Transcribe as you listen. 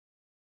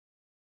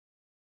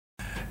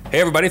Hey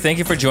everybody, thank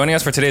you for joining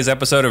us for today's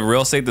episode of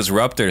Real Estate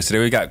Disruptors. Today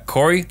we got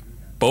Corey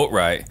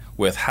Boatwright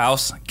with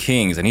House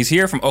Kings, and he's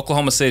here from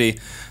Oklahoma City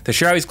to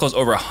share how he's closed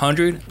over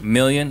 $100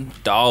 million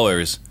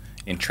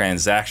in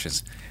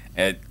transactions.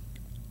 A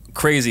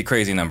crazy,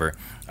 crazy number.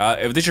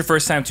 If this is your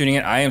first time tuning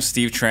in, I am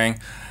Steve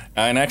Trang,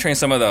 and I train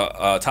some of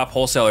the top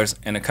wholesalers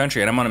in the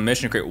country, and I'm on a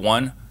mission to create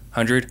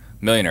 100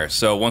 millionaires.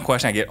 So one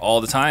question I get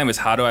all the time is,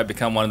 how do I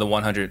become one of the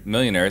 100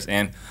 millionaires?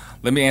 And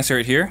let me answer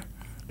it here.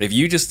 If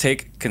you just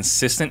take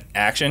consistent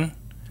action,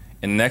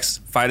 in the next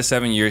 5 to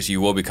 7 years, you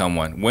will become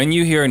one. When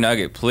you hear a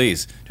nugget,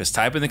 please just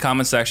type in the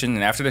comment section,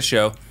 and after the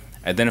show,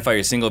 identify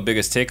your single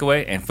biggest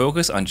takeaway and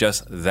focus on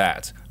just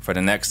that for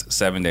the next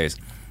 7 days.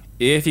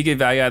 If you get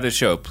value out of the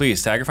show,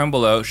 please tag a friend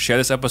below, share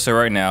this episode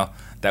right now.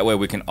 That way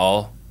we can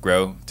all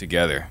grow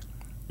together.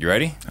 You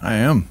ready? I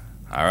am.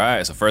 All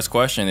right, so first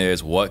question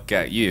is, what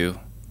got you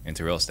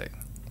into real estate?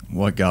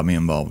 What got me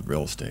involved with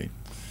real estate?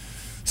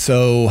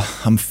 So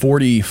I'm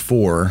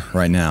 44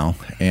 right now,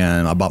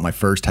 and I bought my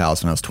first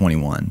house when I was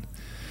 21.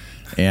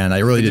 And I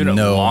really didn't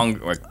know.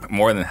 Like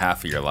more than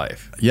half of your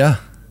life. Yeah.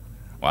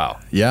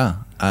 Wow. Yeah.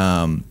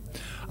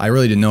 I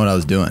really didn't know what I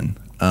was doing.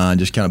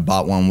 Just kind of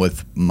bought one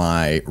with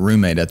my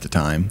roommate at the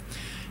time.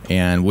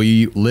 And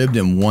we lived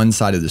in one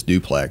side of this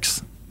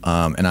duplex,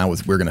 and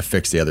we were going to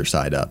fix the other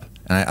side up.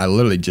 And I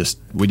literally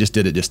we just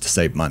did it just to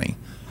save money.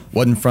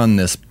 Wasn't from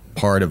this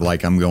part of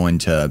like I'm going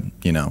to,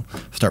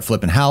 start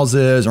flipping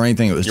houses or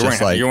anything. It was you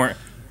weren't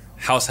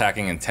house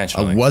hacking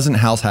intentionally. I wasn't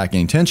house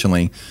hacking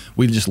intentionally.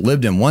 We just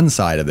lived in one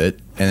side of it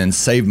and then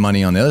saved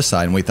money on the other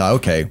side. And we thought,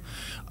 okay,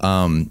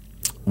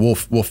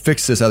 we'll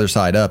fix this other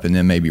side up and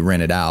then maybe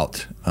rent it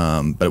out.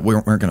 But we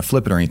weren't going to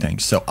flip it or anything.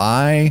 So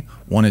I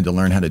wanted to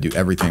learn how to do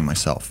everything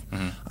myself.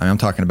 Mm-hmm. I'm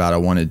talking about I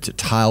wanted to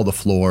tile the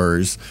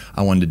floors.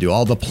 I wanted to do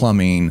all the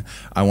plumbing.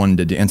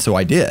 And so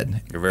I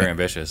did. You're very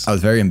ambitious. I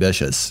was very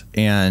ambitious,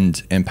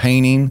 and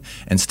painting,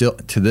 and still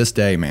to this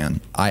day, man,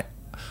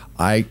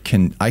 I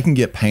can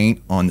get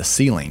paint on the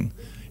ceiling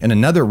in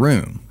another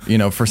room,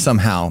 for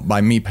somehow by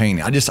me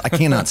painting. I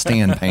cannot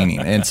stand painting.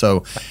 And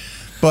so,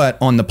 but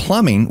on the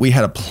plumbing, we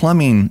had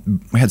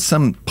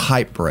some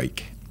pipe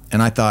break,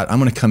 and I thought I'm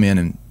going to come in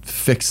and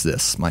fix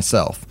this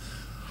myself.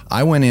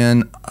 I went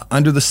in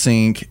under the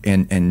sink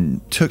and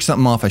took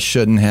something off I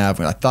shouldn't have.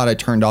 I thought I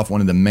turned off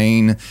one of the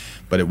main,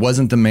 but it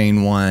wasn't the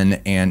main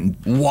one, and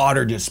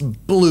water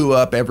just blew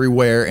up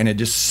everywhere, and it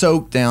just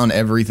soaked down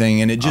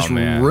everything, and it just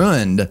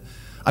ruined.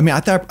 I mean, I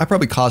thought I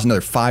probably caused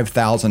another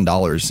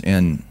 $5,000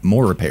 in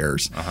more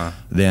repairs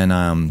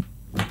than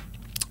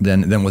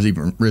was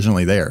even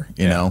originally there,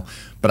 you know.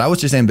 But I was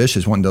just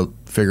ambitious, wanting to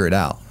figure it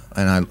out,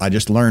 and I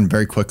just learned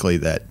very quickly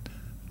that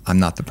I'm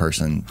not the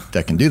person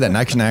that can do that, and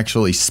I can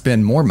actually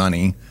spend more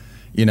money,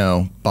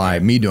 by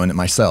me doing it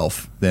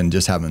myself than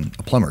just having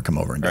a plumber come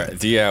over and do it.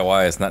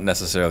 DIY is not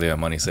necessarily a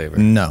money saver.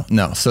 No.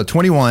 So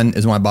 21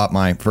 is when I bought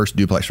my first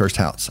duplex, first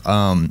house.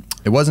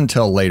 It wasn't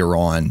until later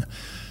on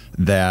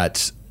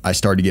that I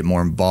started to get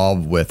more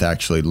involved with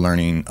actually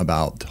learning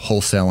about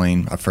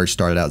wholesaling. I first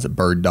started out as a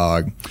bird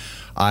dog.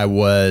 I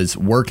was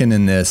working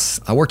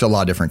I worked at a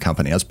lot of different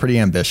companies. I was pretty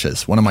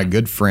ambitious. One of my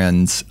good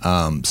friends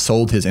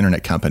sold his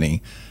internet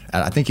company.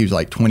 I think he was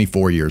like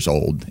 24 years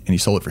old, and he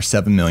sold it for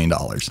 $7 million.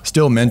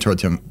 Still a mentor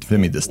to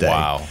me this day.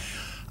 Wow.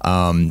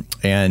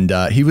 And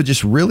he would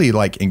just really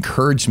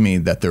encourage me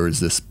that there was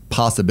this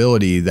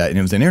possibility that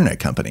it was an internet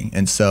company.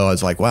 And so I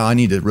was like, wow, I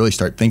need to really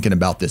start thinking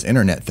about this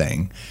internet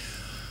thing.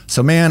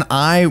 So, man,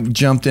 I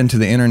jumped into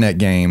the internet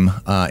game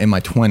in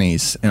my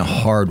 20s in a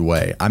hard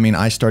way. I mean,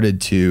 I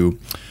started to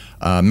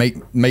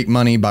make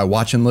money by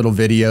watching little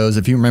videos.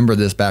 If you remember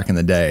this back in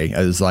the day, it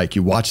was like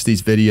you watch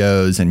these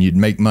videos and you'd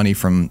make money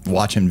from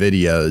watching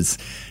videos,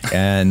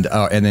 and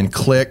then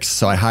clicks.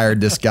 So I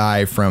hired this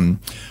guy from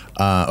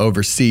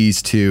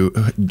overseas to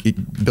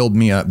build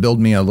me a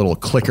little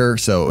clicker.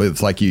 So it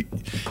was like you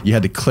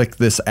had to click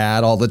this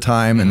ad all the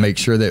time and make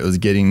sure that it was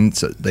getting.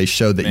 So they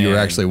showed that you were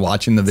actually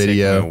watching the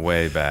video.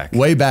 Way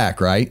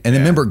back, right? And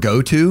then remember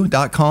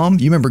GoTo.com?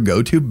 You remember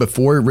GoTo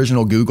before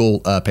original Google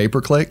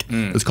pay-per-click?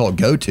 It was called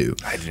GoTo.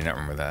 I do not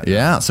remember that.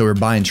 Yeah, so we're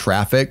buying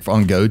traffic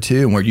on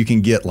GoTo, and where you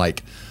can get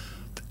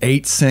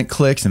 8-cent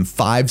clicks and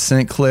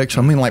 5-cent clicks.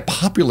 I mean,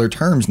 popular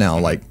terms now,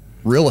 like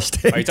real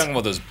estate. Are you talking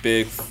about those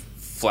big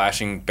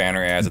flashing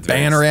banner ads?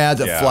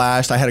 That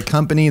flashed. I had a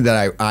company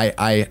that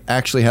I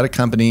actually had a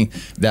company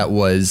that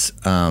was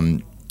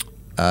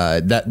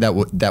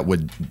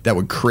that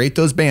would create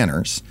those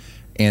banners,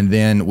 and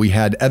then we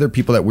had other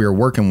people that we were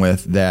working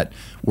with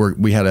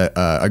we had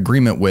a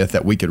agreement with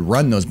that we could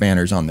run those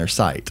banners on their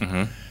site.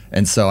 Mm-hmm.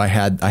 And so I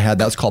had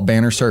that was called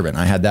Banner Servant.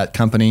 I had that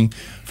company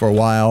for a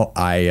while.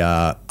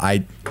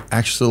 I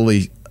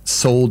actually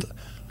sold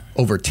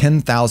over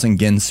 10,000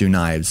 Ginsu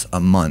knives a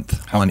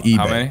month on eBay.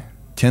 How many?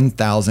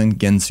 10,000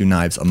 Ginsu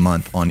knives a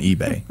month on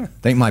eBay. I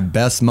think my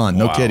best month,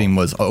 no kidding,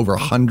 was over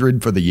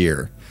 100 for the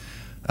year.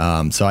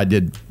 So I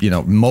did,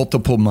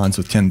 multiple months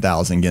with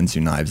 10,000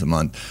 Ginsu knives a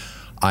month.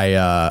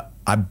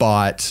 I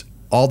bought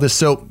all this.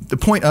 So the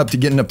point up to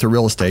getting up to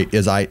real estate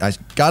is I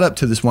got up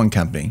to this one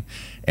company,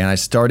 and I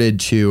started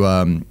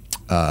to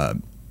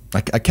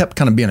I kept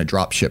kind of being a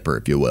drop shipper,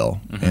 if you will,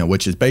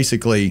 which is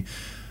basically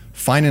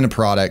finding a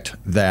product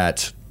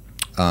that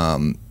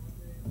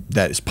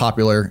is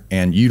popular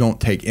and you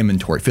don't take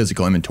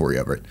physical inventory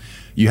over it.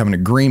 You have an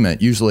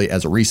agreement, usually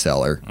as a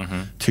reseller,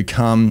 to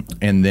come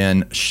and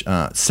then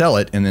sell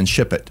it and then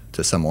ship it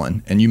to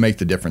someone, and you make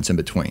the difference in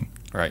between.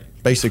 Right.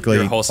 Basically,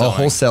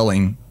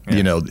 wholesaling.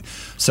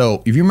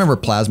 So if you remember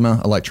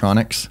Plasma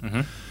Electronics,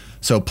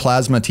 so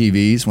Plasma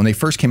TVs, when they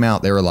first came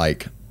out, they were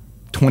like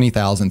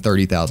 $20,000,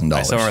 $30,000.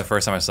 I remember the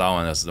first time I saw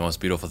one. That's the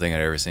most beautiful thing I'd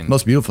ever seen.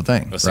 Most beautiful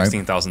thing. It was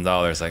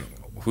 $16,000. Like,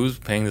 who's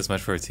paying this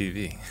much for a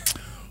TV?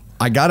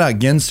 I got out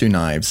Ginsu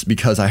knives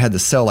because I had to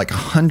sell like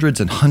hundreds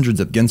and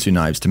hundreds of Ginsu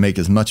knives to make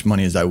as much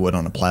money as I would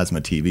on a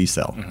Plasma TV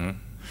sell.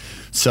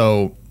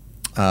 So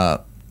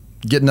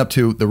getting up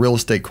to the real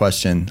estate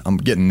question, I'm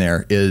getting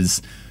there,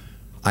 is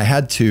I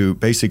had to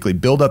basically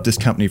build up this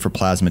company for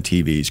Plasma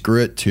TVs,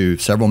 grew it to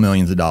several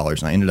millions of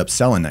dollars, and I ended up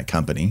selling that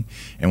company.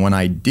 And when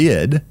I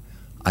did,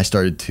 I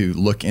started to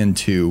look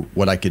into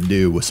what I could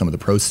do with some of the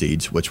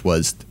proceeds, which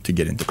was to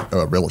get into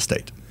real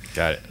estate.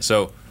 Got it.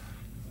 So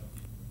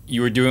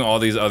you were doing all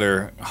these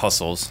other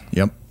hustles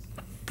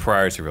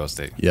prior to real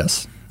estate.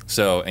 Yes.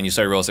 So, and you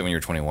started real estate when you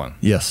were 21.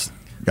 Yes.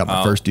 Got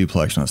my first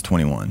duplex when I was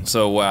 21.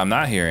 So what I'm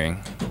not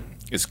hearing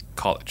is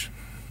college.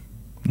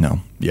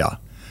 No. Yeah.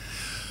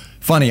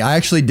 Funny. I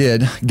actually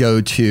did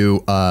go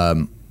to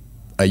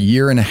a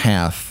year and a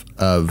half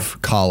of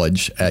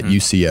college at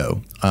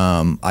UCO.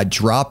 I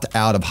dropped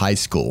out of high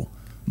school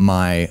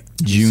my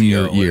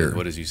junior year.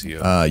 What is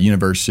UCO?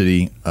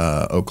 University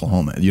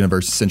Oklahoma,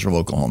 University Central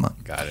Oklahoma.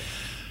 Got it.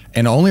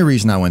 And the only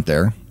reason I went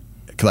there,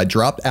 because I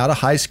dropped out of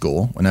high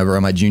school whenever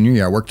in my junior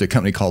year, I worked at a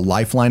company called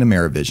Lifeline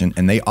Amerivision,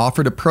 and they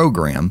offered a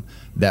program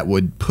that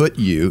would put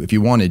you, if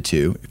you wanted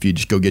to, if you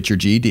just go get your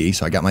GED,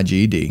 so I got my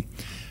GED,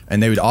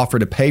 and they would offer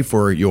to pay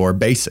for your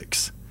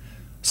basics.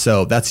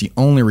 So that's the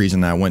only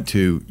reason I went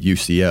to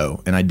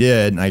UCO. And I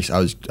did, and I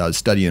was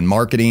studying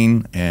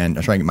marketing, and I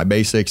was trying to get my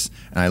basics,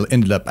 and I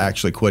ended up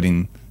actually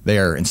quitting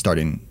there and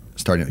starting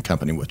the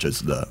company, which is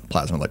the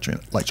Plasma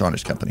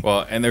Electronics company.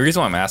 Well, and the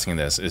reason why I'm asking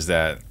this is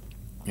that,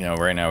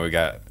 right now we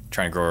got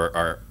trying to grow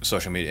our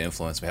social media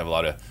influence. We have a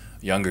lot of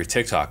younger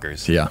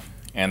TikTokers. Yeah.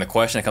 And the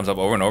question that comes up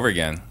over and over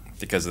again,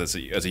 because it's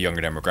a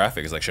younger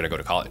demographic, is like, should I go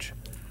to college?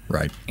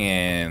 Right.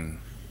 And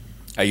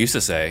I used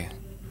to say,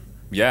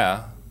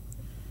 yeah,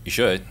 you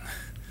should.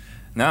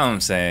 Now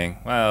I'm saying,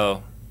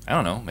 well, I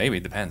don't know, maybe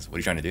it depends. What are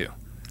you trying to do?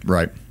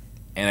 Right.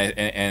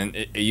 And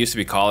it used to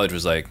be college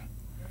was like,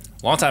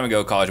 a long time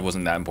ago, college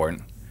wasn't that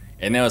important.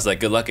 And now it's like,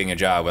 good luck getting a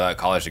job without a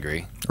college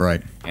degree.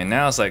 Right. And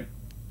now it's like,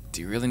 do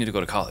you really need to go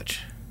to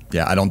college?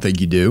 Yeah, I don't think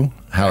you do.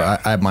 I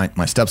have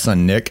my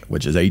stepson, Nick,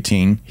 which is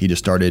 18. He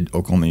just started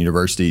Oklahoma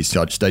University. He's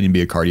studying to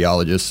be a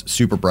cardiologist.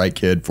 Super bright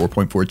kid,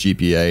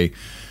 4.4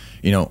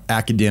 GPA.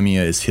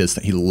 Academia is his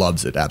thing. He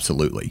loves it,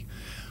 absolutely.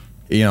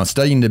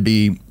 Studying to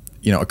be,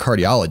 a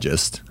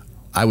cardiologist,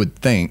 I would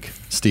think,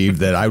 Steve,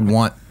 that I would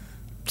want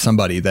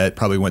somebody that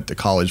probably went to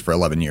college for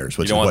 11 years.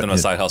 Which you don't want them to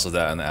side hustle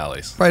that in the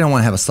alleys. Probably don't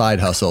want to have a side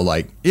hustle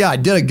like, yeah, I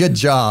did a good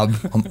job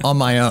on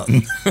my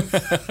own.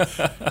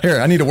 Here,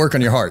 I need to work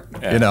on your heart,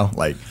 but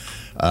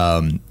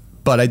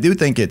I do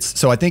think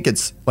I think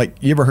it's like,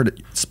 you ever heard of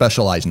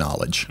specialized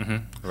knowledge?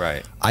 Mm-hmm.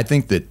 Right. I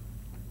think that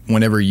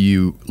whenever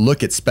you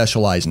look at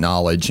specialized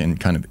knowledge and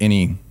kind of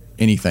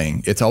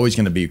anything, it's always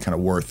going to be kind of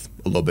worth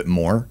a little bit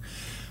more.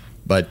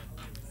 But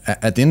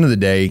at the end of the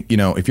day,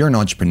 if you're an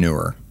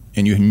entrepreneur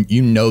and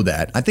you know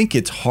that, I think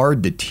it's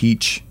hard to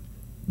teach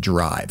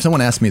drive. Someone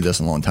asked me this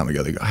a long time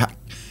ago. They go,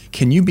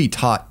 can you be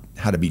taught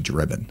how to be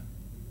driven?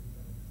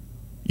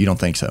 You don't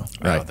think so,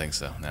 right? I don't think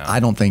so, no.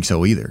 I don't think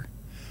so either.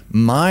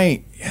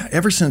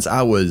 Ever since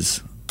I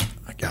was,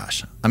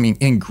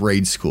 in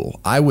grade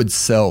school, I would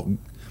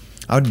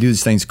do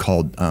these things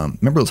called,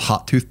 remember those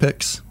hot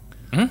toothpicks?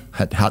 Mm-hmm.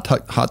 Had hot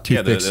toothpicks.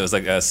 Yeah, there was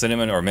like a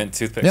cinnamon or mint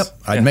toothpicks. Yep.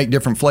 I'd make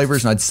different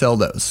flavors and I'd sell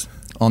those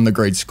on the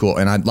grade school.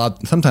 And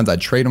sometimes I'd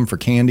trade them for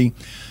candy.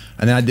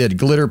 And then I did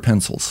glitter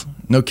pencils.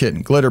 No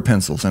kidding, glitter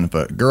pencils. And if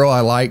a girl I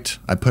liked,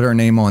 I'd put her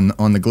name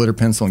on the glitter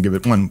pencil and give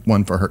it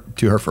one for her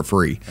to her for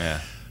free. Yeah.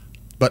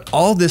 But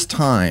all this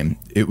time,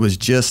 it was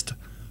just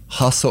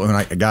hustle. And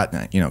I got,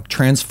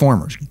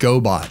 Transformers,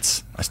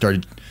 GoBots. I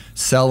started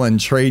selling,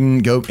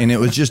 trading, and it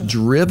was just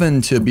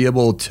driven to be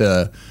able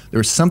to, there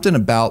was something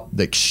about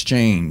the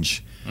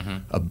exchange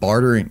of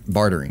bartering,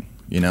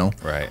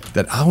 right,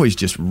 that I always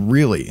just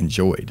really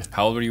enjoyed.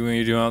 How old were you when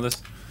you were doing all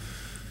this?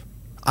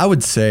 I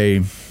would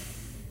say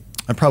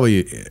I'm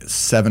probably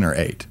 7 or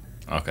 8.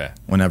 Okay.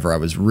 Whenever I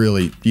was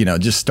really,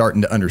 just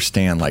starting to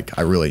understand, like,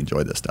 I really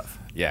enjoy this stuff.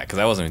 Yeah, because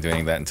I wasn't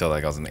doing that until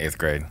like I was in 8th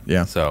grade.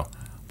 Yeah. So,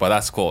 but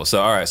that's cool.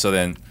 So, all right. So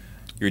then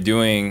you're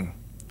doing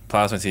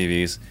Plasma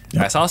TVs.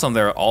 Yep. I saw some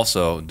there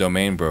also,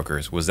 domain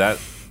brokers. Was that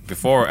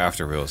before or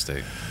after real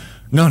estate?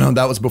 No,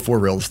 that was before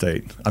real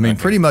estate.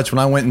 Pretty much when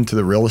I went into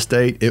the real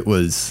estate, it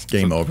was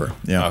game over.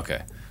 Yeah.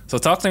 Okay. So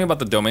talk to me about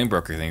the domain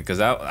broker thing, because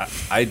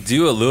I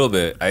do a little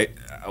bit. I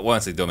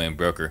want to say domain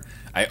broker.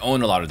 I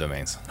own a lot of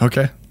domains.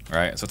 Okay.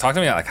 Right. So talk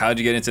to me, like, how did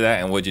you get into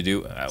that, and what did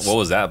you do? What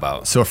was that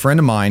about? So a friend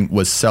of mine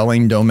was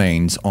selling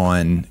domains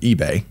on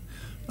eBay,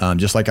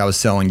 just like I was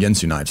selling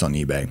Ginsu knives on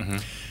eBay. Mm-hmm.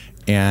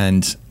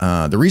 And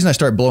the reason I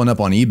started blowing up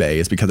on eBay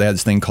is because they had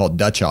this thing called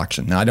Dutch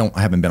auction. Now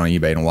I haven't been on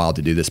eBay in a while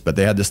to do this, but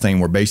they had this thing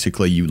where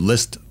basically you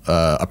list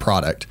a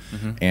product,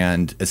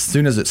 and as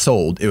soon as it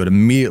sold, it would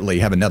immediately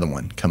have another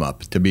one come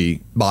up to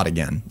be bought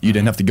again. You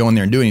didn't have to go in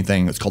there and do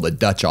anything. It's called a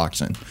Dutch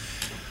auction.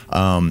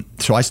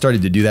 So I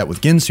started to do that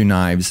with Ginsu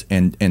knives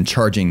and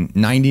charging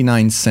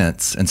 99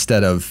 cents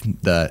instead of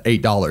the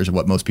 $8 of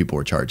what most people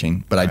were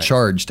charging, but I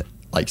charged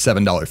like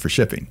 $7 for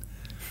shipping.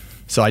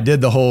 So I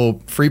did the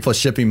whole free plus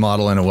shipping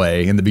model in a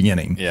way in the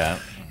beginning. Yeah.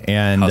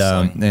 And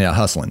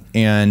hustling.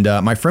 And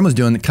my friend was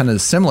doing kind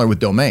of similar with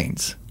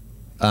domains.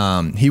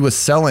 He was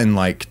selling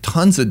like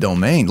tons of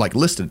domains, like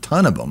listed a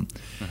ton of them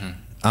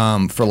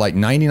for like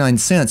 99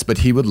 cents, but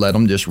he would let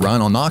them just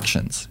run on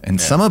auctions. And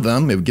some of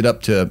them, it would get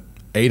up to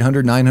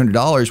 $800,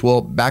 $900.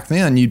 Well, back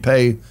then you'd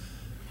pay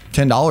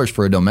 $10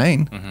 for a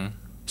domain.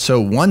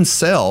 So one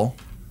sell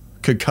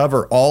could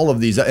cover all of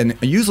these. And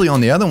usually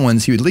on the other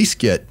ones, he would at least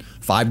get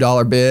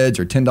 $5 bids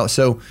or $10.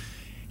 So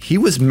he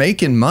was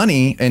making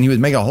money, and he was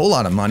making a whole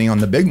lot of money on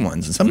the big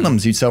ones. And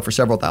sometimes he'd sell for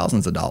several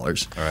thousands of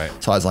dollars. All right.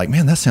 So I was like,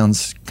 man, that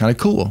sounds kind of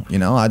cool. You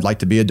know, I'd like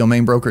to be a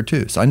domain broker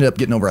too. So I ended up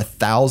getting over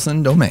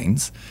 1,000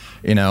 domains,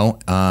 you know,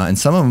 and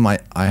some of them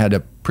I had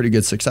a pretty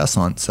good success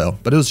on. So,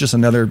 but it was just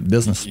another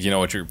business. You know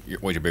what your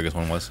biggest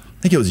one was?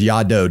 I think it was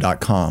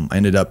Yahoo.com. I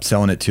ended up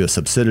selling it to a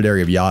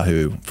subsidiary of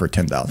Yahoo for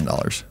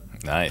 $10,000.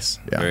 Nice.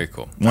 Yeah. Very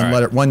cool.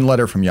 One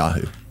letter from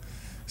Yahoo.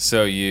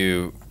 So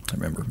you I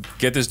remember.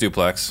 Get this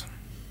duplex,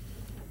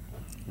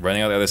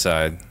 running out the other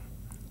side.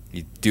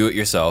 You do it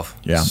yourself.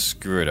 Yeah.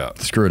 Screw it up.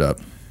 Screw it up.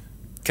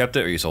 Kept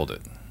it or you sold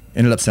it?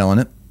 Ended up selling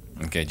it.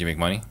 Okay. Did you make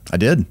money? I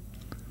did.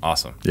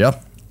 Awesome. Yeah.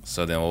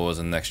 So then what was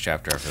the next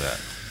chapter after that?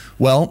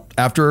 Well,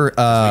 after You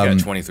got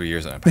 23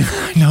 years on it.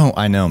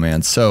 I know,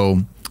 man.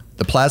 So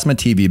the plasma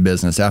TV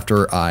business,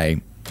 after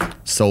I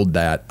sold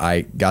that,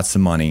 I got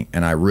some money,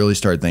 and I really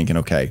started thinking,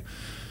 okay,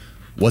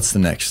 what's the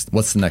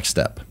next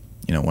step?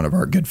 You know, one of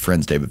our good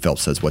friends, David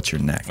Phelps, says, what's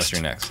your next? What's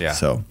your next? Yeah.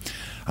 So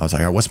I was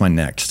like, all right, what's my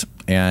next?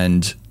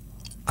 And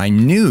I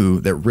knew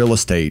that real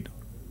estate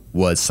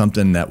was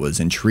something that was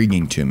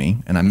intriguing to me,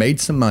 and I made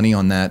some money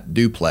on that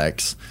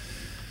duplex,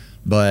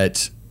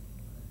 but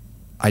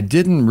I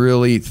didn't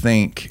really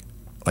think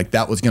like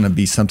that was going to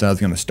be something I was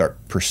going to start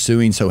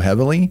pursuing so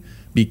heavily,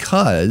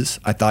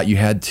 because I thought you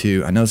had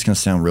to, I know it's going to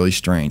sound really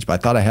strange, but I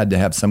thought I had to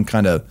have some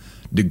kind of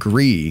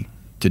degree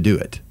to do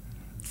it.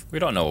 We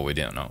don't know what we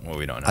don't know.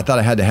 I thought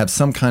I had to have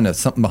some kind of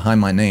something behind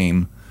my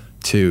name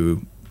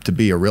to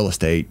be a real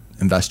estate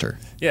investor.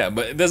 Yeah,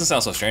 but it doesn't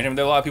sound so strange. I mean,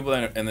 there are a lot of people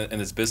in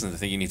this business that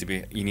think you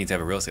need to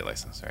have a real estate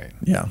license, right?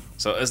 Yeah.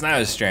 So it's not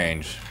as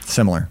strange.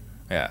 Similar.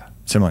 Yeah.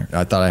 Similar.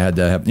 I thought I had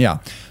to have, yeah.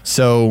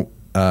 So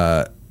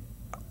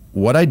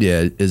what I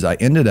did is I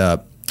ended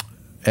up,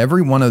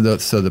 every one of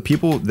those, so the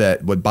people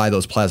that would buy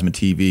those plasma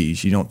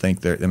TVs, you don't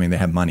think they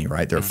have money,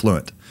 right? They're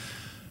affluent.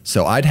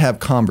 So I'd have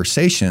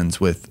conversations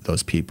with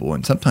those people,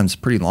 and sometimes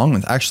pretty long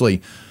ones. Actually,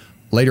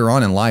 later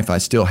on in life, I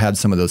still had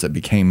some of those that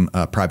became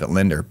a private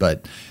lender,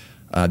 but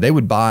they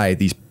would buy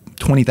these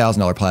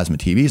 $20,000 plasma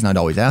TVs, and I'd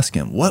always ask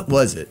them, what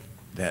was it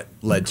that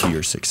led to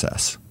your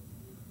success?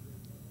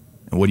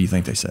 And what do you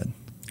think they said?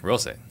 Real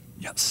estate.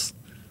 Yes.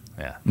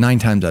 Yeah. 9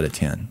 times out of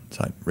 10, it's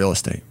like real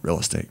estate, real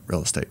estate,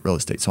 real estate, real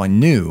estate. So I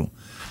knew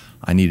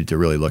I needed to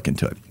really look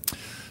into it.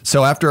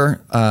 So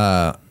after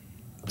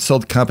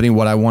sold the company,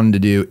 what I wanted to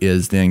do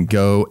is then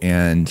go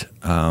and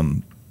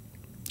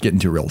get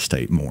into real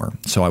estate more.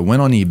 So I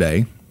went on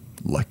eBay.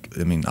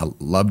 I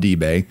loved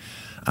eBay.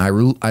 I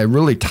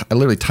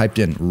literally typed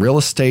in real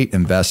estate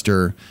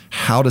investor,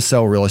 how to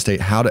sell real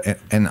estate,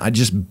 and I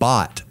just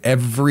bought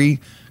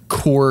every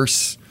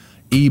course,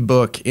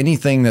 ebook,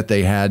 anything that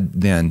they had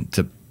then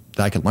that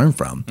I could learn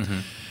from. Mm-hmm.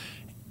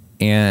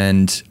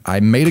 And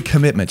I made a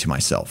commitment to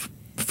myself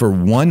for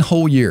one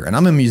whole year. And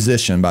I'm a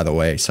musician, by the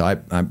way, so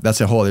I that's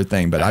a whole other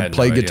thing. But I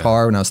played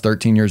guitar when I was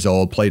 13 years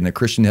old, played in a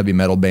Christian heavy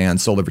metal band,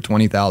 sold over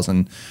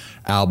 20,000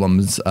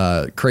 albums.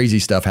 Crazy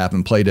stuff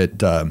happened. Played at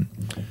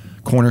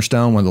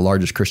Cornerstone, one of the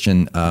largest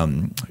Christian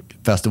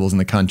festivals in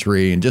the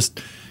country. And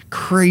just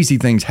crazy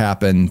things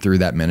happened through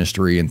that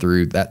ministry and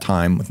through that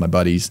time with my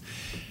buddies.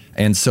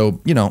 And so,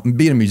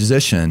 being a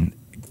musician,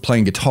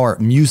 playing guitar,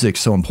 music's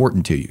so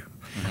important to you.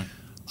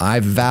 I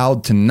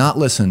vowed to not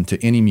listen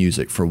to any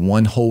music for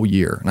one whole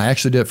year. And I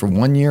actually did it for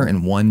 1 year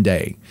and 1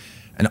 day.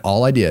 And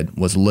all I did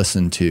was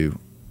listen to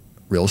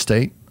real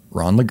estate,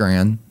 Ron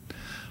LeGrand,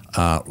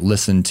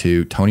 listen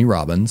to Tony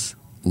Robbins,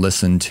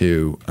 listen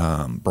to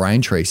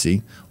Brian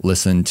Tracy,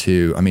 listen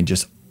to,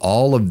 just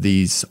all of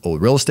these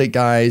old real estate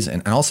guys.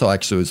 And also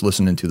actually was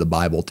listening to the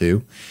Bible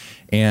too.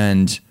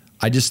 And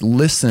I just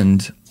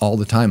listened all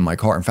the time in my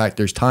car. In fact,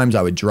 there's times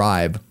I would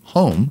drive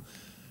home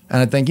and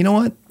I'd think, you know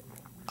what?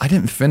 I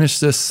didn't finish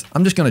this.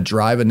 I'm just going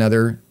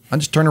to I'll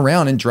just turn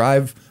around and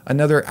drive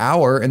another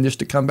hour and just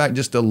to come back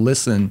just to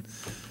listen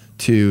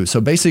to. So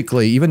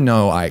basically, even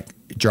though I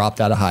dropped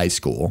out of high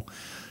school,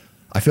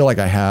 I feel like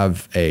I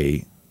have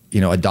a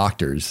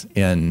doctor's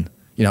in,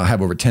 I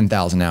have over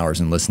 10,000 hours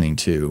in listening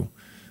to,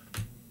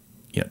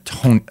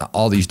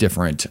 all these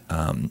different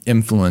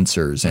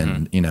influencers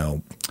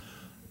and,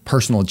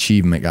 personal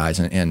achievement guys.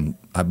 And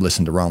I've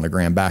listened to Ron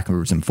LeGrand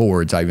backwards and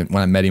forwards. When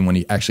I met him, when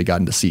he actually got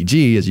into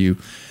CG,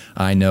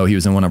 I know he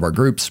was in one of our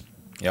groups.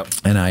 Yep.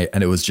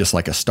 And it was just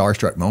like a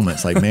starstruck moment.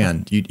 It's like,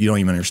 man, you don't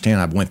even understand.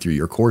 I've went through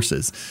your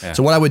courses. Yeah.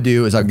 So what I would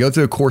do is I'd go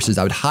through the courses,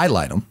 I would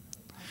highlight them,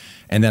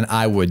 and then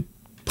I would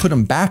put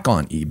them back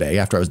on eBay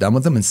after I was done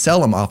with them and sell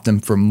them off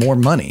them for more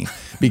money,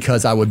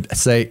 because I would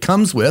say it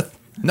comes with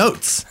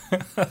notes.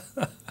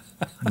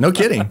 No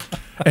kidding.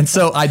 And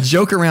so I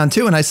joke around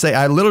too. And I say,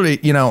 I literally,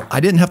 I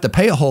didn't have to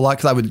pay a whole lot,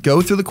 because I would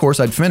go through the course.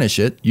 I'd finish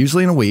it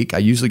usually in a week.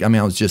 I just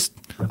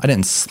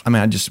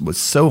was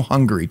so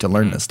hungry to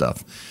learn this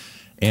stuff.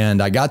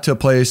 And I got to a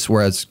place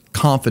where I was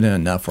confident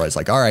enough where I was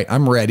like, all right,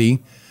 I'm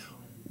ready.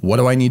 What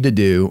do I need to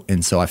do?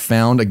 And so I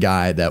found a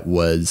guy that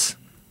was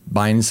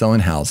buying and selling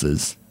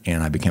houses,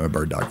 and I became a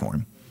bird dog for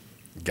him.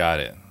 Got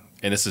it.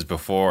 And this is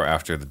before or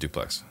after the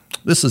duplex?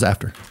 This is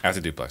after. After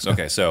duplex.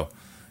 Okay, so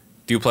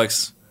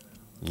duplex,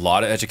 a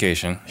lot of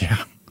education.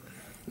 Yeah.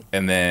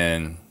 And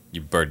then you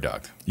bird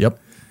dogged. Yep.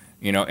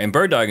 And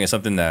bird dogging is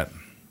something that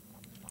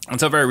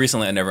until very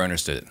recently I never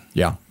understood it.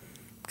 Yeah.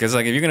 Because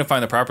if you're going to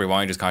find the property, why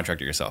don't you just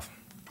contract it yourself?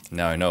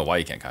 Now I know why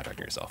you can't contract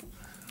it yourself.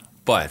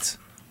 But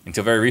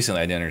until very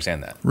recently, I didn't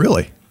understand that.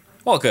 Really?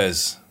 Well,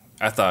 because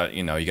I thought,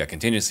 you got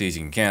contingencies,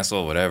 you can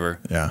cancel, whatever.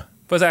 Yeah.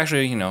 But it's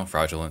actually,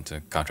 fraudulent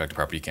to contract a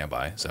property you can't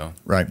buy. So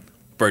Right.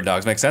 bird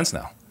dogs make sense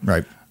now.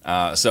 Right.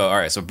 So, all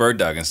right, so bird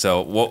dogging.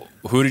 So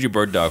who did you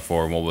bird dog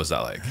for, and what was that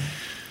like?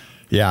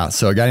 Yeah.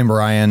 So a guy named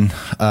Brian,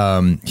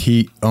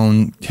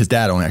 his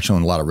dad actually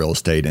owned a lot of real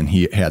estate, and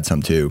he had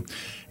some too.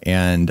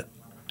 And,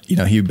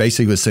 he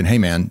basically was saying, hey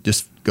man,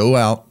 just go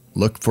out,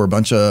 look for a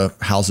bunch of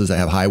houses that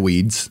have high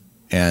weeds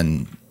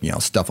and,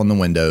 stuff on the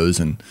windows,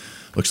 and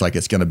looks like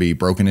it's going to be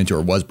broken into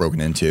or was broken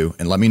into,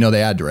 and let me know the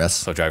address.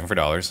 So driving for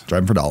dollars.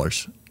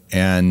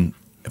 And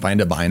if I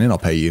end up buying it, I'll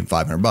pay you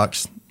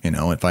 $500.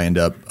 If I end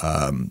up,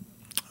 I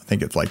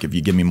think it's like if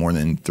you give me more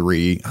than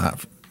 3, I'll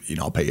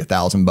pay you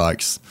 $1,000.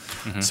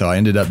 Mm-hmm. So I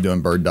ended up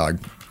doing bird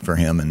dog for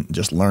him and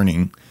just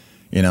learning,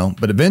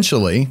 But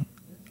eventually,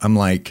 I'm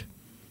like,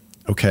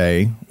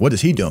 okay, what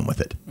is he doing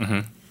with it?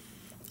 Mm-hmm.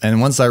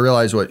 And once I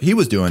realized what he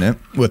was doing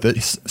with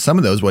it, some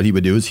of those, what he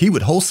would do is he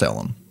would wholesale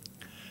them.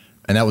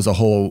 And that was a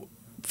whole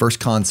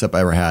first concept I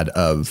ever had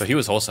of. So he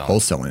was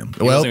wholesaling. Them.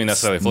 He wasn't even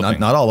necessarily flipping.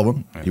 Not all of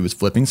them. Right. He was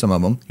flipping some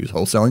of them. He was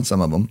wholesaling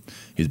some of them.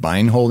 He was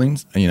buying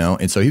holdings,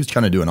 and so he was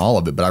kind of doing all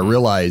of it. But I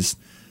realized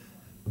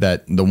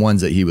that the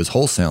ones that he was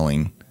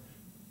wholesaling,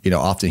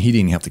 often he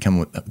didn't have to come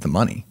with the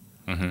money.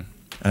 Mm-hmm.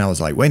 And I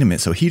was like, wait a minute.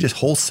 So he just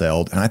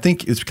wholesaled. And I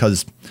think it's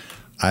because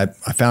I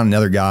found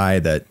another guy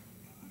that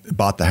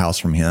bought the house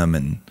from him,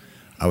 and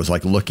I was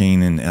like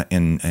looking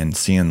and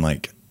seeing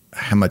like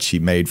how much he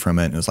made from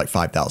it. And it was like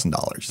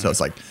 $5,000. So it's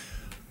like,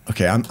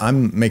 okay,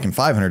 I'm making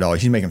 $500.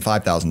 He's making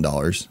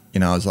 $5,000.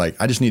 I was like,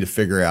 I just need to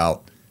figure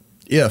out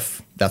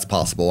if that's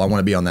possible. I want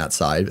to be on that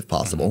side if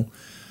possible.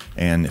 Mm-hmm.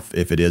 And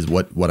if it is,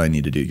 what I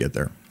need to do to get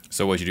there.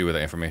 So what'd you do with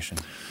that information?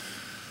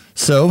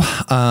 So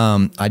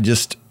I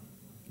just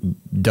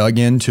dug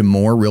into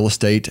more real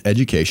estate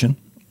education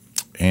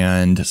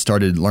and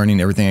started learning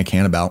everything I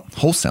can about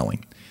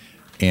wholesaling,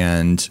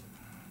 and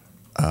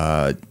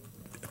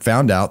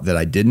found out that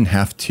I didn't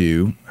have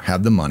to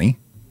have the money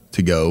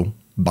to go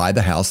buy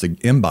the house. The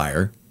end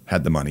buyer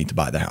had the money to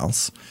buy the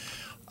house.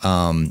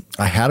 I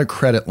had a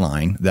credit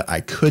line that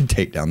I could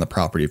take down the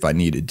property if I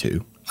needed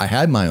to. I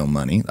had my own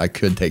money. I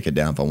could take it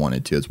down if I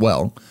wanted to as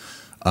well.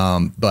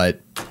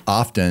 But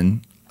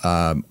often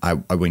I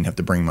wouldn't have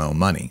to bring my own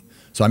money.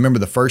 So I remember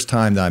the first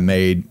time that I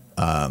made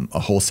a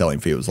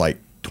wholesaling fee, it was like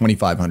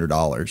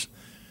 $2,500.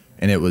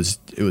 And it was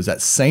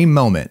that same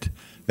moment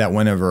that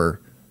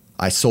whenever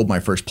I sold my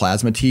first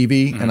plasma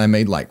TV, mm-hmm. and I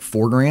made like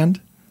 $4,000,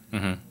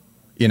 mm-hmm.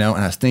 And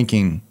I was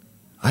thinking,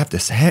 I have to,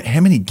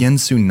 how many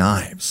Ginsu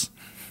knives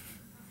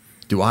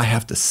do I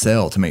have to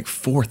sell to make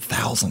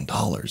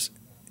 $4,000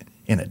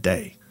 in a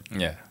day?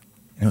 Yeah.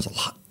 And it was a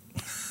lot.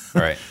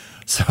 Right.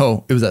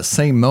 So it was that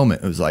same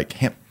moment. It was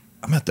like, I'm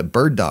going to have to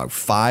bird dog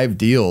 5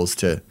 deals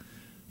to,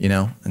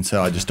 and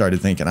so I just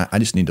started thinking, I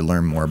just need to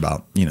learn more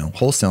about,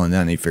 wholesaling.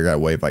 Then I need to figure out a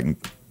way if I can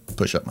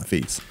push up my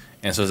fees.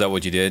 And so is that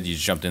what you did? You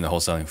jumped into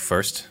wholesaling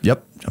first?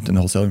 Yep. Jumped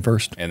into wholesaling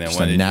first. And then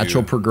just a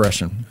natural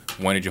progression.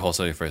 When did you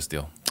wholesale your first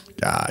deal?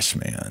 Gosh,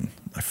 man,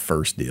 my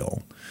first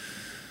deal.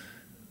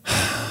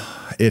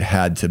 It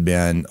had to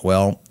been,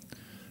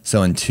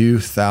 so in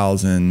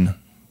 2000,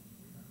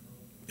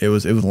 it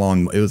was a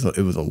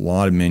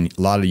lot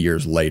of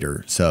years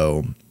later.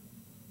 So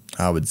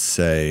I would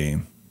say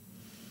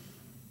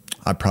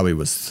I probably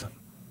was,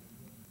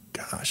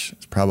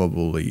 it's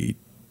probably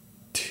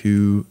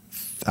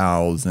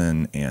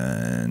 2000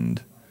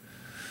 and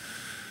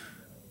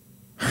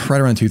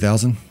right around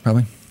 2000,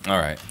 probably. All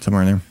right.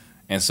 Somewhere in there.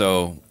 And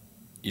so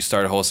you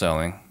started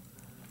wholesaling.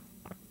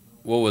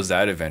 what was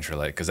that adventure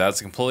like? Because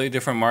that's a completely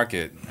different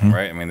market,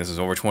 right? I mean, this is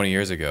over 20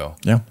 years ago.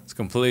 Yeah. It's a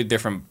completely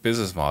different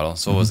business model.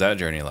 So what was that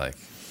journey like?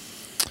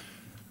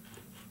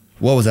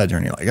 What was that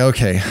journey like?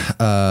 Okay.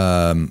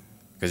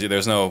 Because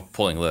there's no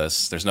pulling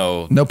lists. There's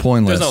no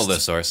pulling lists. There's no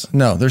list source.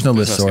 No, there's no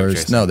list no skip source.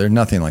 chasing. No, there's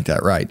nothing like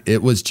that. Right.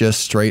 It was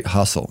just straight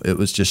hustle. It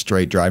was just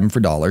straight driving for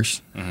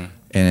dollars.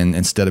 And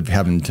instead of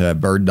having to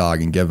bird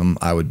dog and give them,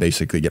 I would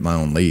basically get my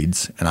own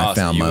leads, and I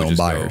found you my would own just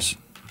buyers.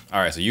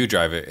 All right, so you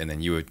drive it, and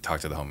then you would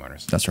talk to the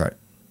homeowners. That's right.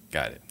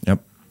 Got it.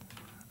 Yep.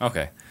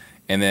 Okay.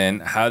 And then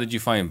how did you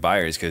find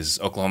buyers? Because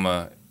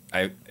Oklahoma,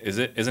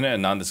 isn't it a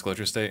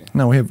non-disclosure state?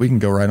 No, we can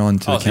go right on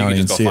to the So you county can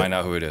and just see go it. find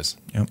out who it is.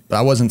 Yep. But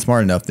I wasn't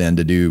smart enough then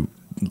to do.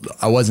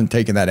 I wasn't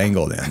taking that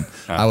angle then.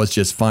 I was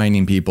just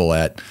finding people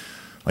at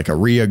like a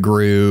RIA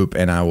group,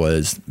 and I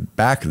was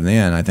back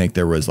then. I think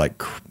there was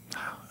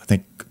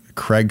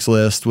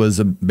Craigslist was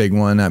a big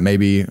one,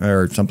 maybe,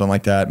 or something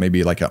like that.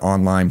 Maybe like an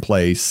online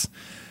place.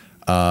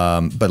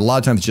 But a lot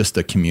of times just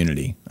the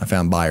community. I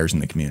found buyers in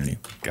the community.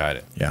 Got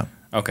it. Yeah.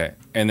 Okay.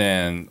 And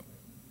then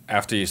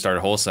after you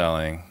started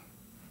wholesaling,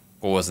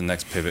 what was the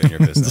next pivot in your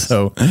business?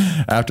 So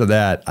after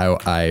that,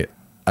 I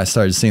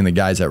started seeing the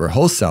guys that were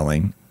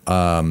wholesaling,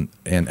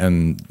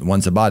 and the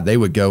ones that bought, they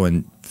would go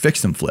and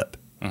fix and flip.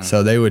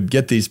 So they would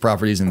get these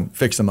properties and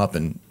fix them up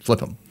and flip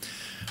them.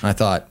 And I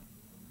thought,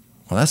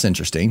 well, that's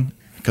interesting,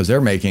 because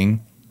they're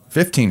making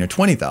 $15,000 or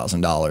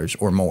 $20,000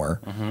 or more.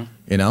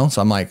 You know,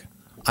 so I'm like,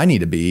 I need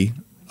to be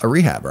a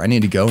rehabber. I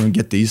need to go and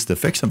get these to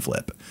fix and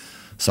flip.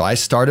 So I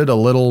started a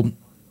little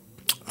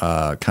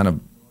kind of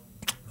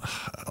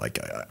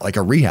like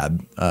a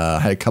rehab.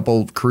 Had a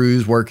couple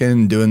crews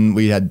working,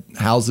 we had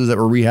houses that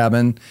were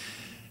rehabbing.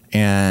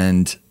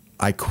 And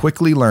I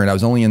quickly learned, I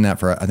was only in that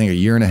for, I think, a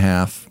year and a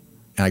half.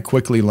 And I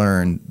quickly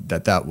learned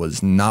that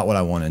was not what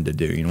I wanted to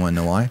do. You want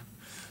to know why?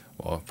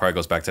 Well, it probably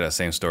goes back to that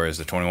same story as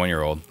the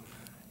 21-year-old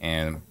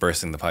and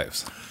bursting the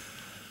pipes.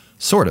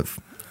 Sort of.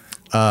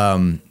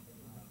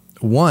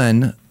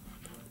 One,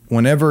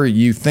 whenever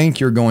you think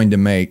you're going to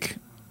make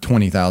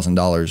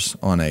 $20,000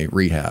 on a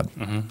rehab,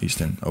 at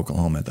least in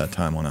Oklahoma at that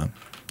time, on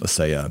let's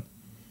say a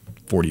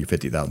 $40,000 or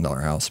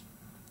 $50,000 house,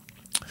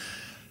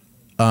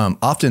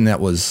 often that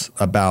was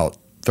about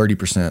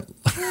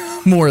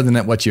 30% more than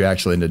what you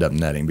actually ended up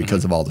netting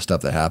because of all the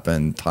stuff that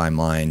happened,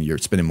 timeline, you're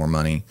spending more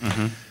money.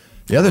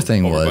 The other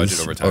thing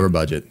was over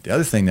budget. The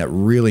other thing that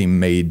really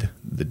made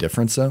the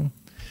difference, though,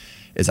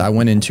 is I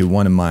went into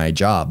one of my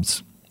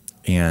jobs,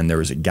 and there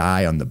was a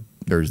guy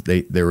there was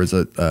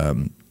a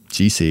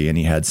GC, and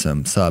he had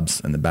some subs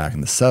in the back,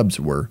 and the subs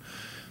were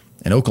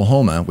in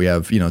Oklahoma. We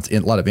have it's a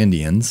lot of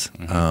Indians,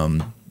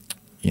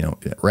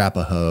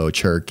 Arapaho,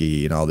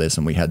 Cherokee, and all this,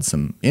 and we had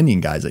some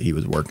Indian guys that he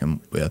was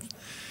working with,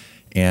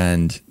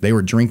 and they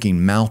were drinking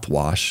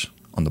mouthwash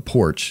on the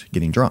porch,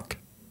 getting drunk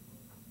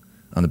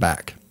on the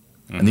back.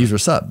 And these were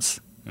subs.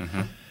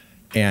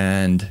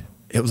 And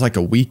it was like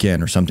a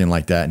weekend or something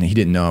like that. And he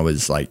didn't know I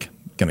was like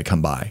going to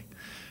come by.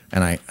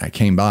 And I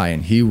came by,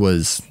 and he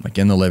was like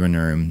in the living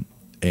room,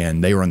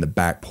 and they were on the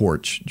back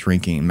porch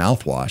drinking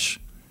mouthwash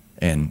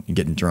and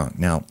getting drunk.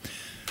 Now,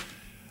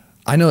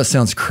 I know it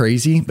sounds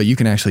crazy, but you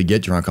can actually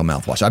get drunk on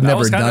mouthwash. I've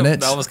never done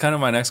it. That was kind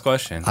of my next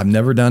question. I've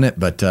never done it,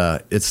 but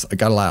it's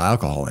got a lot of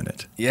alcohol in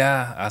it.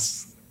 Yeah,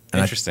 that's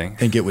interesting. I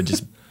think it would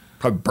just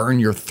probably burn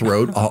your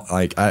throat.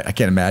 Like I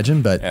can't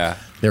imagine, but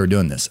they were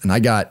doing this, and I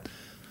got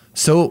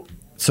so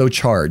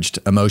charged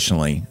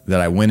emotionally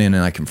that I went in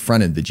and I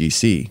confronted the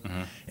GC,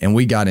 and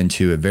we got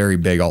into a very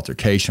big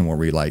altercation where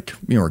we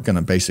were going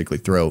to basically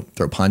throw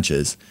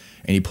punches,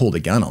 and he pulled a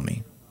gun on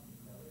me.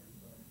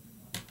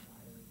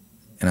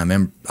 And I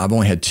remember I've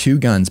only had 2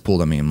 guns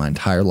pulled on me in my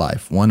entire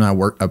life. One, I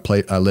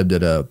lived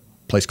at a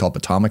place called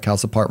Potomac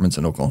House Apartments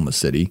in Oklahoma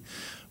City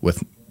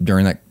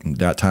during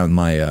that time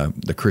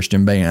with the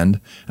Christian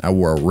band. I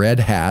wore a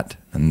red hat,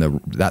 and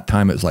that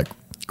time it was like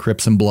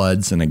Crips and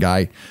Bloods, and a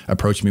guy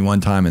approached me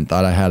one time and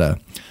thought I had a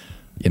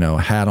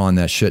hat on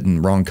that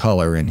shouldn't, wrong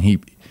color, and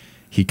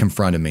he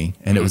confronted me,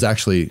 and it was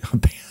actually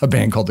a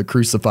band called the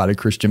Crucified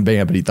Christian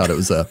Band, but he thought it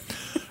was a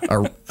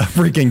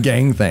freaking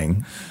gang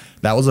thing.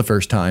 That was the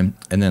first time,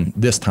 and then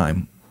this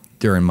time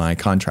during my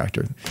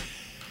contractor,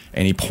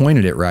 and he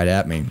pointed it right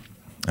at me,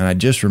 and I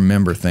just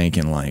remember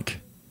thinking, like,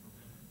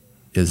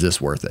 is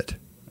this worth it?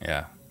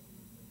 Yeah.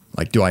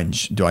 Like, do I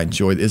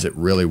enjoy? Is it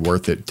really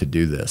worth it to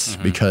do this?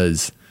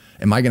 Because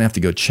am I going to have to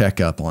go check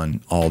up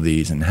on all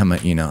these and how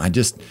much? I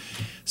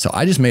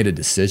just made a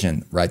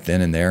decision right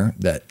then and there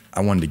that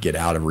I wanted to get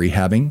out of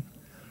rehabbing.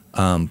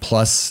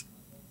 Plus,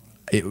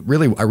 I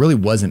really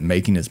wasn't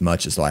making as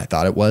much as I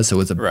thought it was, so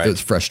it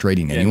was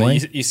frustrating anyway.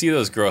 You see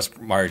those gross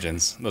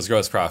margins, those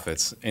gross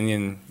profits, and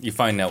then you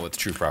find out what the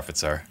true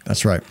profits are.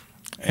 That's right.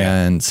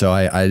 Yeah. And so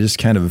I just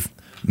kind of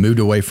moved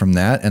away from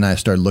that, and I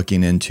started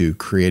looking into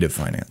creative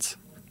finance.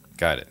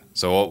 Got it.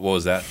 So what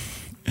was that?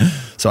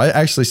 So I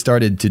actually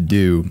started to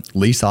do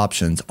lease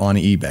options on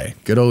eBay.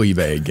 Good old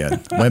eBay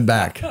again. Went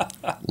back.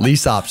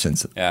 Lease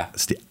options. Yeah.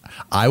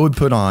 I would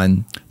put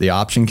on the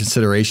option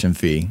consideration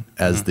fee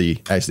as the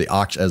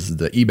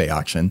eBay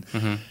auction,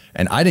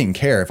 and I didn't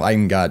care if I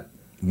got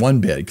one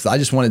bid because I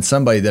just wanted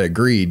somebody that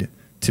agreed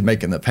to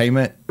making the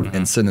payment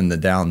and sending the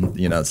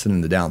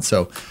down.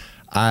 So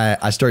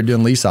I started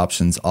doing lease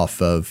options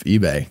off of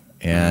eBay,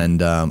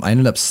 and I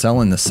ended up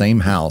selling the same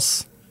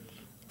house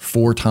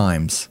 4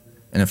 times.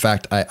 And in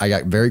fact, I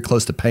got very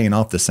close to paying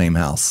off the same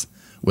house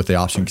with the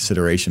option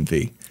consideration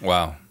fee.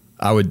 Wow.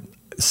 I would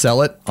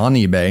sell it on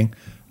eBay.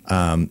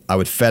 I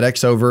would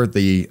FedEx over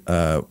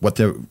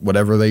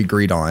whatever they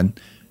agreed on,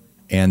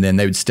 and then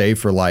they would stay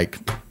for like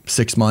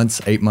 6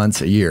 months, 8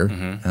 months, a year.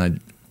 And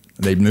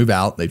they'd move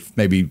out. They'd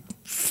maybe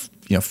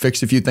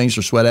fix a few things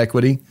for sweat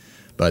equity,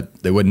 but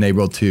they wouldn't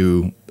able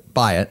to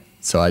buy it.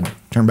 So I'd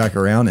turn back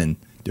around and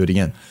do it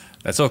again.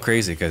 That's so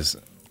crazy because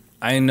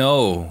I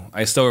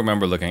still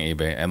remember looking at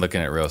eBay and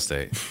looking at real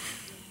estate.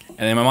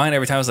 And in my mind,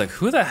 every time I was like,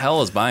 who the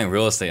hell is buying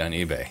real estate on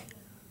eBay?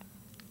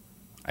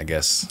 I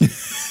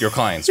guess your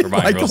clients were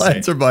buying real estate. My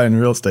clients are buying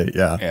real estate,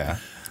 yeah. Yeah.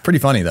 It's pretty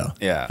funny, though.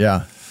 Yeah.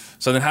 Yeah.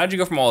 So then how did you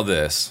go from all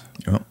this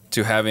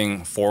to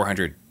having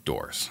 400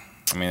 doors?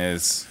 I mean,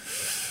 it's...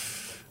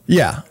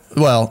 Yeah.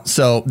 Well,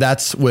 so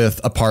that's with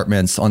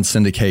apartments on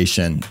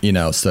syndication,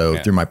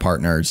 through my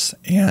partners.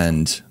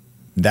 And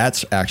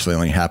that's actually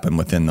only happened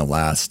within the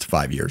last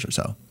 5 years or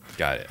so.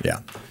 Got it.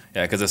 Yeah.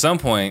 Yeah, because at some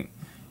point,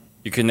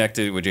 you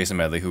connected with Jason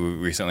Medley, who we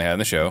recently had on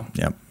the show.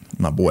 Yep.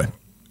 My boy.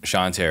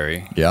 Sean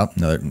Terry. Yeah,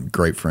 another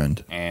great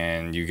friend.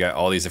 And you got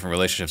all these different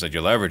relationships that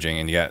you're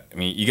leveraging, and you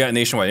got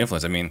nationwide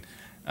influence. I mean,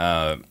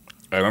 I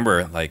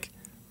remember we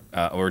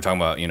were talking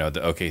about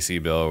the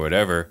OKC bill or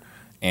whatever,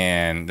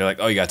 and they're like,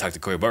 "Oh, you got to talk to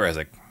Corey Boatwright." I was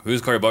like,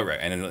 "Who's Corey Boatwright?"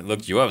 And then I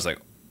looked you up. I was like,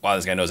 "Wow,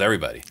 this guy knows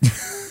everybody."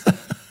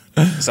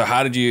 So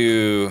how did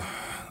you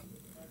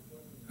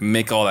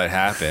make all that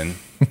happen?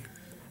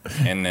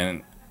 And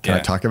then can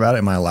I talk about it?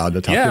 Am I allowed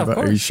to talk about it? Of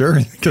course. Are you sure?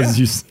 Because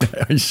are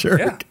you sure?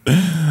 Yeah.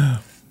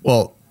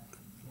 Well.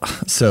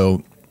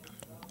 So,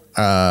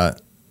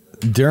 about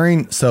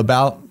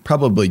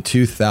probably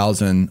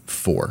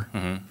 2004,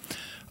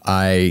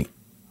 I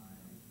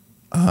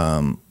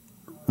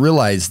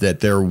realized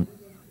that there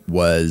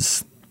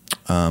was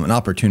an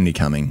opportunity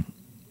coming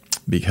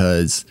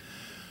because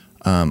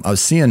I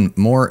was seeing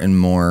more and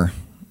more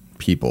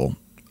people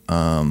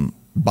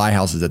buy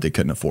houses that they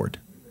couldn't afford.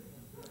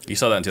 You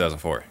saw that in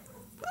 2004.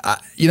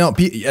 At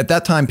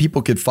that time,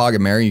 people could fog a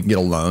mirror. You can get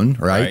a loan,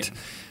 right?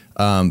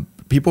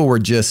 People were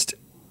just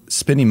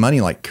spending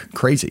money like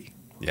crazy.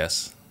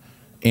 Yes.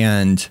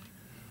 And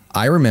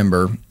I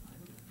remember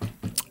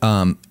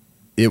I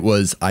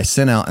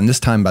sent out,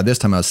 and by this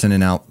time I was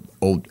sending out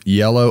old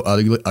yellow,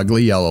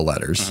 ugly yellow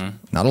letters.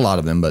 Not a lot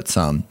of them, but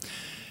some.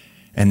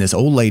 And this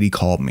old lady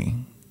called me.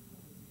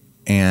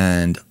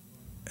 And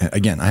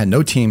again, I had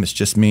no team. It's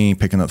just me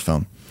picking up the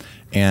phone.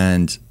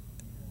 And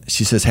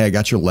she says, "Hey, I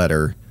got your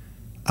letter.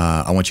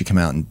 I want you to come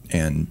out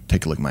and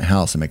take a look at my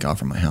house and make an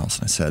offer on my house."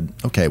 And I said,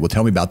 "Okay, well,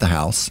 tell me about the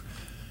house."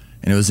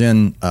 And it was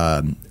in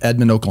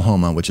Edmond,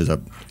 Oklahoma, which is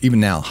even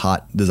now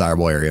hot,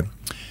 desirable area,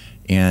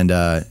 and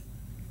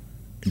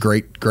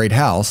great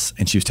house.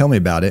 And she was telling me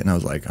about it, and I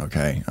was like,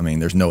 okay. I mean,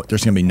 there's going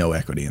to be no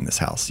equity in this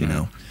house, you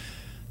know.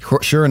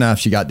 Sure enough,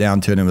 she got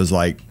down to it, and it was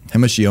like, how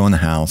much do you own the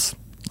house?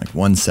 Like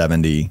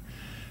 $170.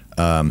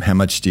 How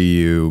much do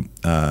you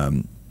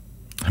think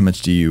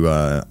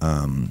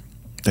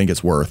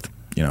it's worth?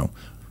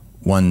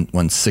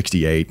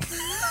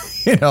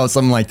 $168.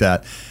 Something like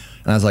that.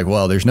 And I was like,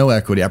 well, there's no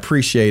equity. I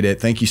appreciate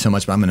it. Thank you so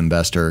much, but I'm an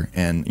investor.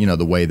 And,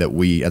 the way that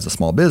we, as a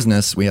small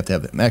business, we have to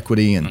have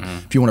equity. And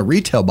if you want a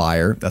retail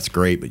buyer, that's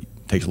great, but it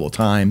takes a little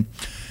time.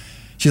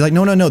 She's like,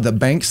 no. The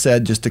bank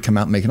said just to come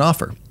out and make an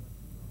offer.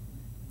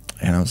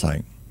 And I was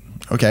like,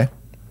 okay.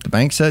 The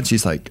bank said?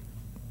 She's like,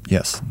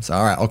 yes. So,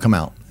 all right, I'll come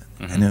out.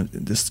 And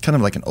this is kind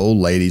of like an old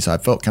lady, so I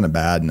felt kind of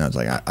bad. And I was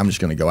like, I'm just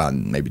going to go out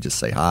and maybe just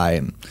say hi,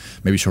 and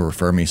maybe she'll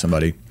refer me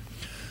somebody.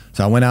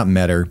 So I went out and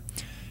met her.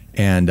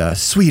 And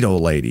sweet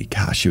old lady,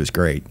 gosh, she was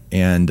great.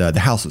 And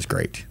the house was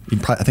great.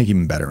 I think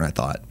even better than I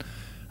thought.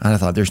 And I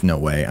thought, there's no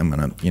way I'm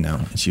going to,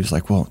 And she was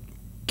like, well,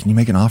 can you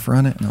make an offer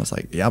on it? And I was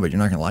like, yeah, but you're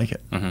not going to like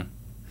it.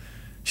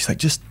 She's like,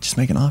 just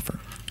make an offer.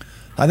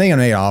 I think I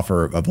made an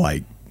offer of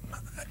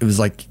it was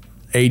like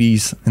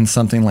 80s and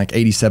something like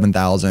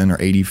 87,000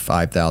 or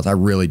 85,000. I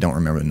really don't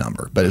remember the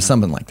number, but it's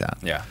something like that.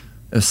 Yeah.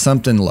 It was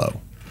something low.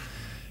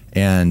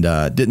 And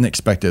didn't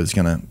expect I was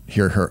going to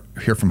hear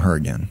from her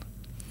again.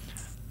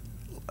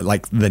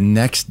 Like the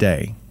next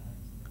day,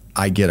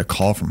 I get a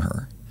call from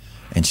her,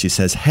 and she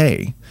says,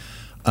 "Hey,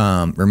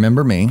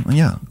 remember me?" Well,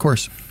 yeah, of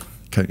course.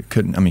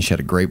 Couldn't. I mean, she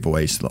had a great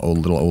voice, the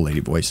little old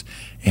lady voice,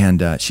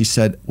 and she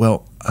said,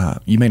 "Well,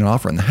 you made an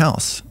offer on the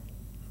house."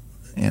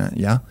 And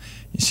yeah,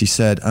 she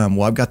said,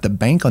 "Well, I've got the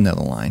bank on the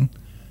other line,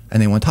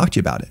 and they want to talk to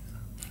you about it."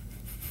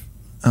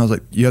 I was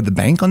like, "You have the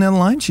bank on the other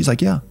line?" She's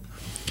like, "Yeah."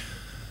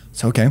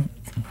 So okay,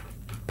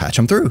 patch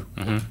them through,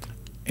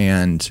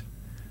 and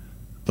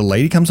the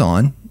lady comes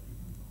on.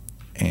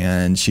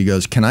 And she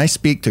goes, "Can I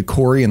speak to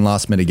Corey in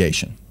loss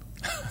mitigation?"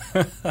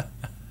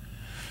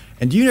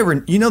 And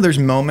there's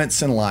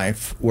moments in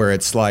life where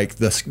it's like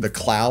the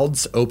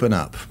clouds open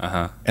up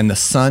and the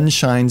sun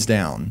shines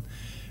down,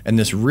 and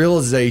this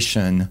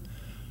realization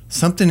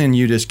something in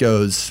you just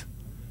goes,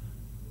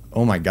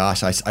 oh my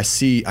gosh, I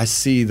see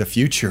the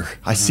future.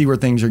 I see where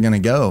things are going to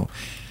go.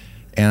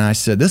 And I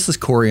said, this is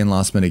Corey in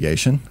loss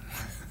mitigation.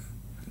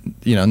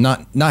 You know,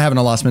 not having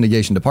a loss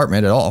mitigation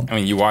department at all. I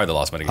mean, you are the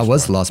loss mitigation. I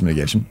was the loss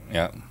mitigation.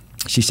 Yeah.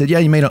 She said, yeah,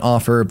 you made an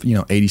offer of,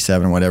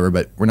 87 or whatever,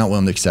 but we're not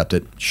willing to accept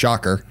it.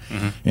 Shocker.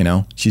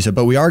 She said,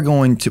 but we'll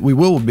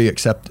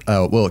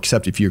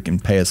accept if you can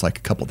pay us like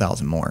a couple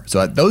thousand more.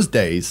 So at those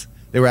days,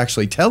 they were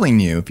actually telling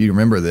you, if you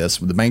remember this,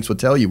 the banks would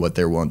tell you what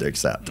they're willing to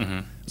accept.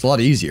 It's a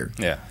lot easier.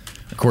 Yeah.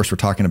 Of course, we're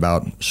talking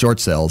about short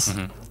sales.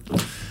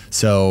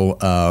 So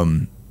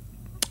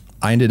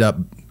I ended up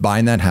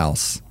buying that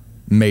house,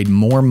 made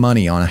more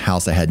money on a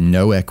house that had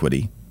no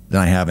equity than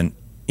I have in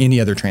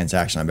any other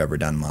transaction I've ever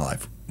done in my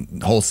life.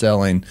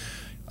 Wholesaling,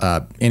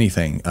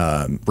 anything,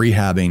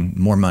 rehabbing,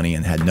 more money,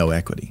 and had no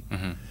equity.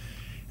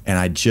 And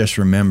I just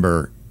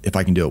remember, if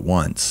I can do it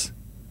once,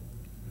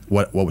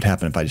 what would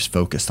happen if I just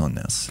focused on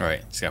this?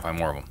 Right. So you got to find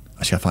more of them. I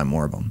just got to find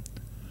more of them.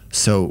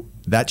 So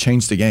that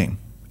changed the game.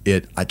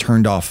 I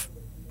turned off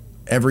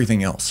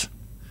everything else,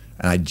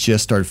 and I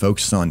just started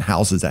focusing on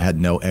houses that had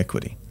no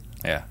equity.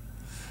 Yeah.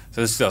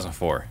 So this is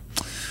 2004.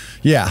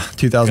 Yeah,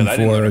 2004. I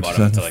didn't learn about it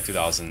until like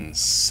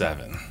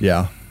 2007.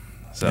 Yeah.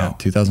 So yeah,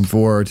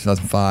 2004,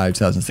 2005,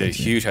 2006.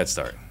 A huge head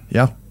start.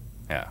 Yeah.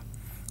 Yeah.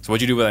 So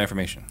what'd you do with that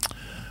information?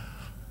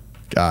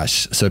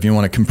 Gosh. So if you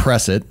want to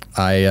compress it,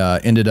 I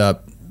ended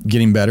up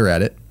getting better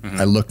at it.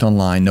 I looked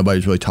online.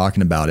 Nobody's really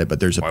talking about it, but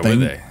there's a thing.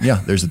 Would they?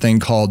 Yeah, there's a thing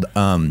called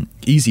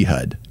Easy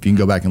HUD. If you can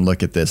go back and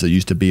look at this, it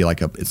used to be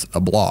like it's a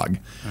blog.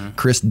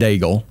 Chris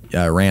Daigle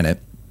ran it.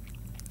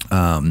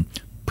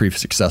 Pretty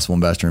successful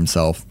investor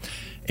himself.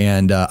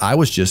 And I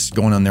was just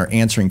going on there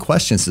answering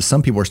questions. So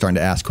some people were starting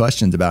to ask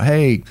questions about,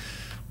 hey,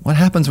 what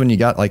happens when you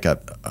got like a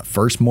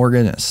first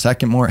mortgage and a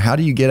second mortgage? How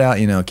do you get out?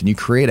 Can you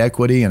create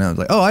equity? And I was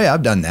like, oh, yeah,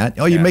 I've done that.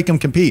 Oh, you make them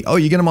compete. Oh,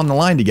 you get them on the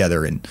line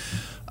together. And,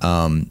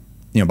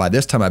 by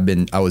this time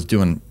I was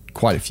doing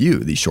quite a few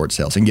of these short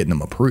sales and getting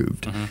them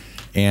approved.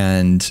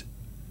 And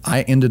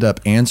I ended up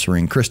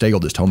answering, Chris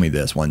Daigle just told me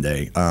this one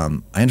day.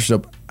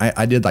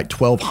 I did like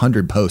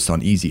 1,200 posts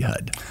on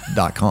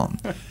easyhud.com.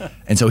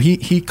 And so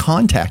he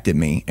contacted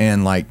me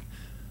and like,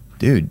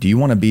 dude, do you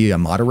want to be a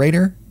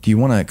moderator? Do you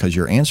want to, because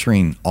you're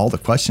answering all the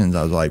questions.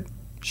 I was like,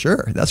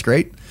 sure, that's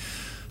great.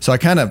 So I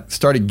kind of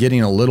started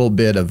getting a little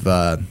bit of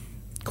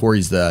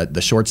Corey's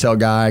the short sale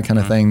guy kind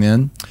of thing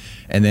then.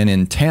 And then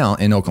in town,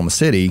 in Oklahoma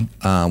City,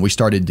 we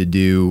started to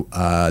do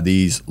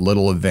these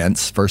little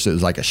events. First it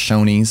was like a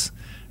Shoney's,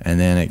 and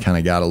then it kind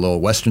of got a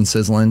little Western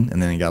Sizzling,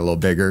 and then it got a little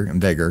bigger and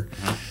bigger.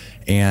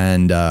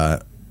 And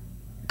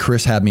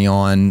Chris had me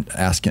on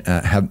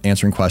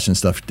answering questions,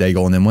 stuff,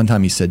 Daigle. And then one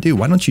time he said, dude,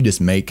 why don't you just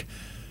make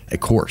a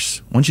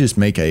course? Why don't you just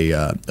make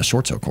a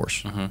short sale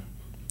course?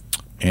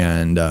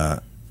 And I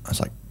was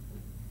like,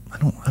 I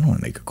don't want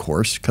to make a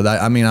course. Because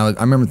I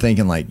remember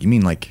thinking like, you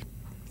mean like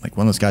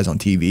one of those guys on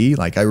TV?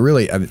 Like he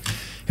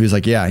was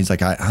like, yeah. He's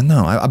like, I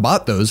know. I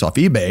bought those off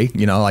eBay.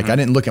 I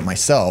didn't look at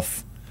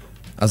myself.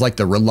 I was like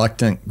the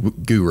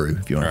reluctant guru,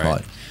 if you want to call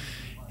it.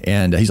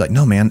 And he's like,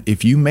 no, man,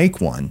 if you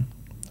make one,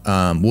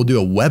 we'll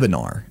do a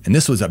webinar. And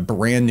this was a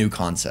brand new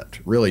concept.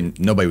 Really,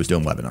 nobody was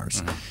doing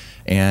webinars.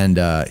 And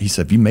he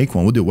said, if you make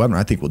one, we'll do a webinar.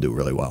 I think we'll do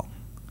really well.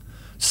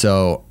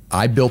 So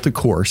I built a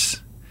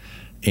course,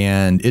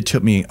 and it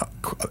took me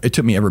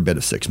every bit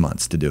of 6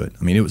 months to do it.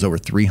 I mean, it was over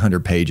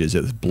 300 pages.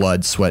 It was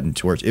blood, sweat, and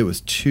tears. It was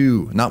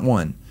two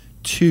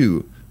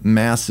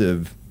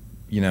massive,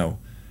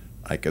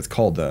 like it's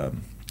called, I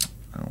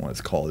don't know what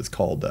it's called. It's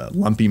called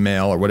lumpy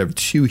mail or whatever.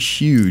 Two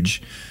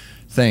huge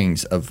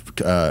things of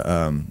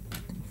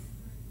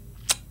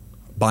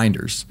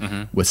binders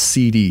with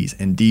CDs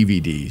and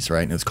DVDs,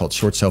 right? And it's called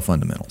Short Sale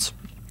Fundamentals.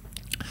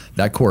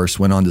 That course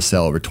went on to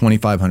sell over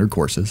 2,500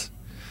 courses.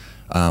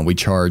 We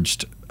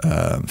charged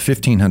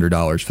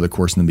 $1,500 for the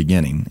course in the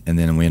beginning, and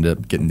then we ended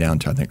up getting down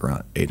to, I think,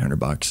 around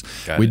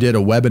 $800. We did a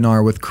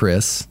webinar with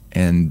Chris,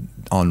 and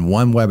on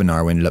one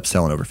webinar, we ended up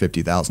selling over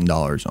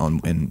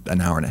 $50,000 in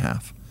an hour and a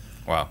half.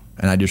 Wow.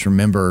 And I just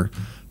remember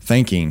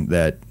thinking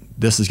that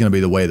this is going to be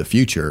the way of the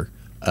future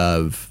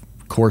of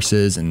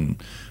courses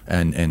and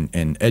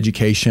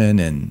education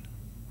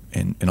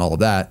and all of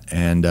that.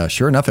 And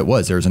sure enough, it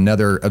was. There was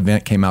another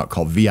event came out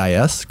called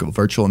VIS,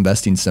 Virtual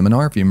Investing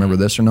Seminar, if you remember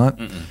this or not.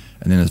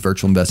 And then there's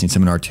Virtual Investing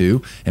Seminar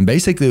 2. And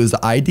basically it was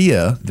the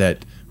idea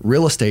that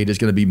real estate is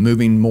going to be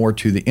moving more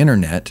to the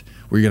internet.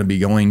 We're going to be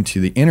going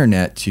to the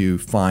internet to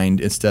find,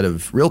 instead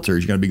of realtors,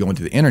 you're going to be going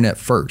to the internet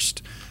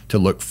first to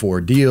look for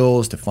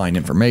deals, to find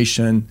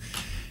information.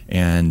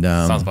 And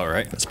sounds about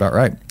right. That's about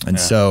right. And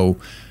so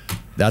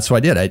that's what I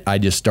did. I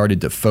just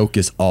started to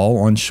focus all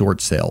on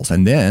short sales.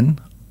 And then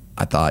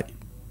I thought,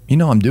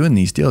 I'm doing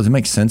these deals. It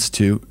makes sense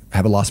to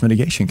have a loss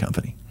mitigation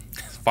company.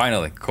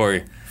 Finally,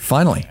 Corey.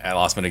 Finally. At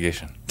loss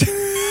mitigation.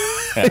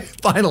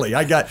 Finally.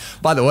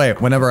 By the way,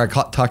 whenever I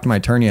talked to my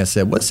attorney, I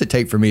said, what does it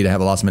take for me to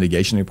have a loss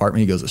mitigation department?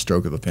 He goes, a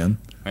stroke of a pen.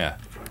 Yeah.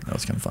 That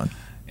was kind of fun.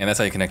 And that's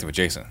how you connected with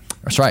Jason.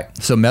 That's right.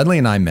 So Medley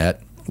and I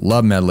met.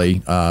 Love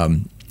Medley.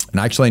 And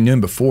I actually knew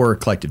him before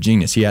Collective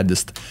Genius. He had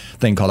this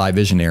thing called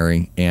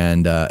iVisionary.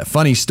 And a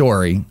funny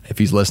story, if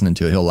he's listening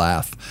to it, he'll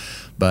laugh.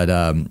 But,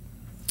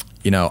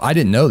 I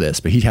didn't know this,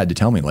 but he had to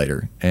tell me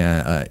later.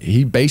 And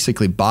he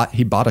basically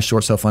bought a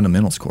short sale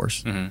fundamentals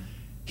course. Mm-hmm.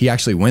 He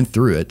actually went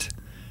through it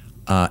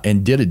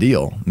and did a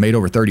deal, made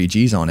over 30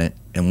 G's on it.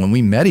 And when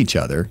we met each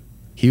other,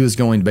 he was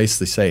going to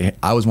basically say, hey,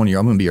 I'm going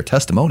to be your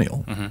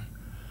testimonial.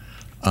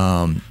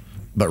 Mm-hmm.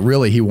 But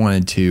really, he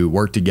wanted to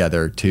work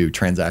together to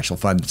transactional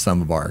fund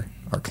some of our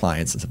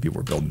clients and some people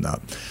were building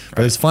up.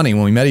 But it's funny,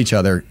 when we met each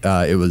other,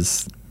 it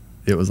was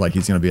like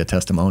he's going to be a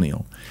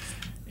testimonial.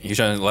 He's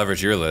trying to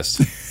leverage your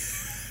list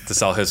to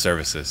sell his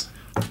services.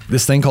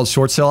 This thing called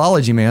Short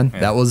Sellology, man. Yeah.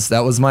 That was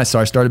so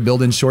I started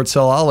building Short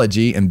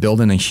Sellology and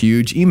building a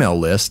huge email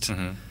list.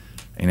 Mm-hmm.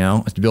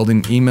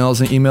 Building emails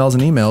and emails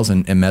and emails,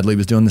 and Medley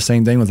was doing the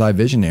same thing with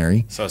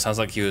iVisionary. So it sounds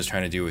like he was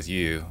trying to do with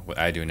you what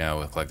I do now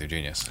with Collective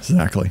Genius.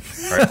 Exactly.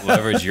 Right?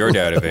 Leverage your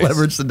database.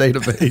 Leverage the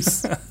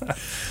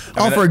database.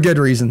 All for good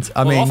reasons.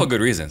 All for good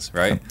reasons,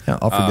 right? Yeah,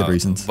 all for good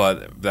reasons.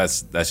 But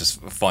that's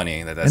just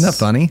funny. That's Isn't that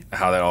funny?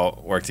 How that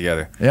all worked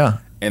together. Yeah.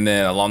 And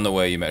then along the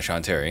way, you met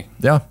Sean Terry.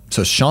 Yeah.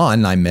 So Sean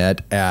and I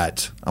met I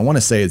want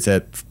to say it's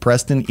at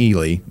Preston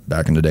Ely,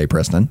 back in the day,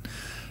 Preston.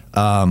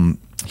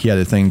 He had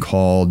a thing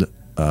called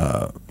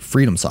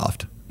Freedom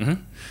Soft. Mm-hmm.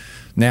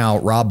 Now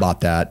Rob bought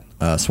that,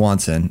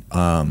 Swanson,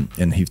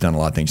 and he's done a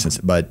lot of things since.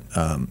 But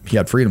he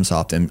had Freedom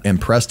Soft,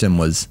 and Preston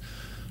was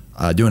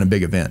doing a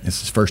big event. It's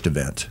his first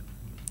event.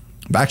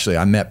 But actually,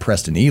 I met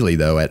Preston Ely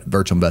though at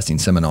Virtual Investing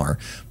Seminar.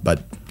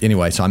 But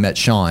anyway, so I met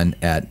Sean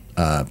at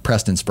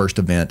Preston's first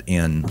event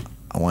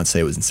I want to say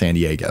it was in San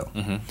Diego.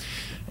 Mm-hmm.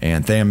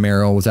 And Tham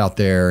Merrill was out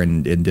there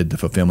and did the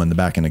fulfillment, the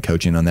back end of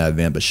coaching on that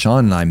event. But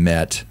Sean and I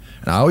met.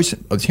 And I was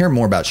hearing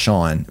more about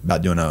Sean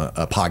about doing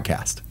a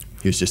podcast.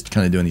 He was just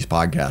kind of doing these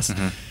podcasts,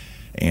 mm-hmm.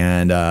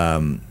 And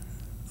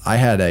I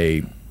had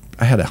a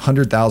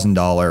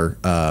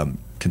 $100,000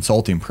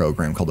 consulting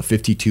program called the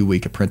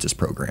 52-week apprentice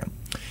program,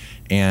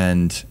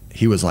 and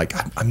he was like,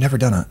 "I've never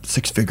done a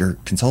 6-figure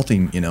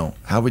consulting.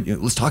 How would you?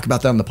 Let's talk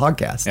about that on the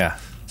podcast." Yeah.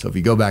 So if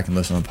you go back and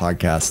listen on the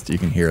podcast, you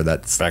can hear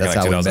that's back that's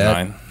in like how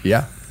 2009. we met.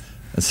 Yeah,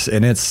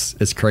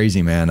 it's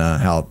crazy, man.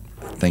 How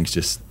things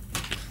just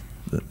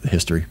the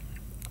history.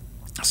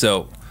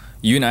 So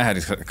you and I had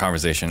a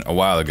conversation a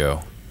while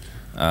ago,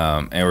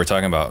 and we were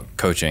talking about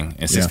coaching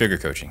and 6-figure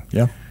coaching.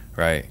 Yeah.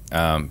 Right.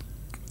 I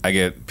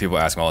get people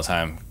asking all the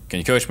time, "Can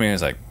you coach me?" And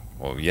it's like,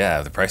 "Well, yeah,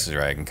 if the price is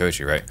right, I can coach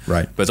you." Right.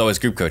 Right. But it's always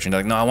group coaching.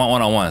 They're like, "No, I want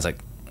one-on-one." It's like,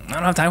 I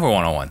don't have time for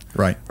one-on-one.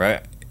 Right.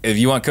 Right. If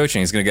you want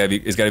coaching, it's got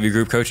to be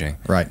group coaching.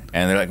 Right.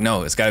 And they're like,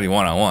 "No, it's got to be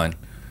one-on-one."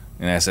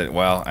 And I said,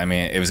 "Well, I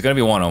mean, if it's going to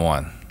be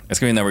one-on-one, it's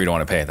going to be a number you don't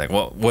want to pay." It's like,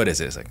 "Well, what is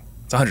it?" It's like,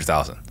 "It's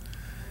 $100,000."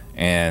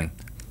 And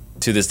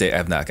to this day, I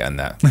have not gotten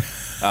that.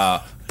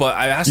 But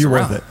I asked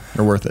around.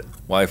 You're worth it.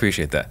 Well, I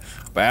appreciate that.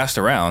 But I asked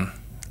around,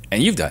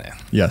 and you've done it.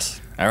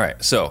 Yes. All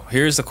right. So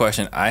here's the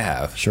question I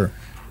have. Sure.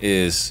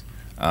 Is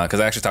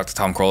because I actually talked to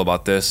Tom Kroll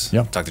about this.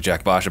 Yeah. Talked to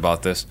Jack Bosch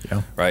about this.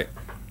 Yeah. Right.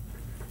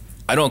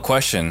 I don't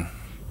question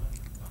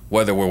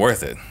whether we're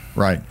worth it.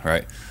 Right.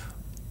 Right.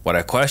 What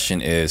I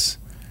question is,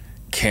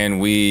 can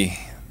we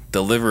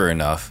deliver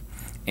enough?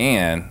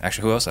 And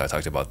actually, who else I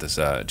talked about this?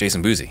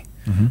 Jason Boozy.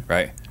 Mm-hmm.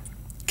 Right.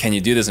 Can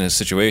you do this in a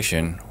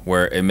situation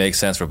where it makes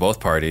sense for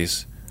both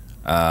parties,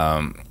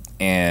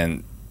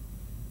 and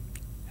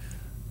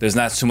there's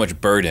not too much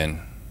burden,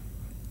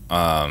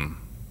 I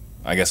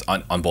guess,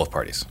 on both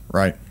parties?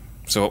 Right.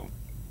 So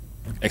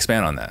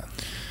expand on that.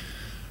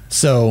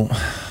 So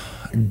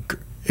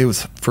it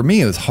was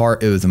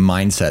hard. It was a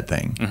mindset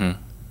thing.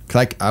 Mm-hmm.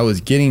 'Cause I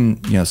was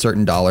getting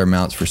certain dollar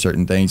amounts for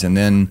certain things, and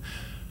then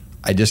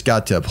I just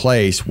got to a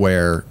place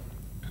where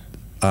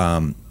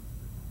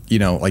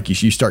like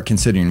you start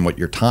considering what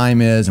your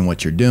time is and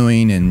what you're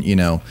doing,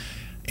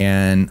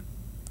 and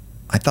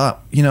I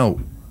thought,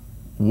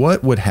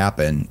 what would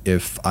happen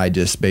if I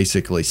just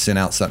basically sent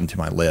out something to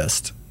my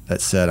list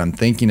that said, I'm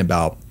thinking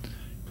about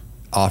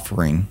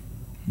offering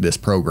this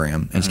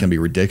program, and it's going to be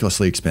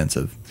ridiculously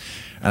expensive.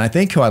 And I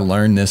think who I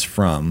learned this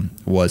from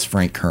was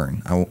Frank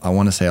Kern. I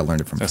want to say I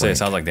learned it from Frank. It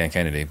sounds like Dan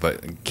Kennedy,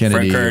 but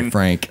Kennedy Frank Kern,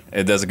 Frank.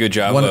 It does a good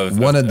job one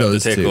of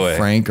those the two, takeaway.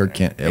 Frank or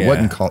Ken. It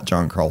wasn't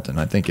John Carlton.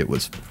 I think it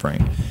was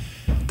Frank.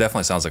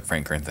 Definitely sounds like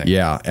Frank Kern thing.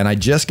 Yeah, and I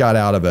just got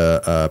out of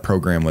a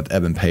program with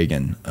Evan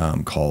Pagan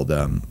called,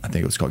 I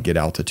think it was called Get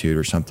Altitude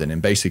or something.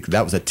 And basically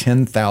that was a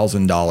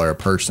 $10,000 a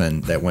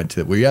person that went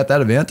to, were you at that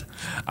event?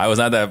 I was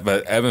not that,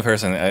 but Evan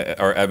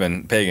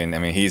Pagan, I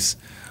mean, he's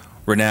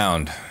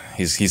renowned.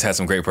 He's had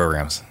some great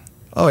programs.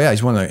 Oh yeah,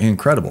 he's one of the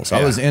incredibles. Yeah.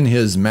 I was in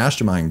his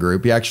mastermind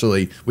group.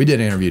 We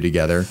did an interview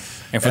together.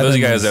 And for those of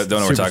you guys that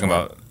don't know what we're talking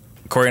about,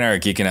 Corey and I are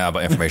geeking out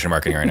about information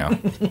marketing right now.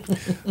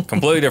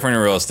 Completely different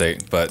in real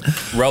estate, but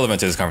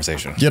relevant to this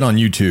conversation. Get on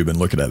YouTube and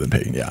look at Evan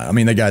Pagan. Yeah, I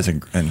mean, the guy's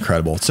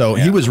incredible. So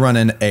he was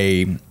running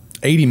a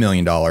 $80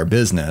 million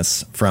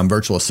business from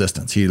virtual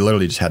assistants. He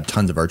literally just had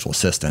tons of virtual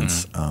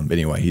assistants. Mm-hmm. But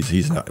anyway,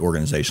 he's an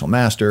organizational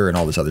master and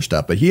all this other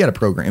stuff. But he had a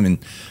program in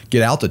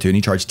Get Altitude, and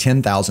he charged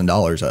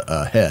 $10,000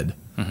 a head.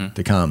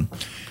 to come.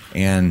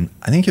 And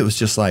I think it was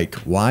just like,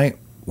 why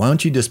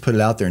don't you just put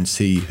it out there and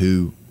see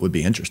who would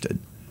be interested?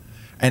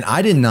 And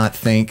I did not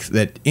think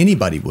that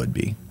anybody would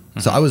be.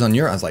 So I was I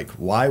was like,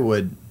 why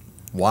would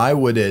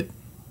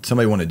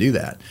somebody want to do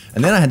that?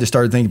 And then I had to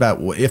start thinking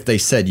about, well, if they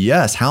said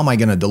yes, how am I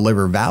going to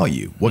deliver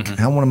value? What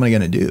am I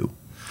going to do?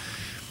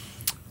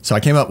 So I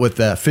came up with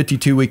the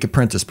 52-week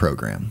apprentice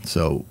program.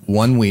 So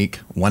 1 week,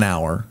 1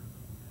 hour,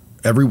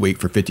 every week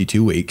for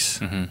 52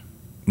 weeks.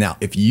 Now,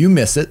 if you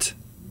miss it,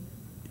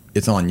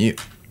 it's on you.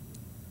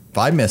 If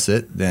I miss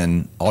it,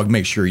 then I'll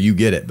make sure you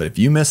get it. But if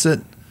you miss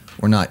it,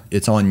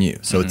 it's on you.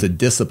 So it's a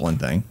discipline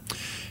thing.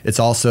 It's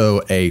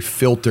also a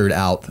filtered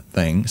out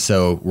thing.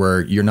 So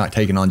where you're not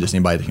taking on just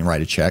anybody that can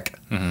write a check.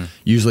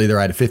 Usually they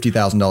write a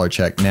 $50,000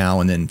 check now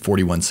and then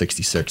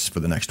 $41.66 for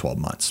the next 12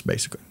 months,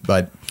 basically.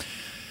 But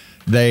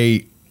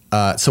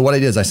so what I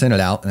did is I sent it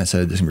out and I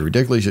said, this is going to be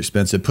ridiculously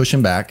expensive, push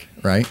them back,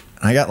 right?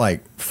 And I got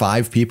like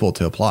 5 people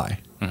to apply.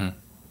 And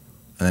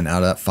then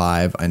out of that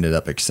 5, I ended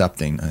up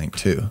accepting, I think,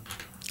 2.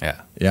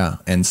 Yeah. Yeah.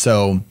 And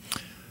so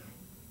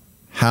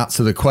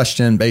the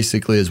question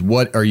basically is,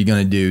 what are you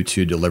going to do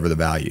to deliver the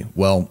value?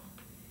 Well,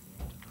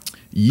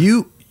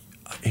 the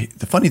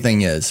funny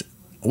thing is,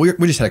 we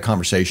just had a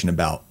conversation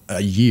about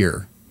a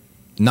year,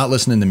 not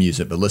listening to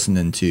music, but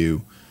listening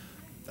to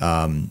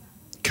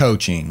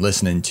coaching,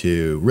 listening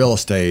to real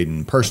estate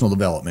and personal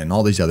development and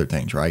all these other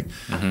things, right?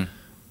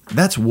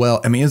 That's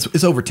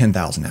it's over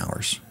 10,000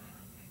 hours.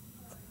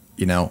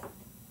 You know,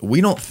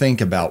 we don't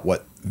think about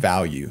what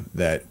value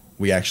that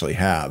we actually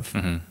have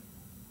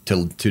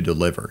to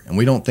deliver. And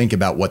we don't think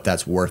about what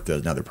that's worth to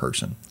another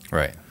person.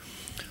 Right.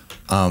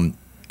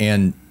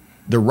 And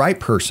the right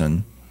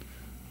person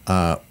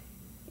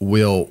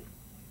will.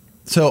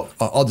 So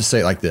I'll just say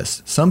it like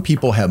this. Some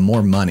people have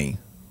more money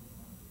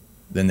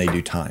than they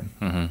do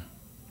time.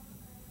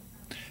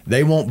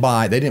 They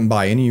didn't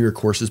buy any of your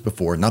courses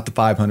before, not the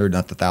 $500,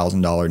 not the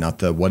 $1,000, not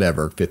the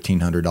whatever,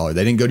 $1,500.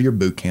 They didn't go to your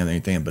boot camp or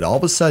anything, but all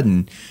of a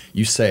sudden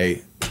you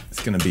say,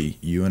 it's going to be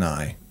you and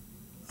I,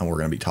 and we're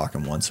going to be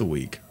talking once a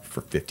week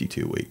for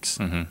 52 weeks.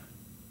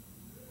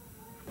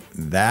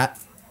 That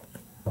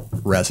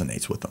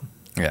resonates with them.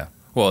 Yeah.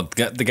 Well,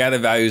 the guy that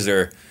values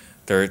their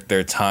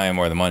time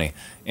or the money.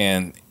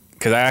 And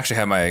because I actually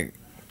had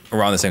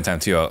around the same time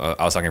too,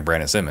 I was talking to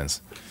Brandon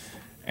Simmons,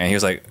 and he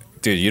was like,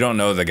 dude, you don't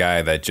know the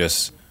guy that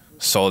just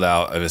sold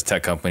out of his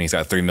tech company. He's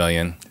got $3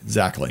 million.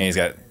 Exactly. And he's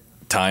got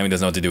time. He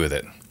doesn't know what to do with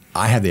it.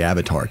 I have the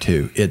avatar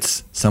too.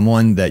 It's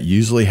someone that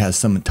usually has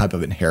some type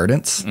of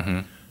inheritance.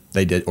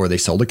 They did, or they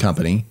sold a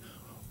company,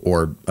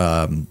 or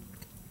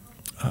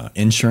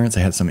insurance.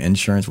 They had some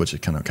insurance, which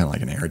is kind of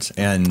like an inheritance,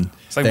 and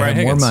it's like they Brian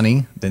have Higgins. more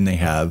money than they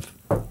have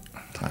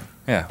time.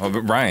 Yeah. Well,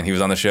 but Brian, he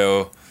was on the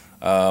show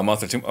a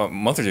month or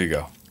two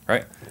ago,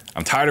 right?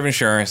 I'm tired of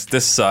insurance.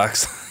 This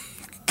sucks.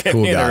 Get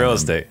Cool me guy. into real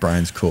estate.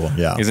 Brian's cool.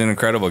 Yeah. He's an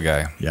incredible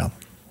guy. Yeah.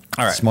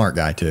 All right. Smart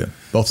guy too.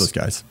 Both those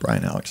guys,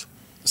 Brian and Alex.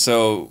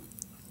 So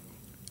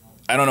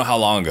I don't know how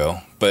long ago,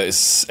 but it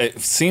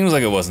seems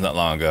like it wasn't that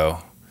long ago.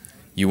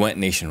 You went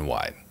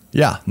nationwide.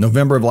 Yeah.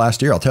 November of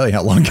last year. I'll tell you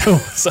how long ago.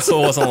 So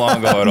it wasn't long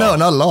ago at all. No,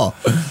 not at all.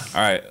 All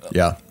right.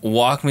 Yeah.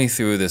 Walk me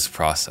through this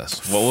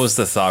process. What was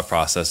the thought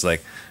process?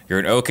 Like, you're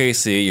in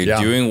OKC, you're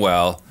doing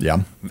well. Yeah.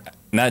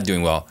 Not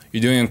doing well.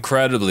 You're doing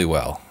incredibly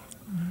well.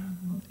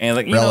 And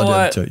like, you know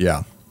what?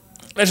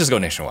 Let's just go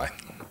nationwide.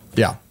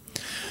 Yeah.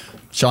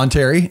 Sean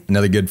Terry,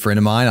 another good friend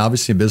of mine,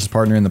 obviously a business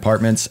partner in the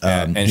apartments.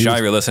 And Sean,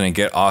 if you're listening,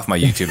 get off my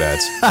YouTube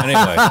ads.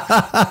 Anyway.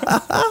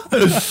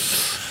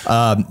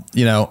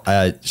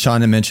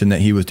 Sean had mentioned that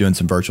he was doing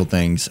some virtual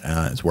things.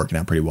 It's working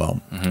out pretty well.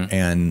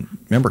 And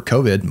remember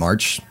COVID,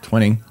 March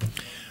 20,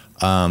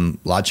 a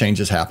lot of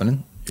changes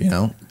happening,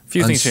 A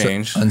few things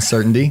changed.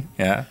 Uncertainty.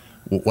 Yeah.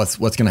 What's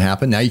going to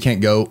happen? Now you can't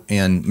go,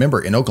 and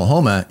remember in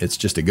Oklahoma, it's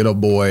just a good old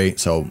boy.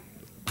 So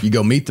you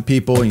go meet the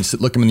people, and you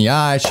look them in the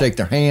eye, shake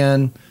their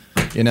hand,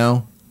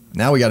 Now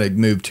we got to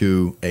move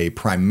to a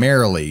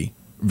primarily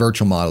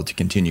virtual model to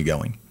continue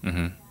going.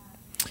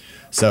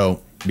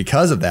 So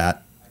because of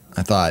that,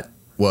 I thought,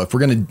 well, if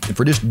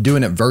we're just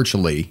doing it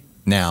virtually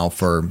now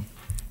for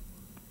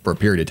a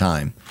period of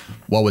time,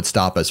 what would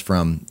stop us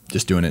from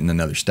just doing it in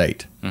another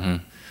state?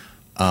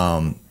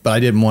 But I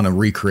didn't want to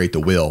recreate the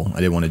wheel. I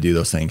didn't want to do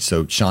those things.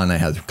 So Sean and I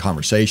had a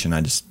conversation.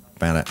 I just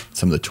found out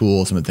some of the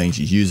tools, some of the things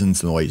he's using,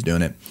 some of the way he's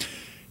doing it.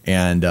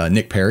 And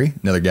Nick Perry,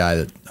 another guy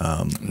that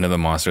another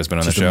monster has been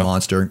on the just show. A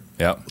monster.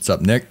 Yep. What's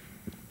up, Nick?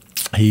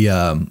 He's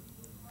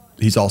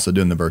also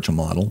doing the virtual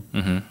model.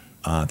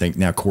 I think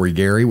now Corey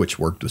Gary, which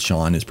worked with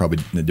Sean, is probably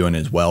doing it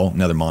as well.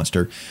 Another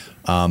monster.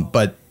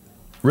 But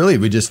really,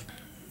 we just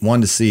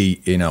wanted to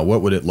see,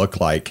 what would it look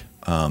like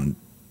to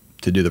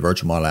do the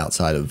virtual model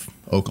outside of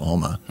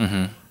Oklahoma.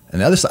 And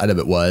the other side of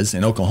it was,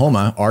 in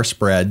Oklahoma, our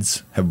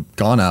spreads have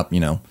gone up,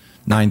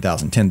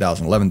 9,000,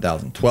 10,000,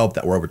 11,000,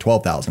 12,000. We're over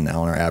 12,000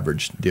 now on our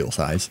average deal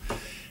size.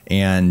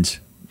 And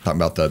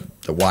talking about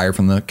the wire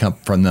from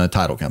the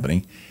title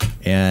company.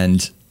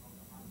 And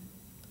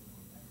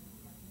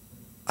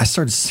I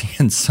started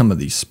seeing some of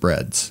these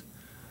spreads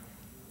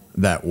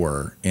that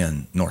were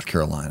in North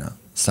Carolina,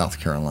 South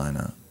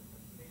Carolina,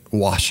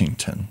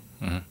 Washington,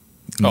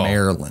 Mm-hmm. Oh,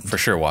 Maryland, for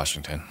sure,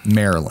 Washington.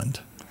 Maryland,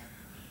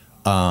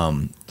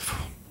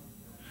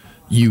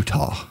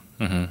 Utah,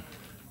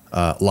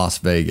 Las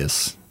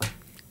Vegas,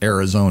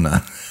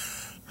 Arizona.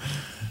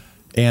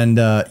 And,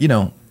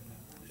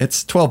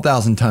 it's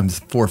 12,000 times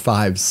 4,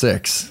 5,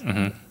 6,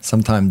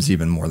 sometimes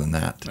even more than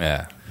that.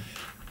 Yeah.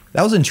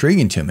 That was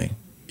intriguing to me.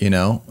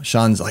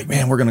 Sean's like,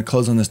 man, we're going to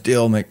close on this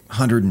deal, make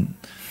 100. And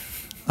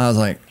I was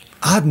like,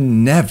 I've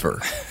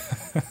never,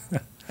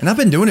 and I've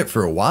been doing it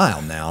for a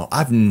while now.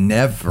 I've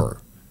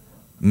never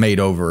made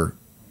over,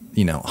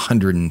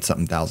 100 and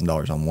something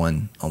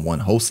 $1,000 on one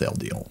wholesale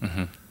deal.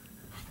 Mm-hmm.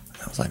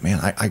 I was like, man,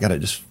 I got to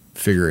just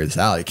figure this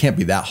out. It can't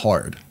be that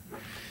hard.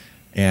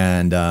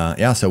 And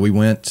so we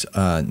went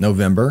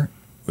November.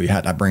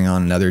 I bring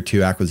on another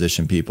 2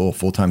 acquisition people, a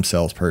full-time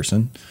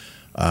salesperson,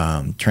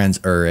 a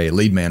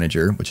lead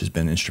manager, which has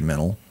been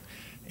instrumental,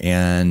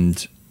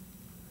 and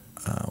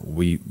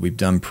we've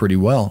done pretty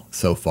well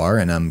so far.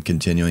 And I'm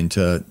continuing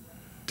to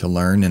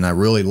learn, and I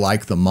really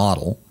like the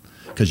model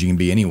because you can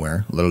be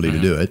anywhere, literally, to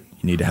do it.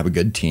 You need to have a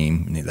good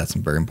team. That's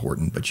very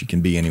important, but you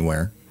can be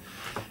anywhere.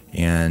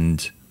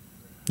 And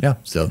yeah,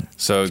 so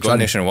going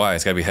nationwide,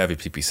 it's got to be heavy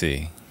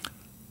PPC.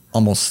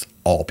 Almost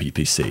all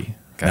PPC.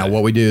 Now,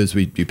 what we do is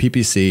we do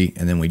PPC,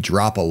 and then we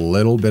drop a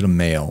little bit of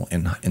mail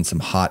in some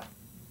hot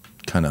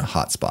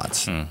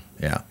spots.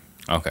 Yeah.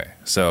 Okay.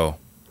 So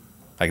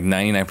like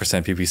 99%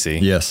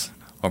 PPC. Yes.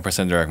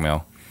 1% direct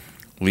mail.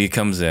 Lead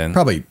comes in.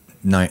 Probably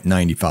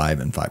 95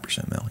 and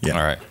 5% mail. Yeah.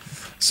 All right.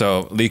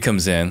 So lead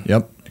comes in.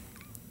 Yep.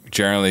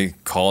 Generally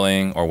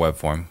calling or web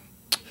form.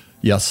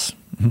 Yes.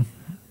 Mm-hmm.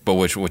 But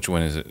which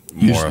one is it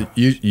more?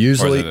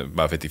 Usually or is it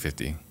about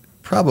 50-50?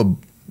 Probably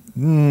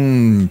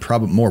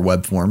more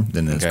web form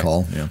than it is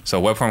call. Yeah. So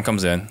web form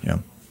comes in. Yeah.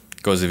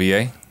 Goes to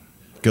VA.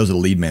 Goes to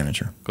lead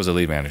manager. Goes to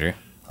lead manager.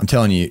 I'm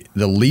telling you,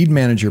 the lead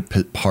manager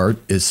part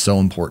is so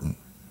important.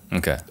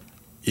 Okay.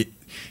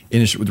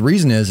 The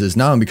reason is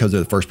not only because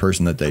they're the first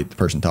person that the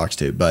person talks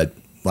to, but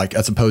like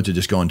as opposed to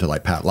just going to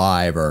like Pat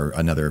Live or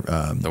another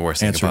the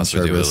worst thing you could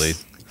possibly do with a lead.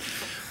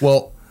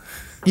 Well,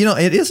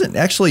 it isn't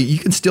actually. You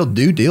can still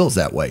do deals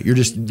that way. You're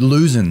just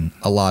losing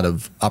a lot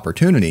of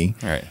opportunity,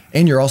 right?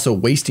 And you're also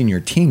wasting your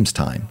team's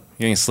time.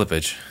 You're getting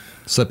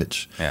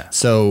slippage. Yeah.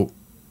 So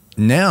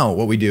now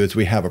what we do is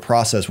we have a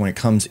process. When it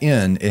comes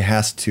in, it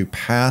has to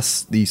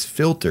pass these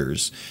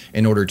filters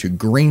in order to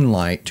green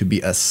light to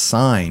be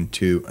assigned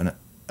to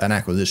an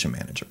acquisition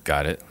manager.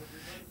 Got it.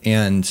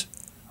 And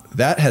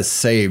that has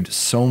saved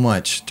so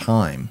much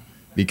time,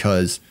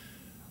 because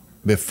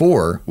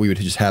before we would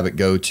just have it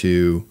go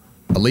to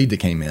a lead that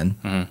came in.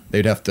 Mm-hmm.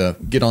 They'd have to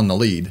get on the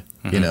lead,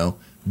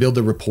 build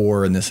the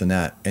rapport and this and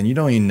that. And you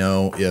don't even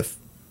know if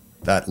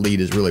that lead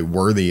is really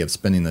worthy of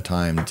spending the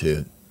time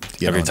to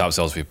get every on top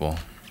salespeople.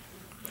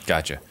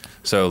 Gotcha.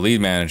 So lead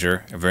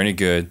manager, a very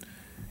good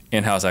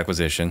in-house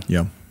acquisition.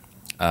 Yeah.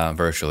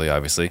 Virtually,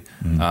 obviously,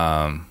 or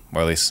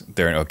at least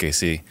they're in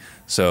OKC.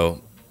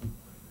 So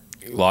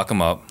lock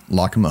them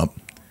up.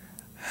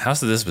 How's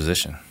the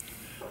disposition?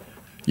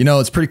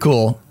 It's pretty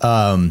cool.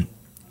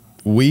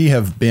 We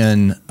have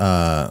been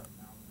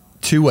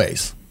 2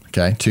 ways.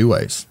 Okay, 2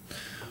 ways.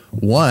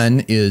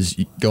 One is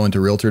going to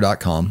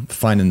Realtor.com,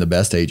 finding the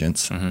best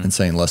agents, and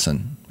saying,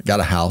 "Listen, I got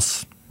a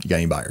house. You got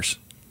any buyers?"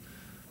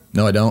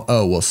 No, I don't.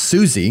 Oh, well,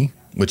 Susie,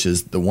 which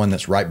is the one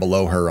that's right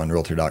below her on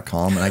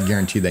Realtor.com, and I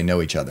guarantee they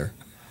know each other.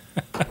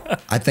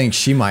 I think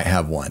she might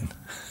have one.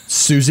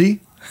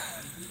 Susie?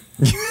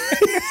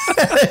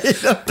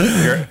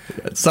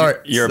 Sorry.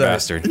 You're a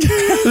bastard.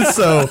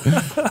 So,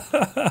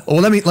 well,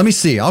 let me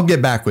see. I'll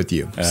get back with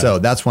you. So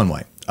that's one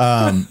way.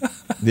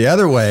 The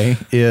other way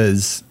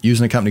is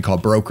using a company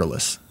called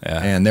Brokerless,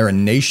 and they're a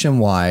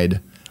nationwide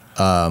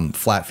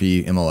flat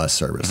fee MLS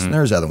service. And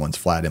there's other ones,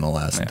 flat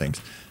MLS and things.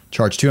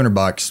 Charge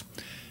 $200,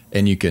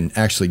 and you can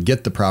actually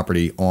get the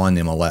property on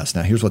MLS.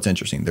 Now, here's what's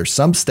interesting. There's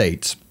some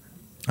states,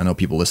 I know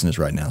people listening to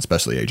this right now,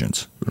 especially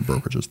agents or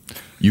brokerages,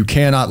 you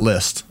cannot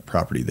list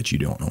property that you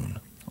don't own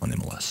on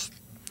MLS.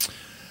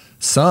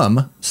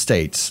 Some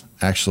states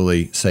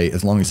actually say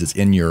as long as it's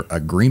in your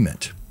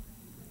agreement,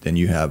 then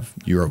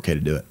you're okay to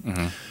do it.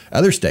 Mm-hmm.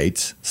 Other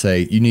states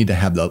say you need to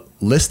have the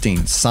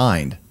listing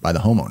signed by the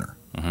homeowner.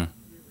 Mm-hmm.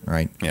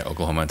 Right? Yeah,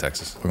 Oklahoma and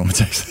Texas.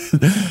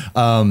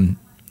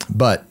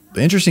 But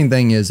the interesting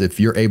thing is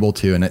if you're able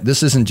to, and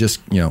this isn't just,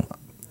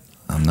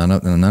 I'm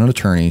not an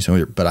attorney,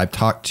 but I've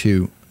talked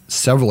to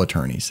several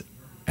attorneys,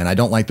 and I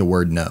don't like the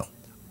word no.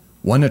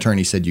 One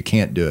attorney said you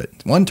can't do it.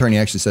 One attorney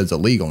actually said it's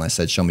illegal, and I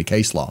said, show me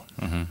case law.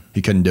 Mm-hmm.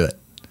 He couldn't do it.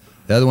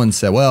 The other one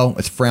said, well,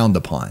 it's frowned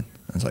upon.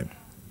 I was like,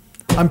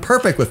 I'm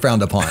perfect with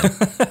frowned upon.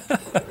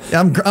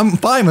 I'm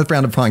fine with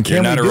frowned upon.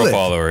 You're not a rule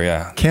follower,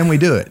 yeah. Can we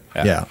do it?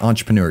 Yeah.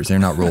 Entrepreneurs, they're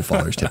not rule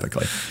followers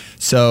typically.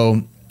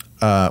 So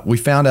we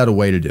found out a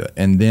way to do it.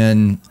 And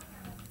then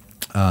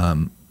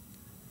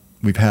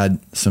we've had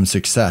some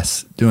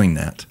success doing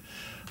that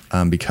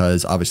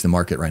because obviously the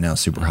market right now is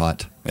super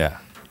hot. Yeah.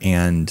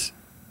 And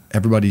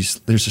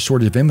there's a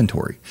shortage of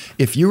inventory.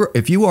 If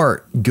you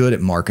are good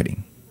at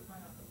marketing,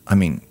 I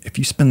mean, if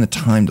you spend the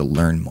time to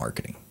learn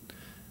marketing,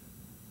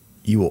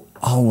 you will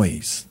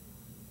always,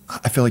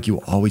 I feel like you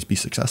will always be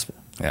successful.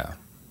 Yeah.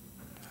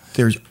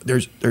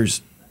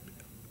 There's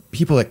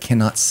people that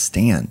cannot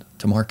stand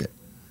to market.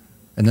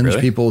 And then Really?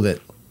 there's people that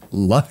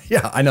love,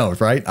 yeah, I know,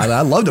 right?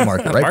 I love to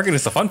market, right? Marketing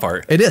is the fun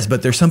part. It is,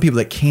 but there's some people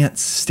that can't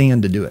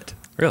stand to do it.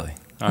 Really?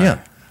 All Yeah.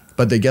 right.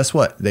 But they, guess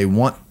what? They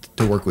want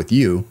to work with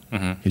you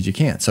because you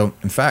can't. So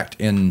in fact,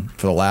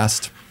 for the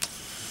last,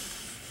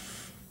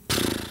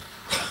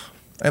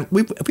 and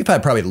we've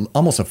had probably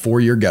almost a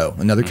 4-year go.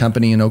 Another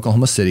company in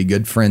Oklahoma City,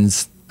 good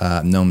friends,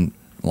 known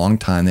a long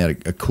time. They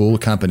had a cool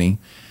company.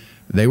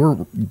 They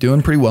were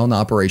doing pretty well on the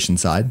operation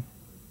side,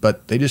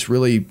 but they just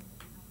really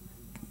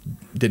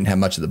didn't have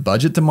much of the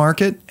budget to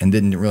market and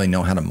didn't really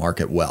know how to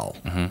market well.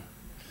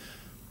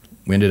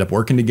 We ended up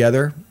working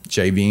together,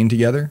 JVing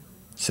together,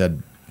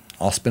 said,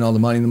 I'll spend all the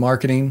money in the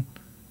marketing.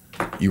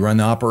 You run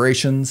the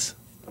operations.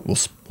 We'll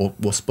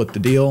split the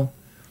deal.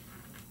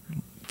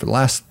 For the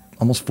last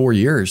almost 4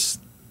 years,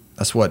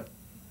 that's what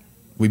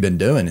we've been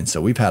doing, and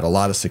so we've had a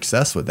lot of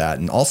success with that.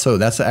 And also,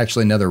 that's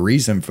actually another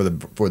reason for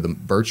the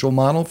virtual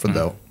model for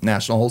the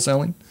national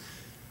wholesaling,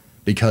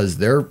 because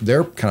their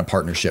kind of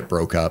partnership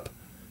broke up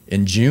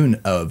in June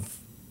of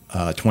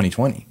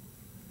 2020.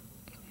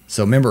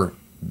 So remember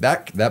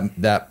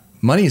that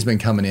money has been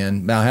coming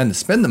in. Now I hadn't to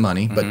spend the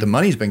money, but the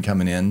money's been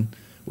coming in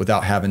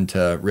without having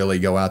to really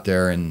go out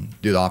there and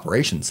do the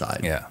operation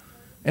side. Yeah.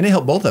 And it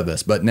helped both of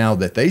us. But now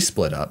that they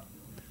split up,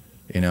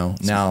 now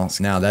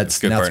that's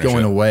good going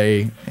partnership.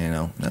 away.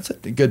 That's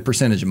a good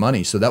percentage of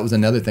money. So that was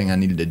another thing I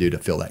needed to do to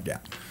fill that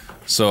gap.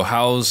 So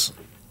how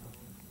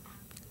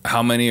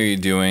many are you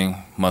doing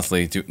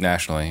monthly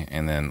nationally,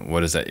 and then what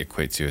does that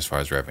equate to as far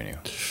as revenue?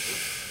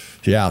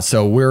 Yeah,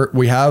 so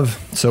we have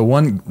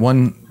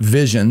one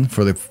vision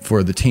for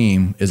the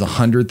team is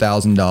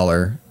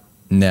 $100,000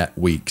 net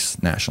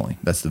weeks nationally.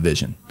 That's the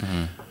vision.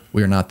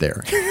 We are not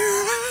there.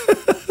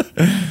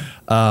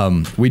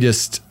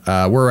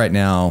 We're right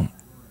now.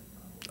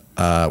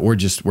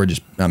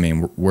 I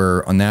mean,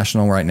 we're on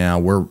national right now.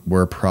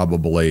 We're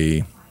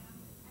probably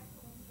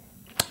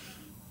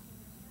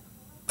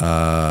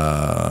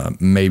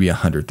maybe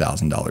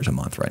 $100,000 a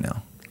month right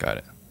now. Got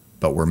it.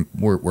 But we're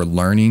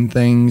learning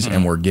things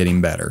and we're getting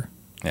better.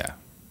 Yeah.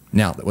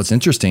 Now, what's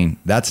interesting,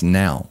 that's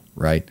now,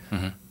 right?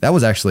 That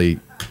was actually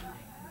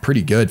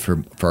pretty good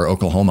for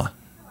Oklahoma,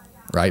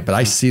 right? But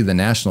I see the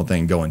national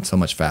thing going so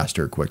much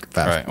faster.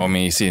 Right. Well, I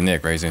mean, you see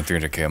Nick, right? He's doing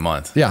 $300K a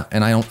month. Yeah,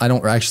 and I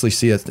don't actually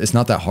see it. It's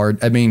not that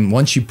hard. I mean,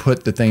 once you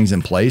put the things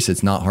in place,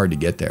 it's not hard to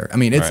get there. I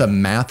mean, it's a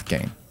math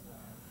game.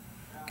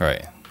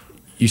 Right.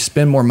 You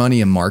spend more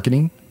money in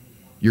marketing,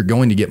 you're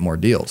going to get more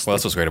deals. Well,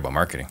 that's what's great about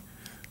marketing.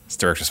 It's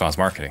direct response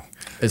marketing.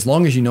 As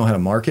long as you know how to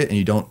market and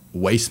you don't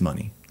waste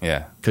money.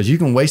 Yeah. Because you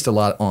can waste a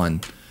lot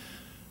on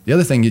the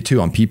other thing too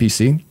on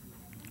PPC.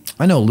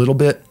 I know a little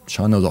bit.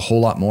 Sean knows a whole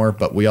lot more,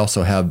 but we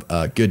also have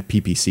a good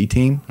PPC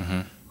team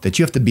that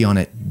you have to be on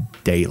it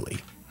daily.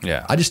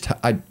 Yeah. I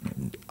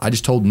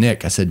just told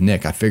Nick. I said,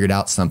 Nick, I figured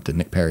out something.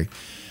 Nick Perry.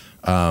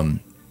 I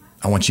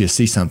want you to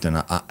see something,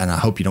 and I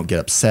hope you don't get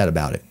upset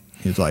about it.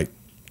 He was like,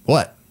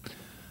 what?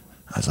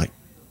 I was like,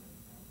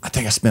 I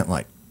think I spent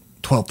like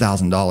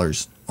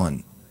 $12,000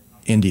 on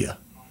India.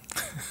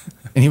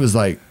 And he was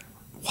like,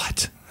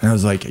 what? And I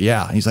was like,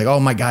 yeah. And he's like, oh,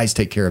 my guys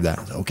take care of that.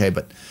 I was like, okay,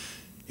 but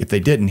if they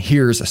didn't,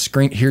 here's a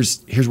screen. Here's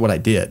what I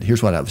did.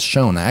 Here's what I was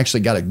shown. I actually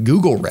got a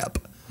Google rep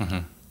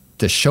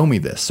to show me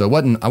this. So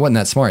I wasn't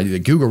that smart. The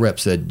Google rep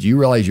said, do you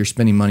realize you're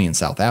spending money in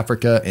South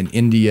Africa and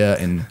India?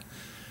 And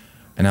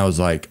I was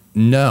like,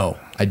 no,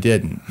 I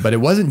didn't. But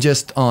it wasn't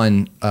just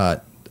on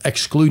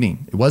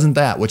excluding. It wasn't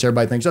that, which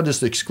everybody thinks, I'll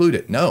just exclude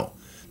it. No.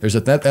 There's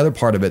that other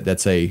part of it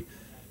that's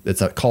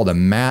called a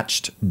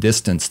matched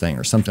distance thing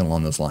or something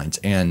along those lines.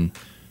 And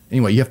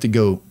anyway, you have to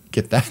go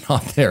get that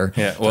off there.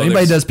 Yeah, well, so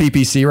anybody does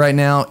PPC right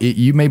now,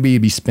 you may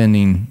be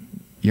spending,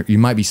 you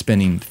might be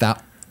spending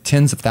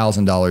tens of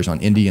thousands of dollars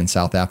on India and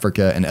South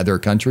Africa and other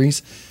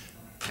countries,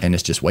 and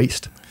it's just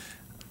waste.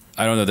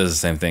 I don't know if there's the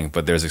same thing,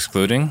 but there's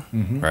excluding,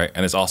 right?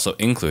 And there's also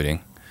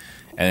including.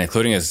 And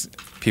including is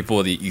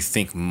people that you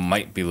think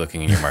might be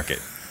looking in your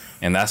market.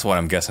 And that's what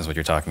I'm guessing is what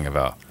you're talking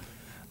about.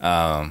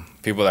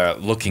 People that are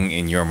looking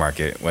in your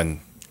market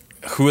when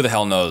who the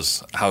hell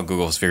knows how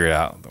Google's figured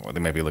out what they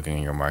might be looking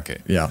in your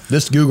market. Yeah.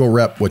 This Google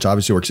rep, which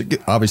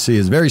obviously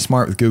is very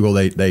smart with Google,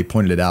 they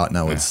pointed it out and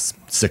I was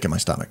sick in my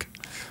stomach.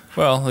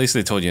 Well, at least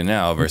they told you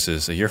now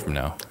versus a year from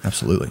now.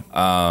 Absolutely.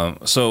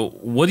 So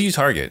what do you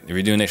target? If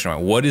you're doing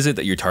nationwide, what is it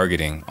that you're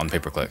targeting on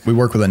pay-per-click? We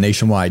work with a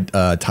nationwide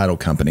title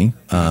company,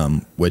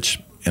 which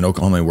in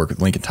Oklahoma we work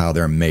with Lincoln Title.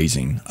 They're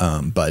amazing.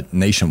 But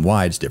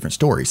nationwide is a different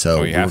story.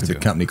 So we work with a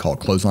company called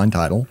Clothesline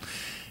Title,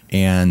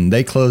 and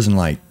they close in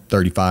like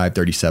 35,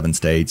 37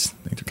 states.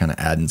 I think they're kind of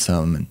adding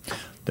some, and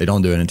they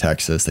don't do it in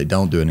Texas. They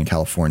don't do it in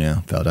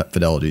California.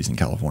 Fidelity's in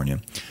California.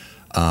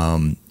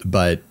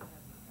 But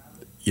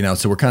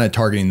so we're kind of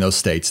targeting those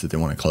states that they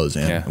want to close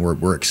in. Yeah.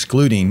 We're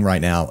excluding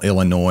right now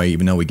Illinois,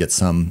 even though we get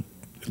some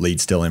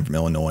leads still in from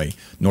Illinois,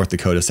 North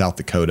Dakota, South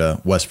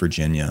Dakota, West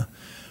Virginia.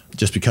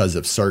 just because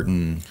of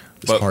certain,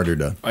 it's harder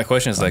to. My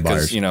question is like, because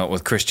buyers. you know,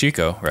 with Chris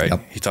Chico, right?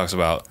 Yep. He talks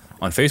about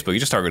on Facebook, you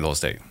just target the whole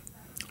state.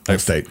 Whole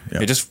state.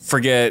 Yeah. You just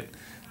forget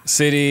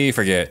city,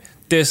 forget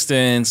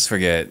distance,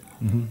 forget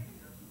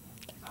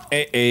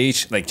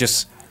age, like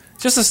just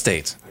the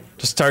state.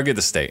 Just target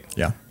the state.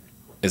 Yeah.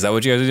 Is that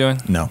what you guys are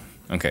doing? No.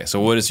 Okay,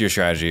 so what is your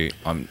strategy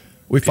on?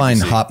 We find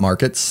PPC? hot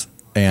markets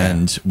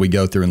and we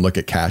go through and look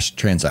at cash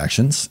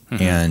transactions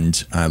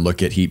and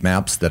look at heat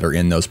maps that are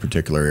in those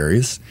particular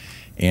areas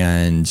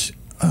and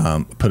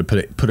put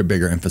a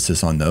bigger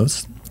emphasis on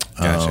those.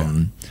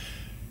 Gotcha.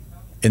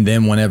 And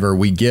then whenever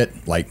we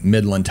get like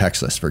Midland,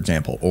 Texas, for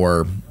example,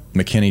 or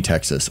McKinney,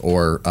 Texas,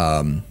 or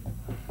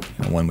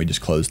one we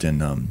just closed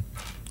in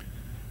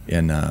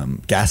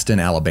Gaston,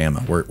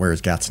 Alabama. Where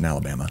is Gaston,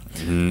 Alabama?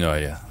 No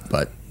idea.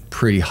 But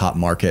pretty hot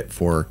market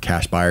for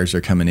cash buyers are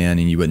coming in,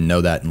 and you wouldn't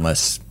know that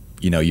unless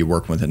you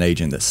work with an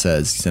agent that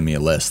says send me a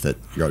list that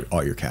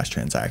all your cash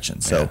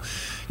transactions. So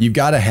you've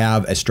got to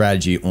have a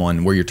strategy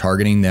on where you're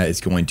targeting that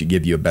is going to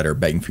give you a better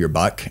bang for your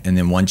buck, and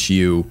then once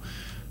you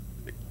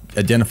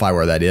identify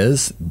where that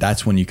is,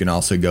 that's when you can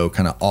also go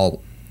kind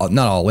of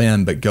not all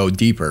in, but go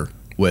deeper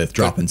with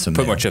dropping some.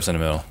 Put more chips in the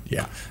middle.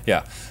 Yeah.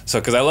 Yeah. So,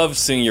 because I love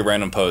seeing your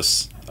random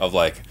posts of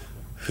like,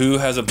 who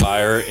has a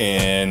buyer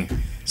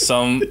in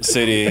some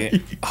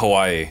city,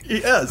 Hawaii?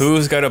 Yes.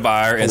 Who's got a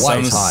buyer in some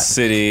Hawaii's hot.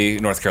 city,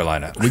 North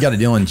Carolina? We got a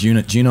deal in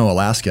Juneau,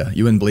 Alaska.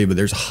 You wouldn't believe it.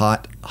 There's a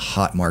hot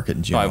market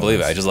in Juneau. No, I believe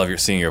it. I just love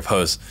seeing your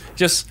posts.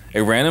 Just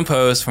a random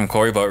post from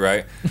Corey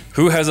Boatwright.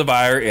 Who has a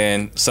buyer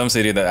in some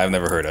city that I've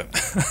never heard of?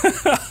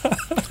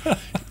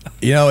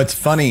 It's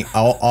funny.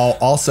 I'll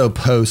also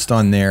post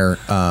on there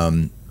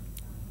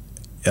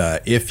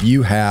if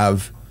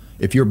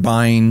you're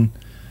buying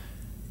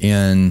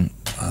in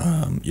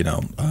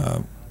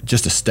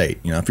just a state.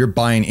 If you're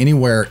buying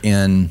anywhere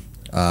in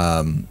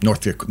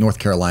North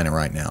Carolina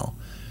right now,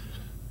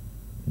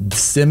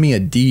 send me a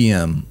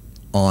DM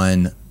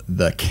on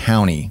the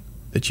county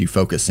that you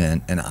focus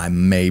in, and I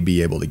may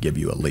be able to give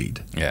you a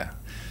lead. Yeah.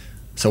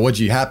 So what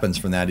happens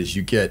from that is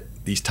you get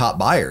these top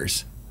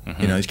buyers,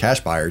 these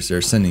cash buyers,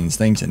 they're sending these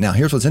things in. Now,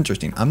 here's what's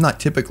interesting. I'm not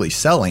typically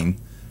selling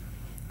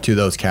to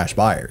those cash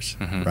buyers,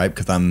 right?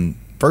 Because I'm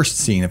first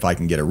seeing if I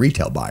can get a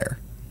retail buyer,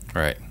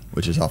 Right.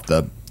 which is off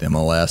the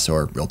MLS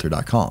or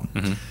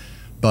Realtor.com.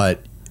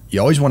 But you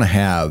always want to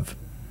have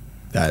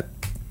that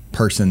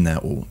person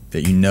that will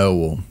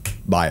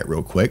buy it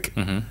real quick.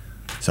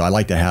 So I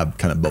like to have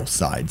kind of both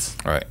sides.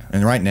 Right.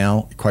 And right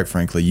now, quite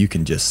frankly, you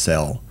can just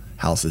sell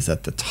houses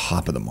at the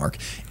top of the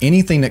market.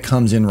 Anything that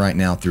comes in right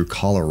now through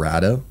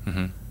Colorado,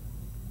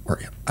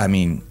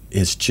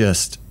 it's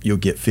just you'll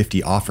get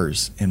 50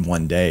 offers in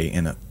one day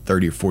and a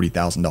 $30,000 or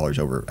 $40,000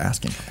 over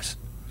asking price.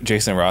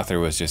 Jason Rother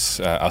was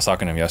just, I was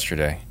talking to him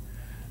yesterday.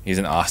 He's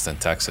in Austin,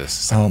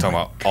 Texas. Oh Talking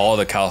about all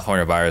the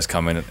California buyers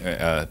coming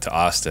to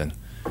Austin.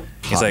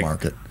 He's Hot like,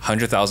 market.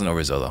 100,000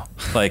 over Zillow.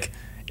 Like,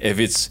 if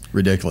it's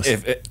Ridiculous.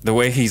 the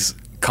way he's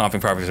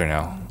comping properties right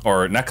now,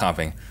 or not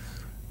comping,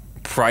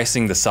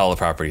 pricing the solid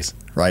properties,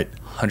 Right.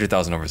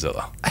 100,000 over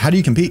Zillow. How do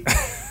you compete?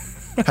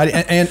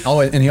 And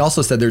he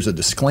also said there's a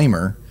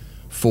disclaimer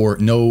for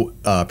no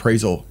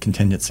appraisal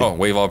contingency. Oh,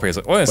 waive all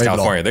appraisal. Well, it's Waive it all.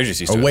 California. They're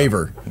just used Or to it.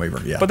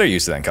 waiver, yeah. But they're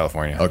used to that in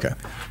California. Okay.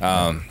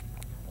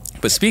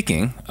 But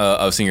speaking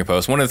of seeing your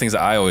posts, one of the things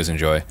that I always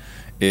enjoy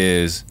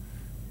is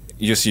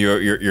just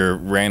your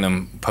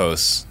random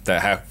posts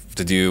that have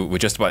to do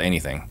with just about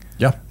anything.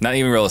 Yeah. Not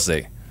even real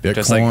estate. Bitcoin,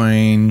 Just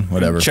like,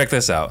 whatever. check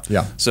this out.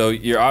 Yeah. So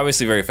you're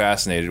obviously very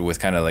fascinated with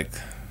kind of like,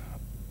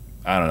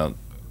 I don't know,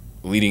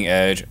 leading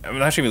edge. I'm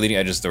not sure if leading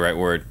edge is the right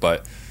word,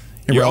 but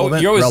you're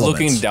always Relevance.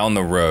 looking down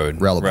the road.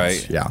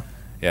 Relevance, right? yeah.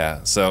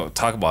 Yeah. So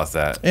talk about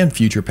that. And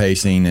future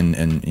pacing and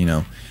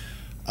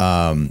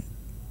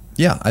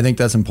I think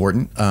that's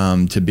important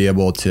to be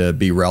able to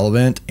be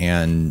relevant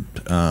and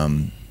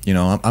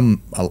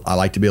I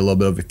like to be a little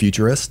bit of a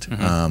futurist.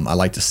 I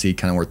like to see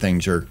kind of where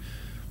things are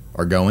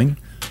going.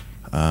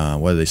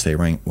 What do they say?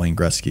 Wayne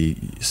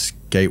Gretzky,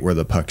 skate where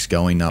the puck's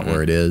going, not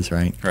where it is.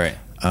 Right. Right.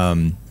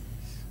 And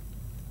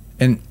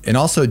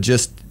also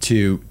just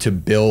to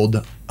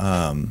build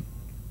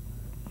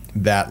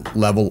that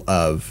level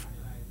of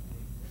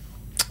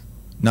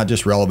not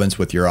just relevance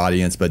with your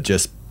audience, but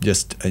just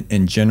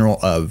in general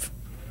of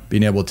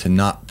being able to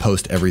not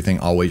post everything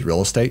always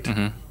real estate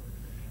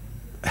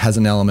has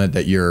an element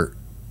that you're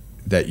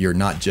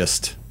not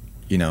just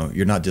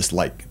you're not just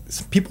like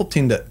people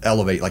tend to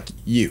elevate like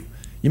you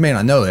may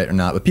not know it or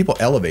not, but people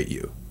elevate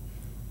you.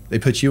 They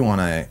put you on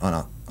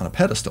a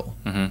pedestal.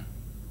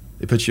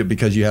 They put you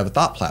because you have a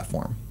thought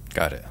platform.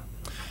 Got it.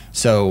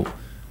 So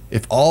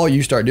if all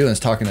you start doing is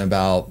talking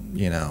about,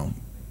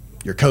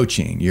 your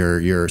coaching,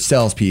 your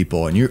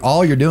salespeople, and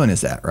all you're doing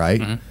is that,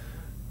 right?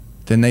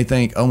 Then they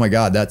think, oh my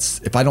God,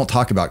 if I don't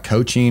talk about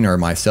coaching or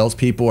my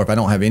salespeople, or if I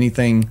don't have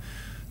anything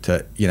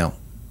to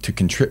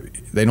contribute,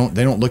 they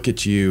don't look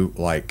at you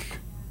like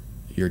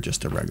you're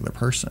just a regular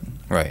person.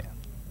 Right.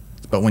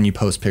 But when you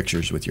post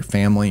pictures with your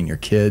family and your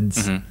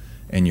kids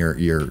and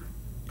your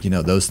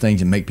those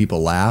things and make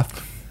people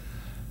laugh,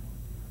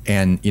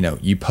 and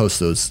you post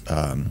those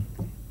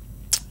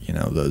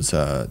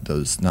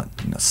those not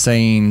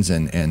sayings,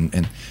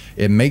 and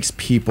it makes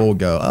people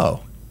go,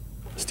 oh,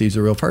 Steve's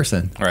a real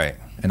person, Right.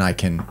 and I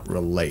can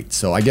relate.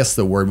 So I guess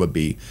the word would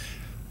be,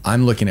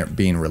 I'm looking at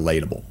being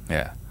relatable.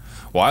 Yeah.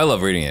 Well, I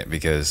love reading it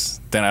because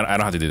then I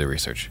don't have to do the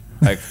research.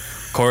 Like,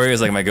 Corey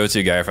is like my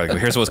go-to guy for like,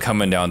 here's what's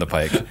coming down the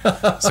pike.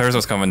 So here's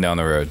what's coming down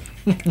the road.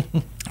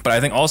 But I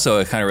think also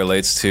it kind of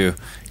relates to,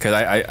 because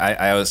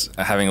I was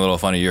having a little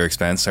fun at your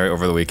expense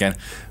over the weekend,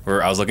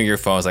 where I was looking at your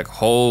phone. I was like,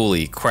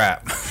 holy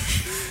crap.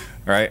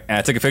 Right? And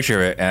I took a picture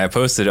of it and I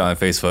posted it on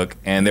Facebook,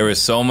 and there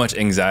was so much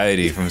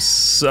anxiety from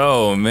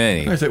so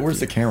many. Where's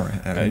the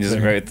camera? Just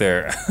right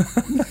there.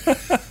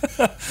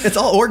 It's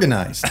all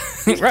organized.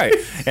 Right.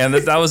 And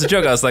that was a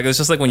joke. I was like, it's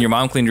just like when your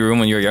mom cleaned your room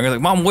when you were younger.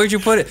 Like, Mom, where'd you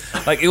put it?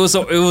 Like,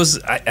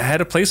 I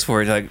had a place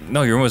for it. Like,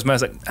 no, your room was a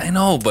mess. Like, I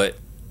know, but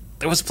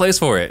there was a place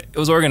for it. It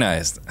was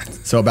organized.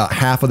 So about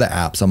half of the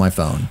apps on my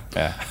phone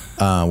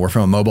were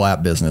from a mobile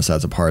app business I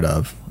was a part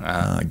of,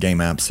 Game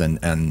Apps,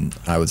 and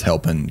I was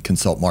helping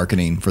consult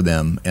marketing for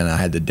them, and I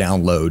had to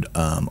download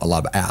a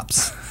lot of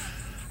apps.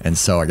 And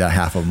so I got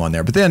half of them on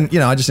there. But then,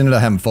 I just ended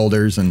up having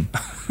folders and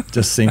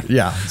just so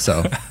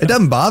it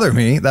doesn't bother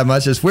me that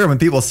much. It's weird when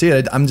people see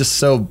it. I'm just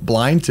so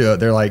blind to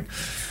it. They're like,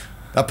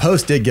 that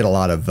post did get a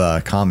lot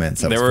of comments.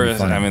 There were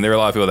a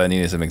lot of people that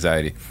needed some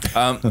anxiety.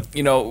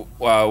 We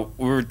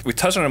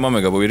touched on it a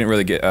moment ago, but we didn't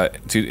really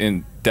get too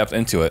in depth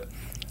into it.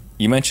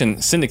 You mentioned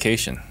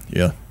syndication.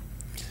 Yeah.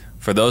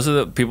 For those of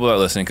the people that are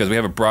listening, because we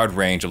have a broad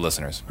range of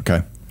listeners.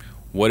 Okay.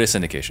 What is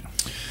syndication?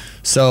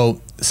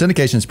 So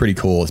syndication is pretty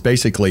cool. It's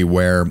basically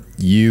where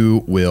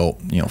you will,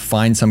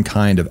 find some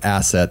kind of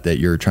asset that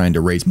you're trying to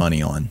raise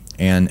money on.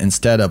 And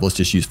instead of, let's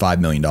just use $5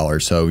 million.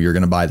 So you're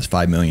going to buy this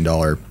 $5 million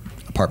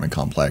apartment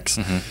complex.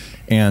 Mm-hmm.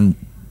 And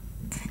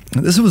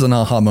this was an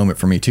aha moment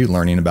for me too,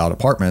 learning about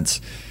apartments.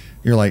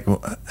 You're like, well,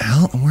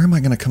 where am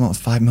I going to come up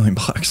with $5 million?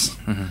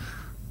 Mm-hmm.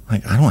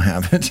 Like, I don't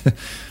have it.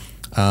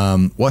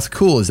 What's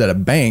cool is that a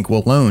bank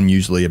will loan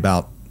usually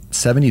about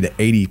 70 to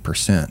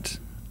 80%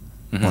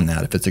 on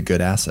that if it's a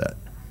good asset.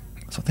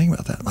 So think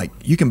about that. Like,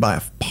 you can buy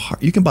a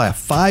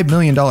 $5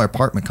 million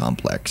apartment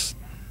complex.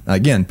 Now,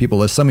 again,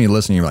 some of you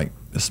listening, you're like,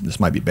 this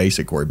might be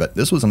basic, Corey, but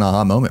this was an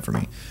aha moment for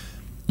me.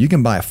 You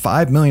can buy a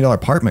 $5 million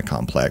apartment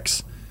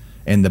complex,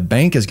 and the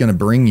bank is going to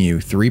bring you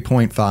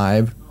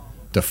 $3.5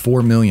 to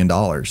 $4 million.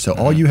 So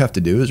all you have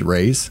to do is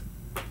raise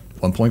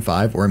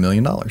 $1.5 or $1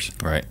 million.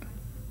 Right.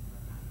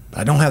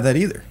 I don't have that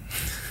either.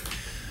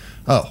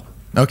 Oh,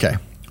 okay.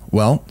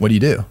 Well, what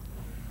do?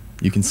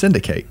 You can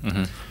syndicate.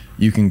 Mm-hmm.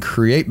 You can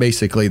create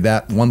basically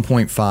that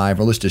 1.5,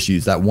 or let's just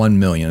use that 1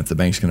 million if the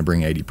bank's going to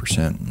bring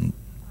 80%.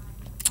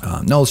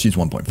 No, let's use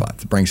 1.5.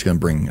 The bank's going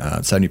to bring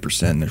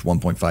 70%, and there's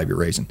 1.5 you're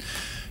raising.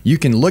 You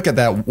can look at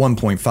that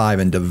 1.5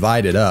 and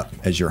divide it up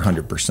as your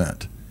 100%.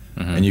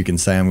 Mm-hmm. And you can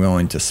say, I'm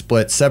going to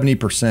split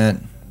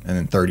 70% and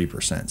then 30%.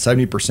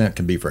 70%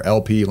 can be for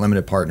LP,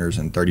 limited partners,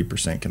 and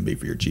 30% can be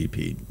for your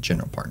GP,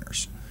 general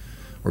partners.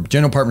 Where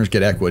general partners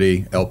get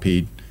equity,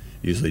 LP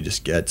usually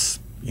just gets,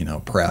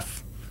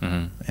 pref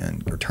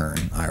and return,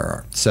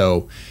 IRR.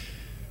 So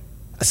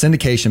a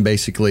syndication,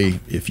 basically,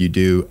 if you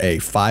do a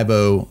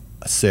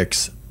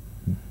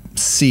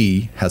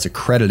 506C has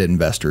accredited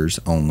investors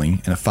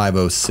only, and a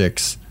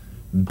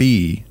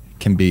 506B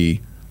can be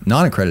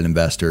non-accredited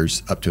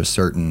investors up to a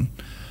certain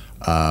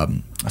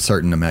amount.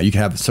 You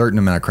can have a certain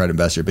amount of accredited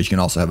investor, but you can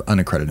also have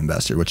unaccredited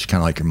investor, which is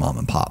kind of like your mom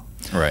and pop.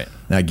 Right.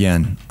 Now,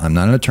 again, I'm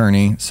not an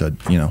attorney, so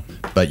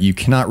but you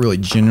cannot really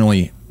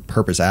generally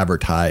purpose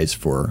advertise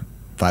for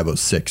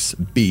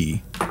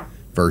 506B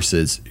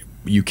versus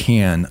you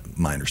can,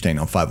 my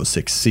understanding, on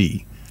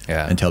 506C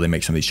until they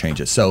make some of these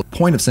changes. So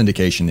point of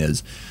syndication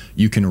is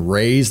you can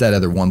raise that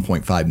other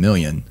 1.5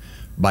 million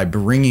by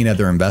bringing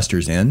other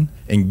investors in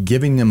and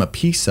giving them a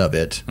piece of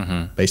it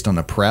based on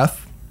a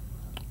pref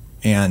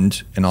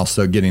and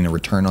also getting a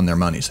return on their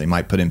money. So they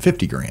might put in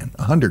 50 grand,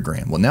 100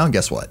 grand. Well, now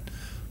guess what?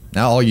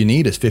 Now all you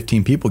need is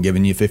 15 people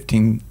giving you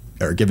 15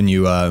 or giving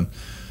you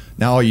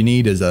now all you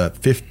need is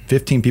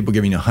 15 people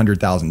giving you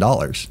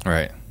 $100,000.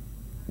 Right.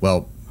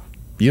 Well,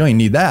 you don't even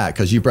need that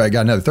because you've probably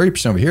got another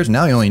 30% over here. So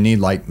now you only need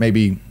like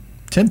maybe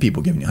 10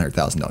 people giving you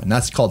 $100,000. And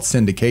that's called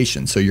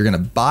syndication. So you're going to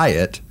buy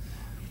it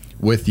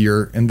with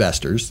your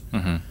investors,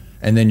 and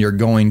then you're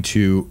going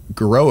to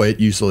grow it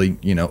usually,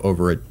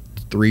 over a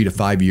 3 to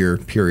 5 year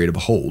period of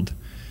hold.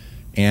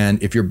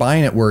 And if you're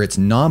buying it where it's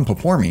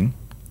non-performing,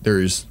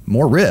 there's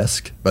more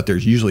risk, but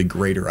there's usually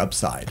greater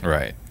upside.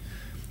 Right.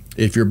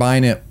 If you're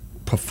buying it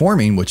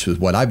performing, which is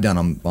what I've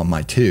done on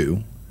my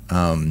two,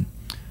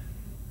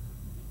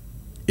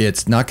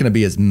 it's not going to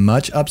be as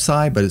much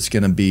upside, but it's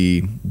going to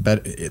be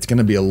better. It's going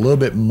to be a little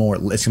bit more.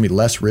 It's going to be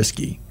less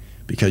risky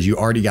because you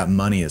already got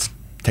money that's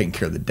taking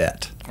care of the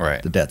debt.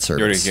 Right. The debt service.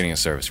 You're already getting a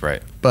service,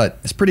 right? But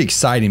it's pretty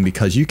exciting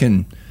because you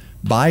can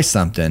buy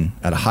something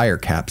at a higher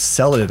cap,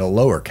 sell it at a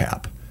lower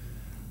cap,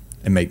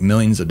 and make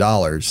millions of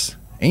dollars.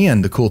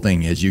 And the cool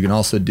thing is you can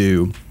also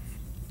do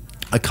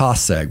a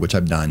cost seg, which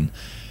I've done,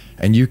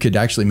 and you could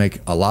actually make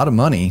a lot of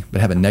money but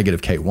have a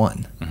negative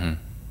K1.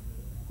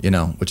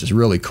 which is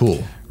really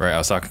cool. Right. I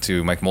was talking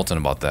to Mike Moulton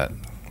about that.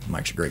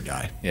 Mike's a great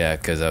guy. Yeah,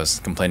 because I was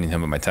complaining to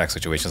him about my tax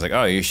situation. I was like,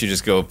 oh, you should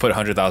just go put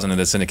 $100,000 in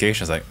this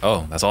syndication. I was like,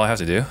 oh, that's all I have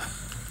to do?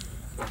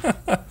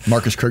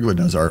 Marcus Krigler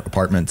does our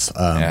apartments.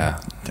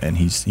 And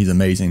he's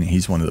amazing.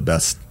 He's one of the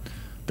best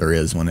there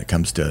is when it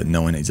comes to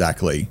knowing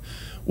exactly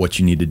what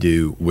you need to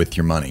do with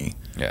your money.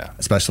 Yeah.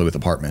 Especially with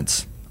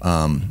apartments.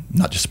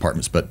 Not just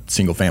apartments, but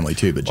single family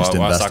too, but just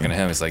when I was investing. talking to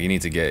him, it's like, you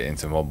need to get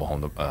into mobile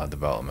home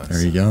developments.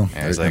 There you go.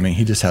 And like,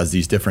 he just has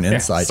these different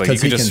insights like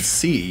because he can just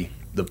see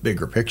the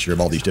bigger picture of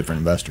all these different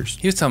investors.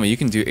 He was telling me you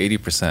can do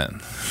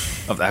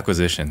 80% of the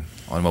acquisition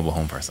on a mobile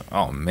home person.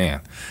 Oh,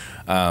 man.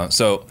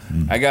 So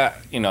I got,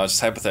 just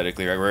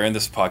hypothetically, right? We're in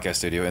this podcast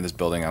studio in this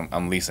building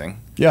I'm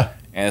leasing. Yeah.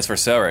 And it's for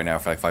sale right now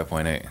for like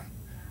 5.8.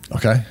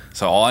 Okay.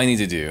 So all I need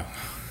to do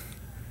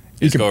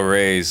is go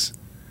raise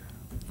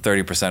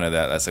 30% of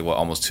that. That's like,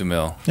 almost $2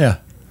 million. Yeah.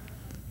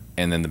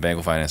 And then the bank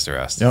will finance the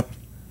rest. Yep.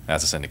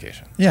 That's a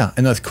syndication. Yeah.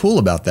 And what's cool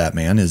about that,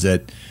 man, is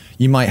that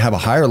you might have a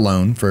higher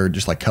loan for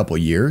just like a couple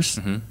of years,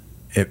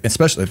 but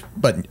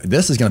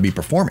this is going to be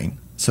performing.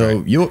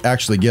 So you'll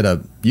actually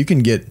you can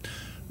get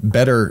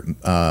better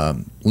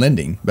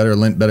lending,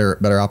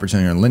 better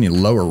opportunity on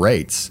lending, lower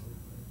rates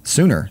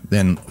sooner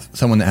than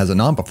someone that has a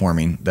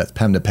non-performing that's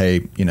having to pay,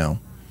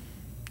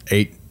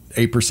 8%,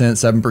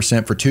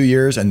 7% for 2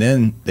 years, and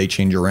then they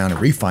change around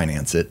and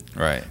refinance it.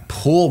 Right.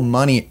 Pull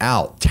money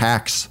out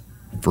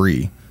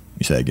tax-free.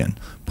 You say again.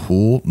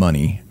 Pull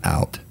money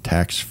out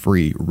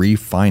tax-free.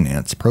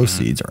 Refinance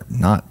proceeds are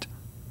not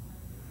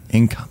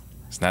income.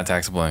 It's not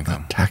taxable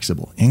income. Not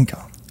taxable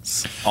income.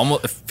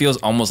 It feels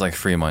almost like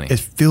free money.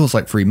 It feels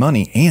like free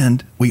money,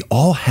 and we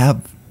all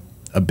have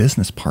a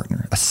business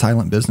partner, a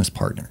silent business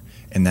partner,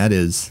 and that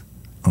is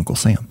Uncle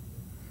Sam.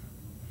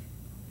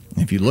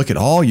 If you look at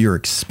all your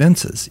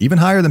expenses, even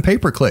higher than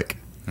pay-per-click,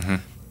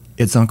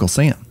 it's Uncle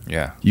Sam.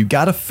 Yeah. You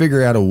got to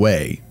figure out a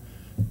way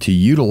to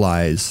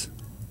utilize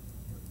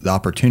the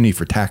opportunity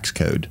for tax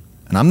code.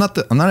 And I'm not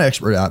an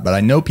expert at it, but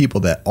I know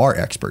people that are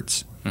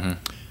experts,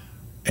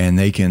 and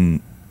they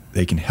can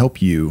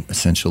help you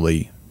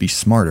essentially be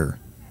smarter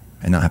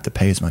and not have to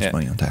pay as much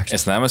money on taxes.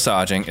 It's not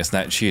massaging. It's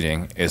not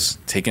cheating. It's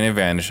taking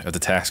advantage of the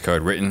tax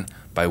code written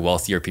by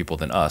wealthier people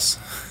than us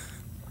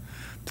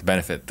to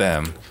benefit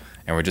them.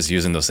 And we're just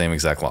using those same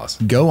exact laws.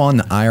 Go on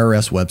the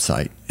IRS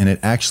website, and it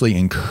actually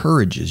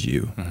encourages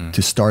you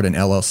to start an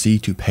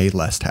LLC to pay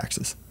less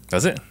taxes.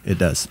 Does it? It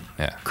does.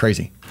 Yeah.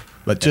 Crazy.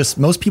 But just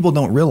most people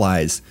don't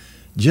realize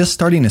just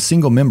starting a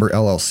single member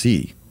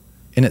LLC,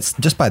 and it's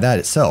just by that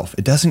itself,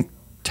 it doesn't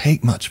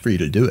take much for you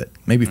to do it.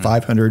 Maybe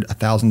 $500,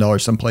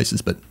 $1,000 some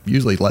places, but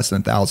usually less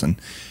than $1,000.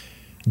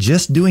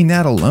 Just doing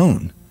that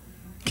alone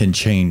can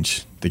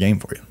change the game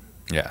for you.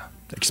 Yeah.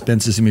 The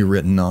expenses can be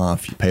written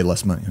off. You pay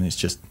less money, and it's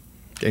just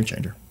game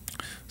changer.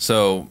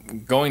 So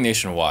going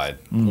nationwide,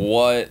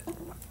 what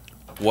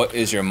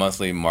is your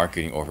monthly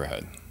marketing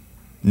overhead?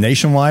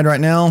 Nationwide right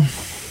now,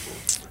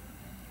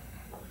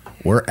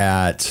 we're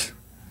at,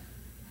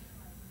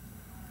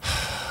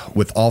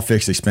 with all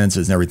fixed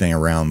expenses and everything,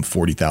 around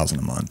 $40,000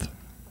 a month.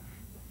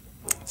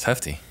 It's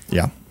hefty.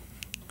 Yeah.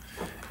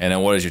 And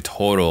then what is your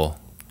total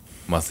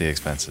monthly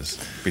expenses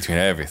between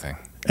everything?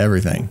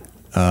 Everything.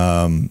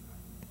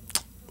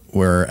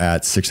 We're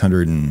at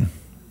 600 and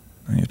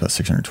I think it's about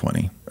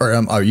 620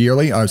 or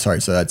yearly. Oh,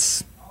 sorry. So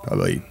that's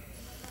probably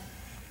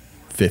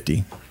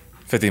 50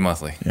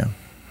 monthly. Yeah.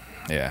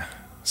 Yeah.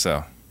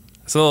 So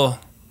it's a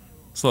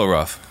little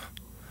rough,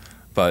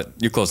 but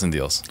you're closing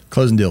deals.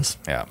 Closing deals.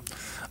 Yeah.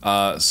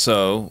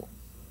 So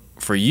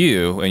for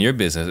you and your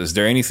business, is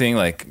there anything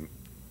like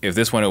if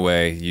this went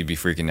away, you'd be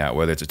freaking out,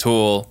 whether it's a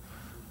tool,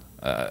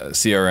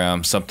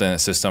 CRM, something, a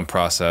system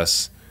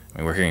process? I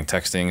mean, we're hearing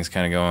texting is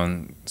kind of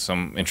going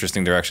some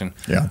interesting direction.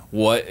 Yeah.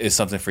 What is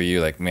something for you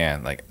like,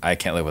 man, like I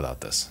can't live without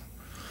this?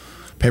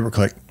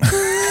 Pay-per-click.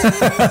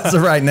 So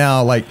right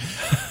now, like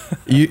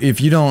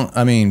if you don't,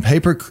 I mean,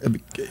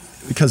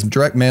 because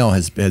direct mail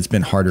has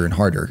been harder and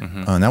harder.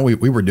 Now we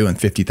were doing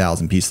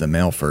 50,000 pieces of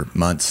mail for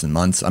months and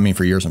months. I mean,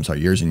 for years,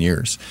 years and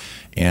years.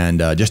 And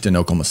just in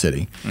Oklahoma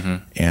City.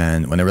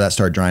 And whenever that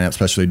started drying up,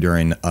 especially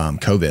during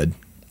COVID,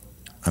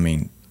 I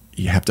mean,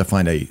 you have to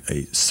find a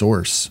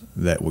source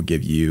that will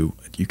give you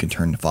can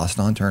turn the faucet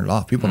on, turn it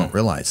off. People don't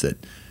realize that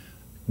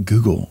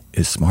Google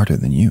is smarter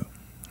than you.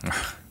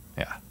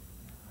 Yeah.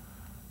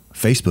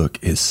 Facebook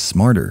is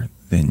smarter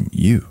than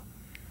you.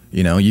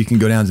 You can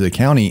go down to the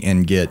county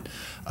and get,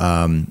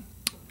 try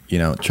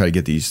to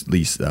get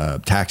these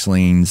tax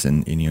liens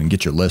and you can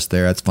get your list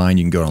there. That's fine.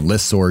 You can go on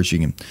ListSource.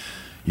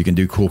 You can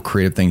do cool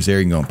creative things there.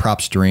 You can go on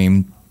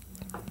PropStream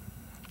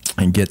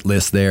and get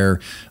lists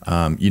there.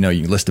 You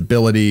can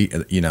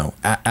listability,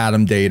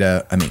 Atom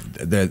data. I mean,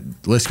 the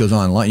list goes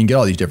on. You can get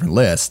all these different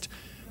lists,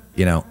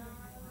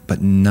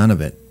 but none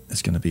of it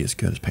is going to be as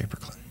good as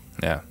pay-per-click.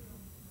 Yeah.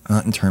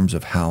 Not in terms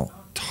of how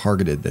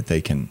targeted that they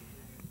can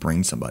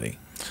bring somebody.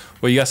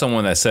 Well, you got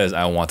someone that says,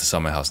 I want to sell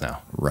my house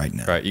now. Right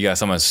now. Right. You got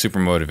someone that's super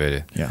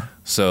motivated. Yeah.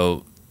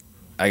 So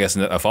I guess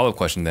a follow-up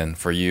question then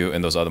for you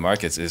in those other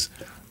markets is,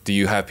 do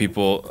you have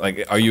people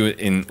like? Are you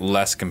in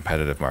less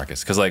competitive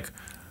markets? Because like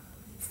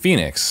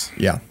Phoenix,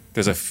 Yeah.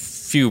 there's a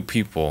few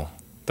people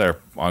that are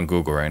on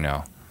Google right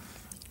now.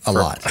 A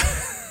lot.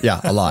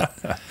 Yeah, a lot.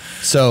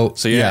 So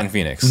So you're yeah. not in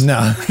Phoenix.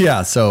 No,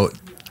 yeah. So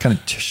kind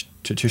of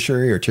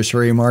tertiary markets.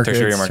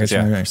 Tertiary markets,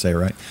 yeah. I say it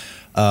right.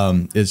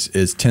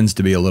 Is tends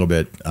to be a little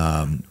bit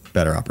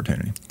better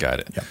opportunity.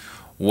 Got it. Yeah.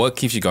 What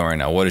keeps you going right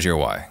now? What is your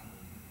why?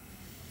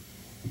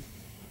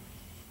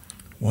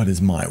 What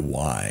is my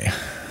why?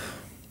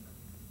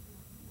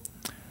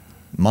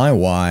 My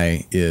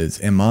why is,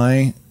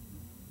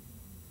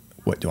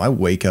 what do I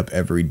wake up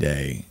every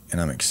day and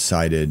I'm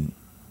excited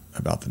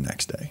about the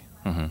next day?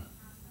 Mm-hmm.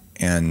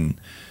 And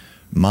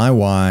my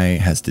why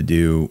has to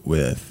do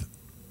with,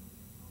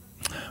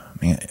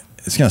 man,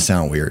 it's going to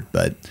sound weird,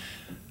 but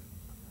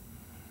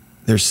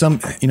there's some,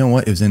 you know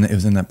what? It was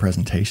in that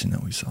presentation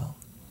that we saw.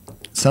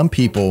 Some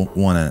people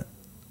want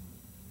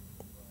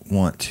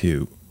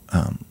to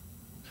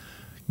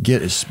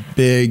get as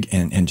big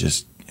and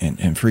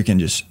freaking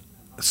just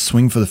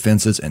swing for the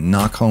fences and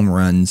knock home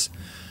runs,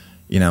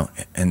 you know,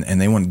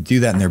 and they want to do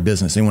that in their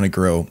business. They want to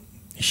grow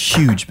a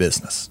huge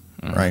business,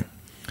 right?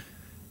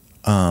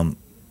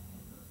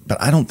 But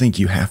I don't think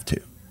you have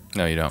to.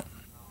 No, you don't.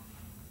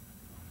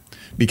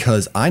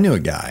 Because I knew a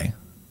guy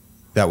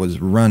that was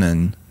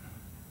running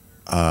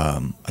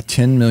a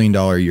 $10 million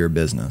a year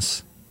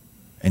business,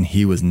 and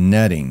he was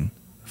netting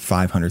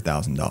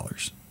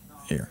 $500,000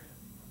 a year.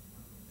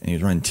 And he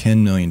was running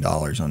 $10 million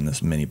on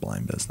this mini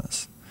blind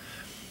business.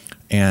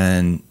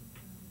 And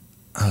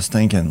I was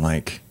thinking,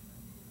 like,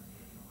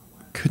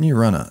 couldn't you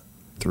run a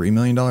 $3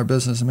 million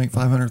business and make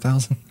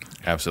 $500,000?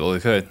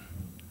 Absolutely could.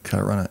 Could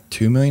I run a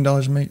 $2 million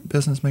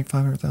business, make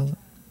 $500,000?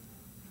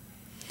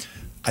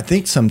 I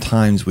think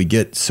sometimes we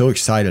get so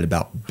excited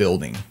about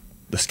building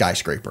the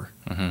skyscraper,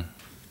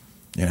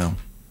 you know,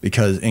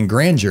 because in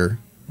grandeur,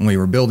 when we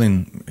were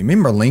building,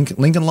 remember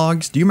Lincoln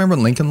Logs? Do you remember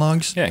Lincoln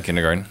Logs? Yeah, in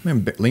kindergarten.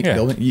 Remember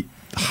building? You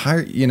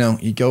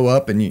go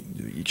up and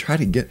you try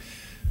to get.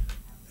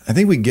 I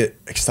think we get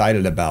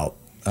excited about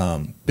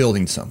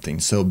building something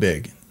so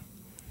big,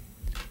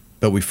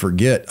 but we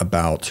forget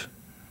about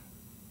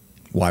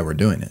why we're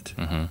doing it.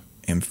 Mm-hmm.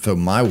 And so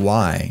my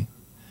why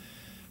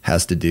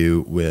has to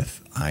do with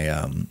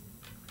at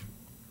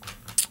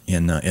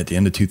the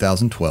end of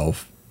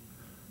 2012,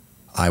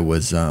 I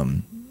was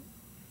in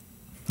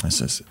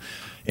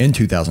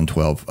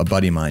 2012, a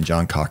buddy of mine,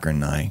 John Cochran,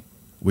 and I,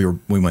 we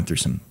went through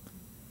some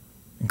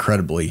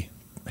incredibly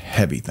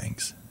heavy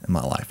things in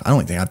my life. I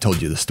don't think I've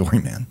told you the story,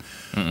 man.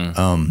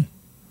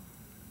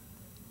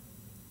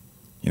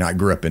 You know, I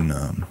grew up in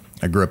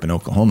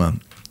Oklahoma,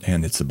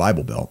 and it's the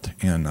Bible Belt,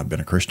 and I've been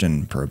a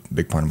Christian for a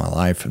big part of my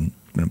life, and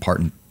been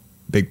a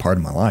big part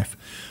of my life.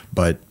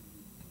 But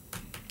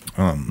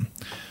I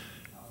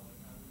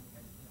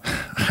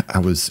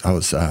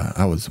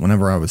was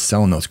whenever I was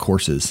selling those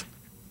courses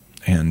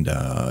and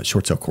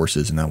short sale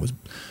courses, and I was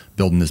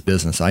building this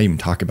business. I even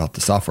talk about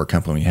the software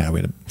company we had.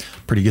 We had a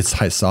pretty good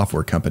sized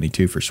software company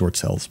too for short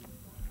sales,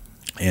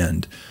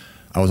 and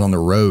I was on the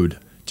road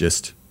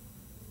just,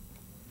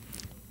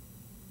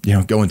 you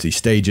know, going to these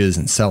stages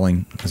and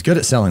selling. I was good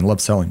at selling,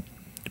 loved selling,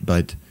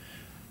 but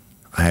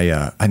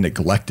I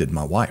neglected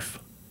my wife,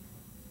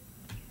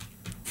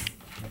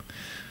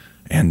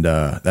 and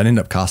that ended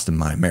up costing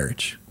my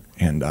marriage.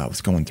 And I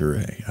was going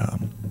through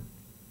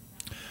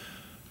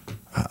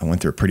I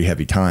went through a pretty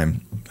heavy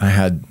time. I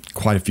had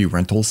quite a few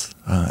rentals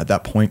at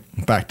that point.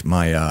 In fact,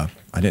 I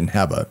didn't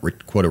have a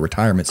quota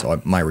retirement, so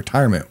my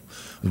retirement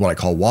was what I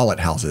call wallet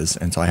houses,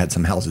 and so I had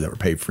some houses that were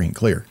paid free and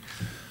clear.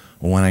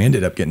 Well, when I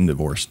ended up getting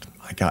divorced,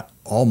 I got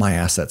all my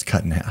assets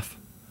cut in half,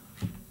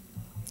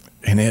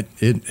 and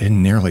it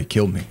nearly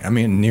killed me. I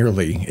mean,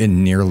 it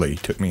nearly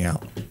took me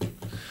out.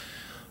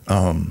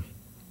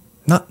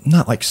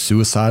 Not like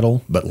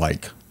suicidal, but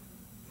like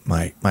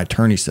my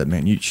attorney said,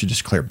 man, you should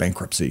just declare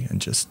bankruptcy and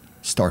just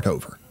start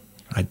over.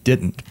 I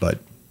didn't, but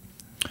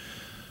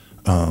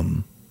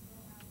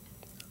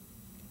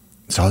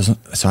so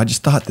I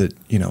just thought that,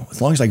 you know,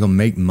 as long as I go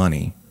make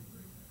money,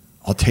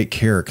 I'll take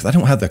care, because I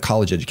don't have the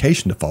college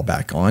education to fall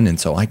back on, and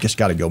so I just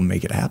got to go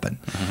make it happen.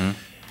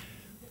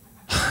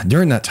 Mm-hmm.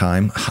 During that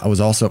time, I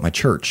was also at my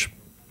church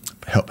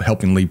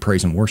helping lead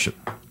praise and worship,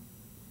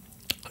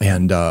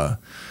 and our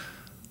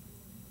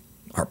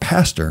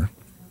pastor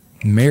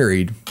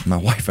married my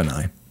wife and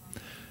I.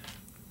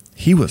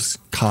 He was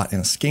caught in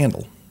a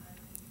scandal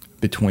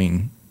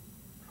between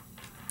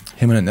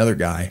him and another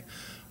guy,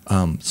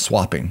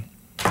 swapping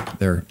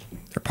their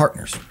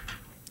partners.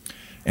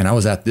 And I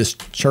was at this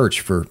church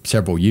for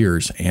several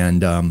years,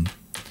 and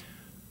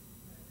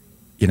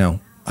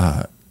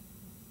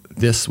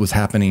this was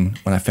happening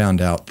when I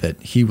found out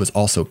that he was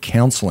also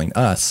counseling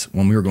us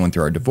when we were going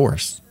through our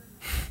divorce.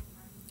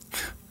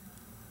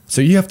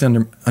 So you have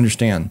to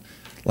understand,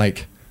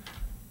 like,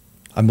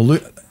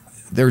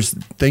 there's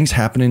things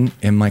happening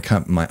in my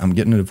company. I'm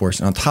getting a divorce,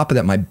 and on top of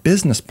that, my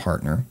business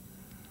partner.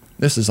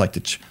 This is like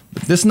this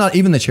is not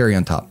even the cherry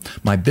on top.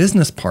 My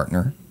business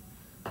partner,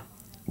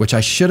 which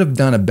I should have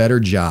done a better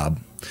job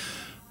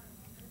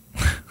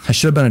I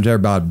should have been a better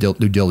about due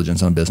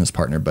diligence on a business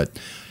partner, but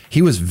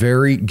he was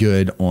very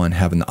good on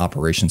having the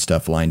operation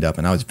stuff lined up,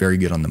 and I was very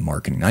good on the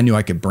marketing. I knew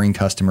I could bring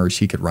customers.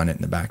 He could run it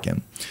in the back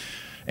end.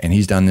 And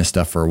he's done this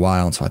stuff for a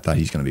while, and so I thought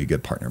he's going to be a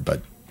good partner.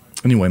 But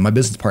anyway, my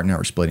business partner and I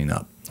were splitting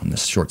up on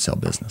this short sale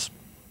business.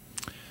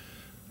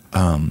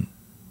 So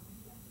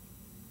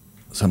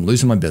I'm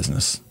losing my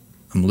business.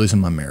 I'm losing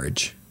my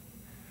marriage.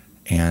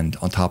 And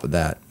on top of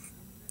that,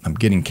 I'm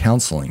getting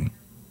counseling,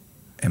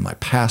 and my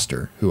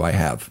pastor, who I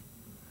have,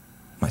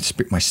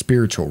 my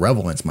spiritual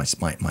relevance,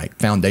 my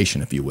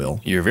foundation, if you will.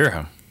 You revere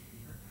him.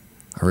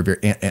 I revere,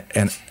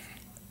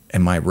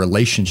 and my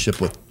relationship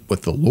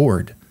with the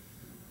Lord,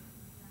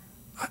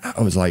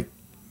 I was like,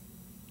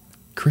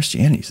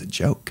 Christianity's a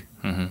joke.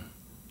 Mm-hmm.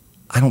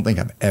 I don't think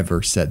I've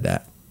ever said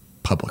that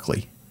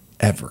publicly,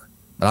 ever.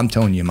 But I'm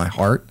telling you, in my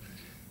heart,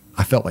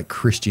 I felt like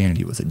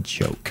Christianity was a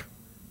joke.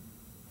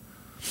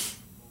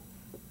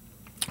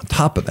 On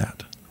top of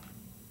that,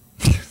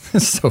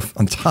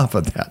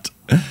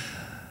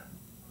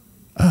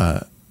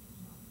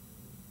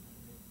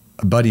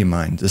 a buddy of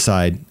mine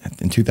decided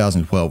in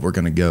 2012 we're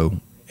going to go,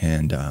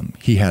 and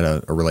he had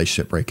a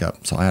relationship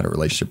breakup. So I had a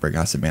relationship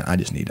breakup. I said, man, I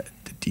just need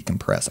to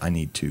decompress. I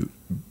need to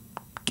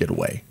get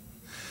away.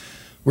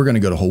 We're going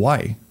to go to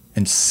Hawaii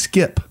and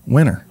skip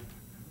winter.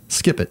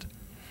 Skip it.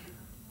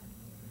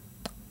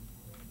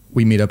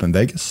 We meet up in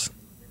Vegas.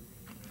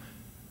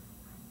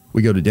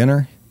 We go to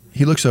dinner.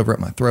 He looks over at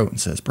my throat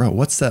and says, bro,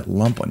 what's that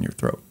lump on your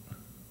throat?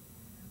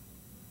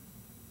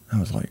 I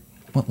was like,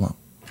 what lump?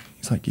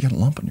 He's like, you got a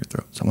lump on your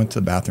throat. So I went to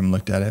the bathroom and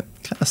looked at it.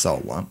 Kind of saw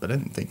a lump, but I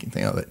didn't think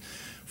anything of it.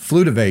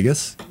 Flew to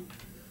Vegas.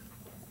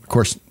 Of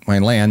course,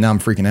 when I land, now I'm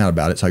freaking out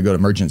about it. So I go to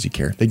emergency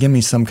care. They give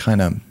me some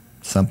kind of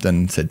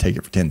something, said take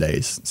it for 10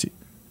 days. See,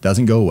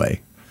 doesn't go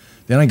away.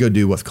 Then I go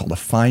do what's called a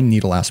fine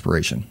needle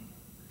aspiration,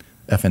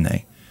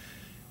 FNA.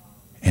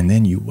 And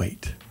then you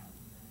wait.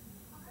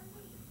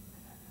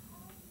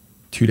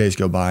 2 days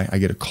go by, I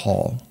get a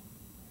call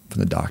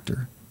from the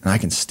doctor. And I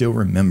can still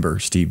remember,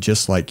 Steve,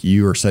 just like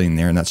you are sitting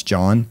there, and that's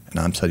John, and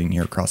I'm sitting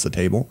here across the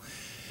table.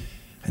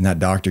 And that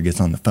doctor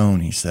gets on the phone.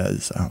 He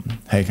says,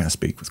 hey, can I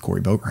speak with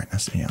Corey Boatwright? And I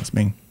said, yeah, it's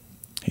me.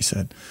 He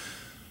said,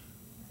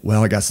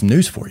 well, I got some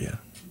news for you.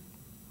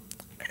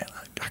 And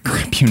I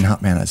crap you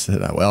not, man. I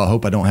said, well, I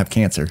hope I don't have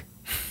cancer.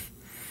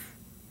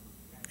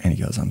 And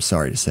he goes, I'm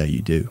sorry to say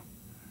you do.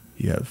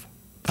 You have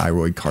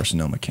thyroid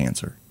carcinoma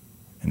cancer,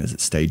 and is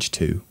it stage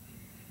 2?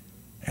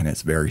 And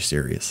it's very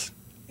serious.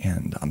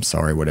 And I'm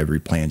sorry, whatever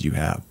plans you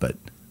have, but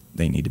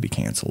they need to be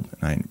canceled.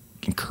 And I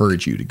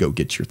encourage you to go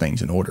get your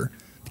things in order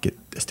to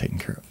get this taken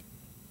care of.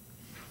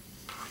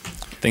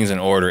 Things in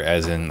order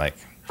as in like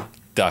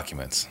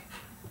documents.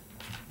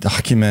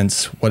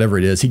 Documents, whatever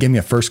it is. He gave me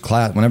a first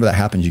class. Whenever that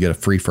happens, you get a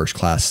free first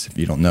class. If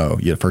you don't know,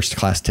 you get a first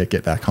class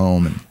ticket back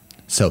home. And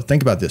so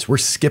think about this. We're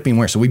skipping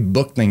where? So we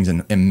booked things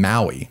in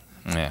Maui.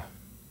 Yeah.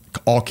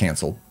 All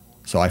canceled.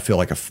 So I feel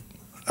like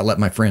I let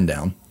my friend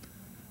down.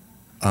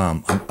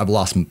 I've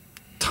lost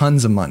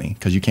tons of money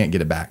because you can't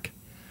get it back.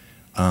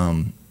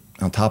 On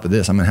top of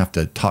this, I'm going to have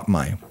to talk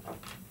my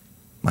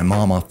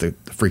mom off the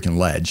freaking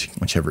ledge,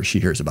 whichever she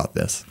hears about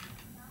this.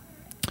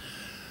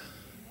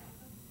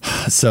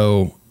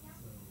 So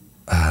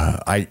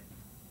I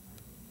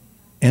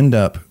end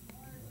up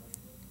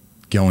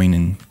going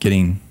and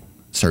getting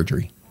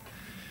surgery.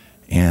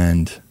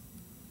 And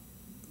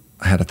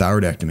I had a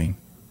thyroidectomy.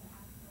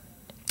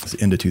 It was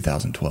the end of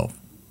 2012.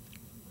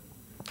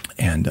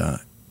 And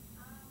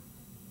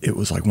it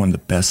was like one of the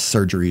best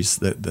surgeries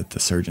that the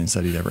surgeon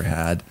said he'd ever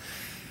had.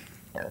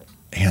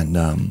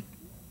 And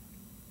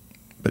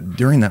but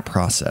during that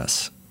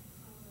process,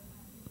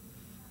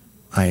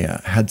 I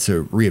had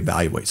to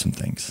reevaluate some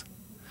things.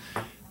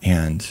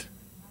 And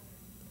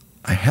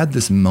I had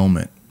this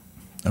moment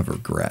of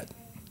regret.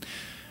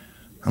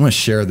 I'm going to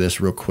share this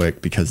real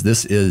quick because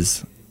this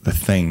is the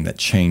thing that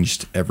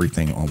changed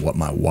everything on what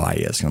my why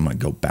is. And I'm going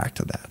to go back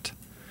to that.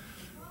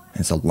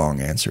 And it's a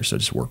long answer, so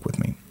just work with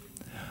me.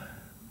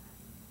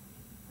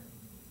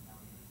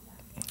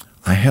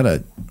 I had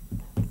a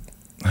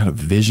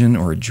vision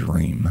or a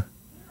dream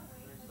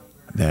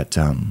that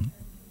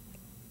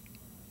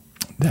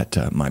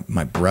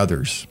my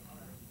brothers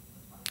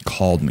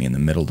called me in the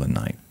middle of the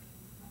night,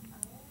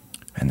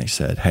 and they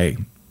said, "Hey,"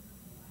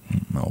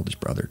 my oldest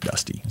brother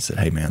Dusty said,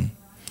 "Hey man,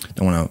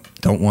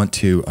 don't want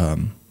to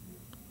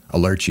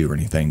alert you or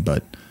anything,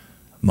 but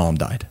Mom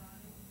died."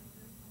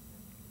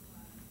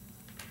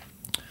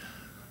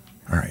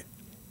 All right,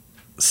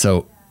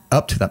 so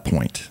up to that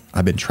point,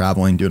 I've been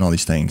traveling, doing all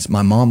these things.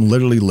 My mom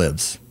literally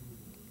lives,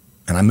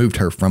 and I moved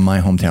her from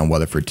my hometown,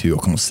 Weatherford, to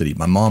Oklahoma City.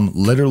 My mom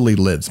literally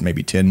lives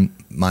maybe 10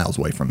 miles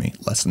away from me,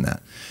 less than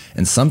that.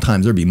 And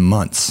sometimes there'd be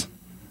months.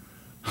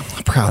 I'm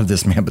not proud of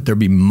this, man, but there'd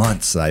be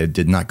months I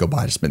did not go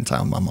by to spend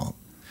time with my mom.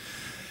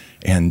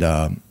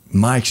 And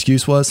my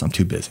excuse was, I'm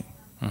too busy.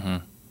 Mm-hmm.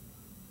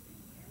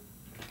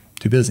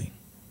 Too busy.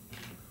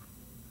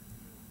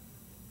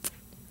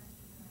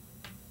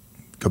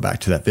 Go back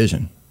to that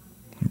vision.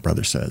 My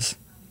brother says,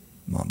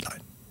 Mom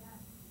died.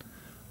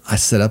 I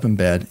sit up in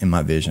bed in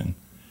my vision.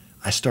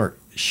 I start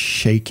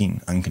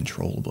shaking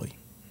uncontrollably.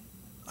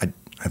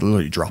 I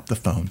literally dropped the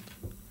phone.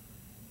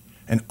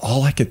 And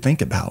all I could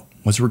think about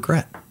was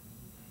regret.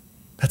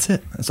 That's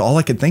it. That's all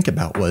I could think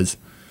about was,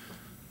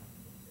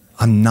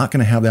 I'm not going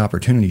to have the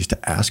opportunities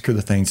to ask her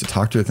the things, to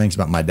talk to her things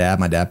about my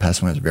dad. My dad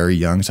passed when I was very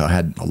young, so I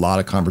had a lot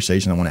of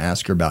conversation I want to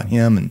ask her about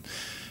him. And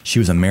she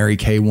was a Mary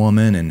Kay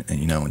woman, and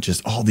you know, and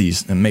just all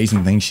these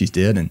amazing things she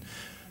did. And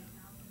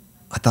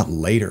I thought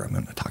later I'm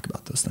going to talk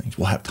about those things.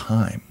 We'll have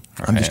time.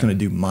 Right. I'm just going to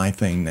do my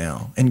thing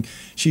now. And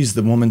she's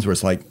the woman's where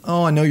it's like,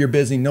 oh, I know you're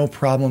busy, no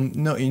problem.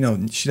 No, you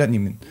know, she doesn't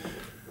even.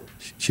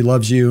 She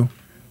loves you.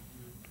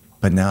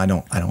 But now I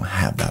don't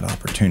have that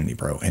opportunity,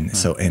 bro. And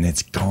so, and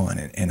it's gone,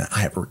 and I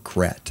have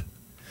regret.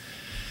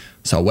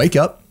 So I wake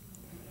up,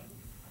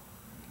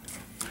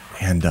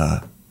 and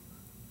I'm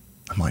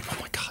like, oh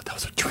my God, that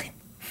was a dream.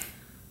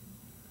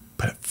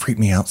 But it freaked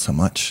me out so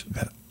much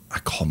that I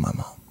called my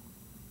mom.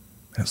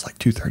 And it was like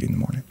 2:30 in the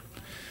morning.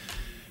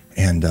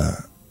 And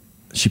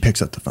she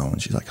picks up the phone,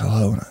 and she's like,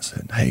 hello. And I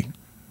said, hey,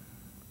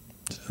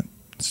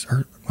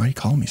 sir, why are you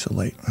calling me so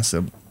late? I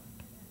said,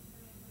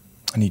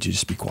 I need you to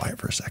just be quiet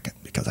for a second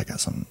because I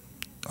got something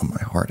on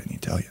my heart I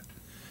need to tell you.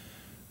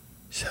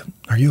 She said,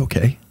 are you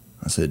okay?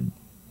 I said,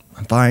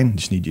 I'm fine. I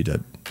just need you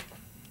to,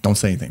 don't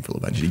say anything for a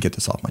little bit. I need you to get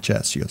this off my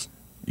chest. She goes,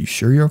 you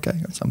sure you're okay?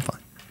 I said, I'm fine.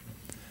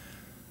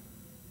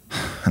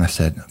 And I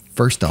said,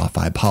 first off,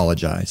 I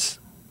apologize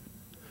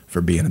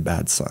for being a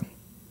bad son.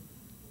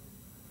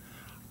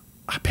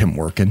 I've been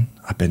working.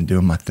 I've been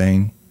doing my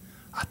thing.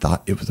 I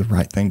thought it was the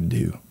right thing to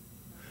do.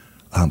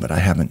 But I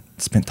haven't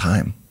spent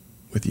time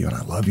with you, and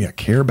I love you. I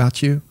care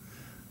about you.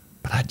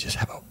 But I just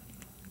have a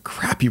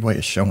crappy way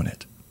of showing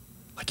it.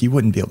 Like you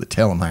wouldn't be able to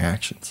tell in my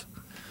actions.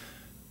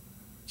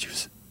 She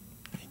was,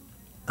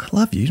 I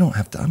love you. You don't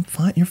have to. I'm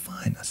fine. You're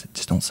fine. I said,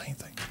 just don't say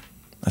anything.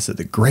 I said,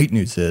 the great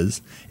news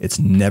is it's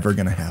never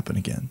going to happen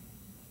again.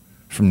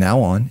 From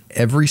now on,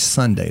 every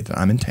Sunday that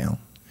I'm in town,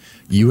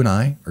 you and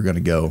I are going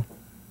to go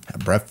have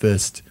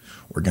breakfast.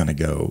 We're going to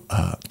go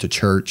to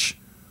church.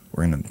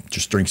 We're going to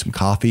just drink some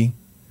coffee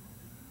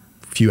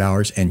for a few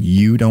hours, and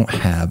you don't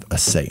have a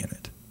say in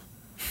it.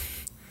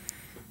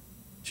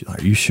 She's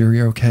like, are you sure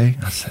you're okay?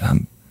 I said,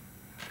 I'm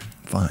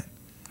fine.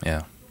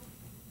 Yeah.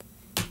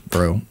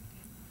 Bro.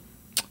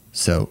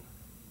 So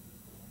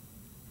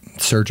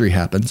surgery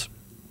happens.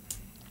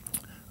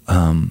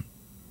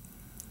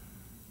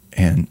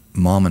 And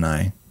mom and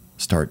I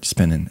start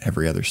spending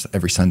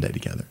every Sunday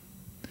together.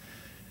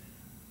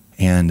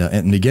 And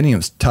in the beginning, it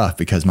was tough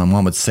because my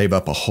mom would save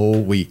up a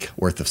whole week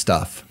worth of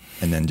stuff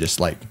and then just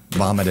like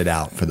vomit it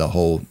out for the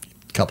whole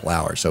couple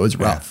hours. So it was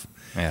rough.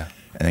 Yeah.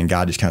 And then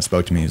God just kind of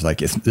spoke to me. He was like,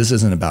 this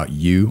isn't about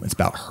you. It's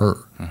about her.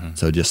 Mm-hmm.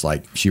 So just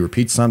like she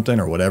repeats something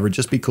or whatever,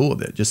 just be cool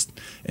with it. Just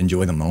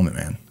enjoy the moment,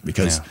 man.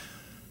 Because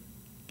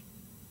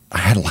I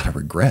had a lot of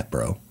regret,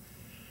 bro.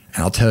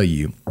 And I'll tell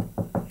you,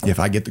 if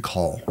I get the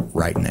call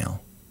right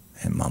now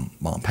and my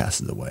mom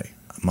passes away,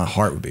 my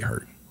heart would be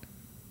hurt.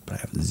 But I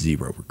have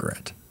zero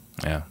regret.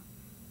 Yeah.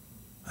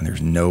 And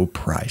there's no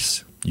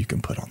price you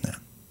can put on that.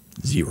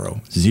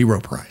 Zero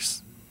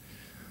price.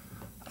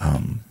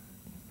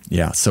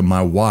 Yeah, so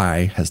my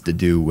why has to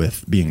do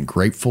with being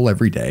grateful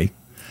every day.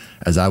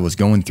 As I was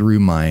going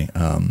through my,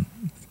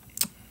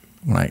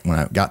 when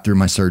I got through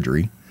my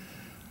surgery,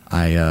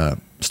 I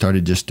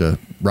started just to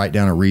write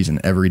down a reason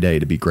every day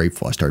to be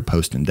grateful. I started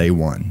posting day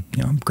one.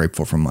 You know, I'm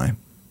grateful for my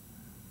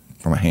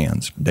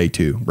hands. Day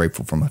two,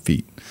 grateful for my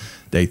feet.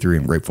 Day three,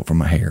 I'm grateful for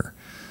my hair.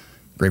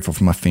 Grateful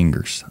for my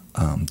fingers.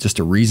 Just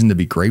a reason to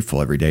be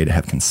grateful every day, to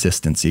have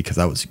consistency, because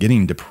I was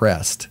getting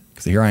depressed.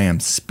 Because here I am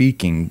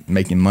speaking,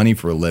 making money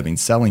for a living,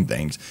 selling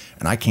things,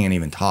 and I can't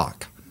even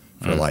talk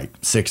for like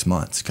 6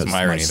 months. Some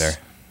irony there.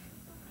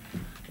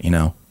 You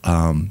know,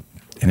 and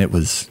it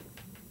was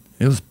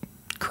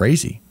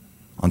crazy.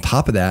 On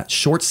top of that,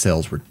 short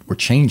sales were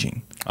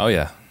changing. Oh,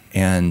 yeah.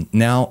 And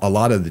now a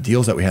lot of the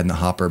deals that we had in the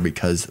hopper,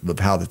 because of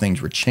how the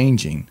things were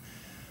changing,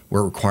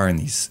 were requiring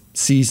these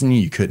seasoning.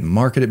 You couldn't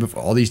market it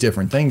before, all these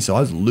different things. So I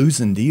was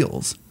losing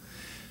deals.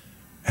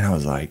 And I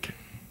was like,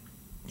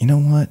 you know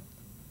what?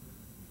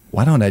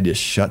 Why don't I just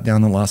shut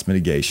down the loss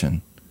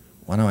mitigation?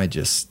 Why don't I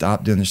just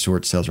stop doing the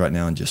short sales right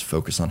now and just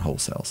focus on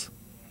wholesales?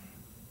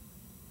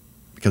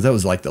 Because that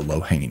was like the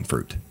low-hanging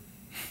fruit.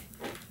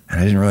 And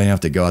I didn't really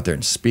have to go out there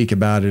and speak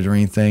about it or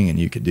anything, and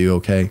you could do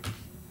okay.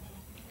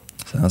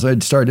 So that's what I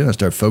started doing. I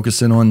started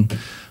focusing on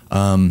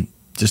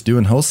just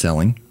doing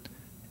wholesaling.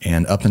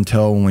 And up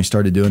until when we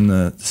started doing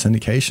the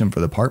syndication for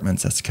the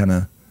apartments, that's kind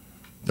of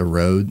the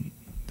road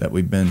that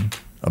we've been,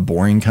 a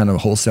boring kind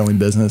of wholesaling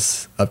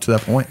business up to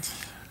that point.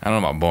 I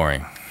don't know about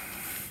boring.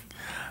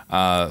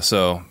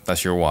 So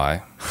that's your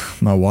why.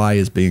 My why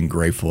is being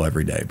grateful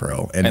every day,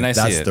 bro. And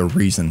that's the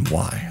reason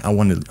why. I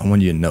want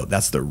you to know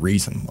that's the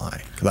reason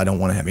why, because I don't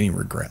want to have any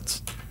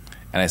regrets.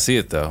 And I see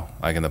it, though,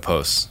 like in the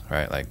posts,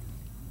 right? Like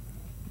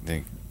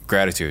the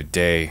gratitude,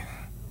 day,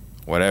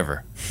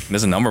 whatever.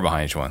 There's a number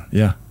behind each one.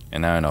 Yeah.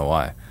 And now I know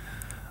why.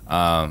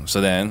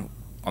 So then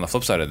on the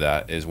flip side of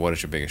that is, what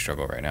is your biggest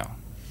struggle right now?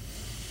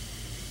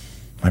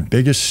 My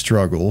biggest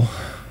struggle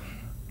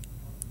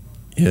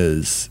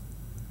is,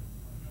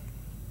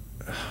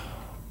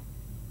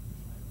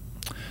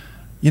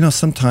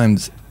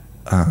 sometimes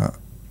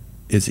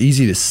it's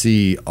easy to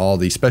see all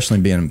these, especially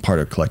being part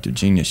of Collective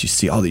Genius, you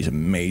see all these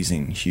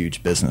amazing,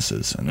 huge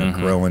businesses and they're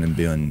growing and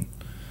doing,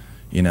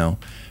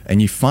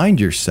 and you find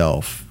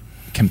yourself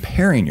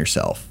comparing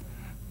yourself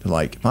to,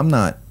 like, if I'm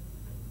not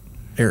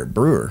Eric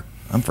Brewer,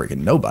 I'm freaking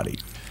nobody.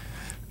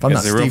 If I'm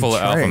not a room full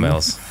of alpha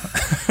males.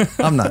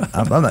 I'm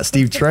not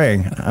Steve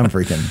Trang. I'm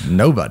freaking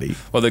nobody.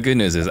 Well, the good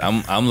news is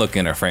I'm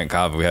looking at Frank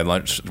Cava. We had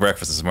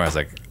breakfast this morning. I was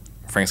like,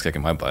 Frank's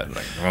kicking my butt.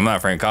 Like, I'm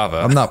not Frank Cava.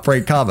 I'm not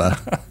Frank Cava.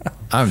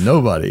 I'm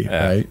nobody,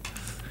 right?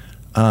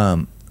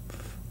 But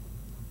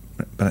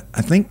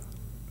I think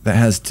that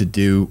has to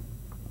do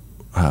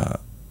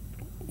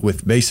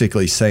with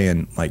basically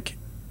saying, like,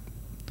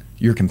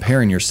 you're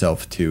comparing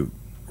yourself to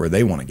where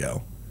they want to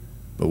go,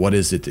 but what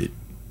is it that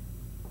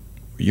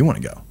you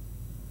want to go?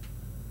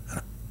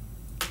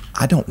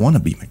 I don't want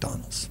to be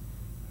McDonald's.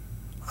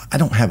 I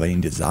don't have any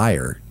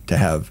desire to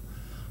have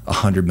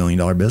 $100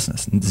 million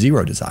business.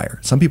 Zero desire.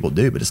 Some people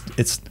do, but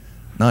it's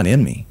not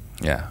in me.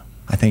 Yeah.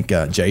 I think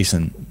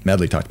Jason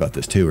Medley talked about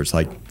this too. Where it's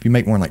like, if you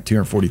make more than like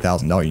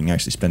 $240,000, you can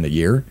actually spend a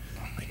year.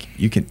 Like,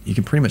 you can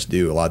pretty much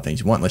do a lot of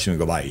things you want, unless you want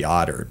to go buy a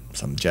yacht or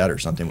some jet or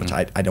something, which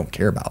I don't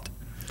care about.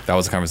 That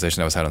was a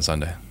conversation that was had on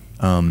Sunday.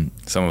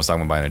 Someone was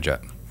talking about buying a jet.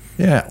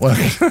 Yeah. Well,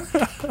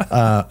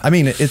 I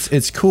mean,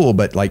 it's cool,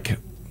 but like,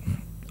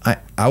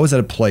 I was at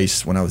a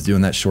place when I was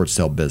doing that short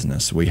sale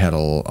business. We had a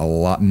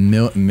lot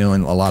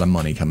of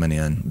money coming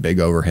in, big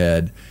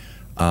overhead,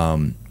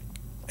 and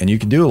you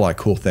could do a lot of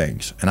cool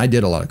things. And I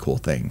did a lot of cool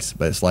things,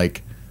 but it's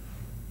like,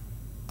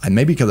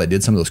 maybe because I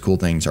did some of those cool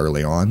things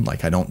early on,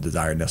 like I don't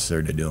desire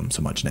necessarily to do them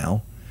so much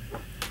now.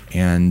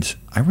 And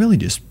I really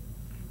just,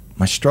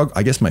 my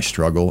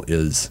struggle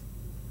is,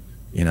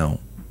 I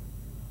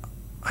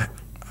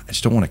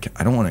just don't want to.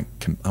 I want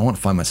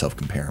to find myself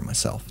comparing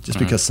myself. Just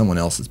because someone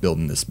else is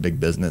building this big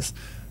business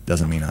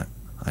doesn't mean I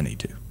need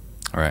to.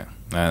 All right,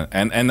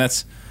 and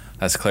that's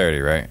clarity,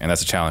 right? And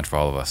that's a challenge for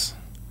all of us,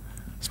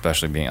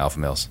 especially being alpha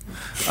males.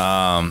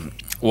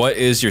 What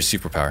is your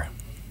superpower?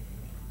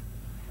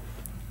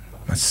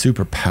 My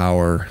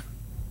superpower,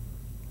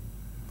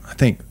 I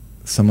think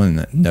someone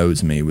that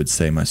knows me would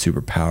say my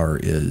superpower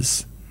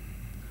is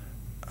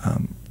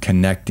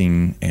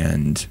connecting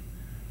and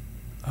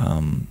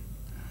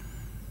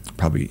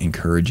probably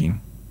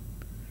encouraging.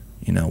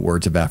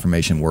 Words of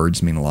affirmation.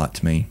 Words mean a lot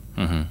to me.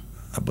 Mm-hmm.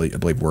 I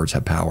believe words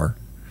have power,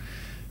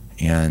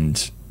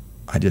 and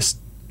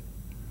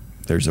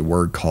there's a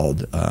word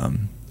called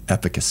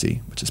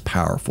efficacy, which is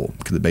powerful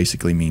because it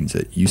basically means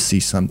that you see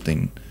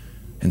something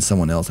in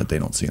someone else that they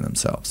don't see in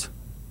themselves.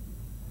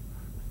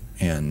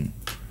 And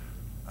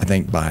I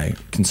think by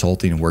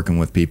consulting and working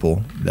with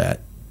people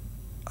that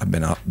I've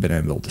been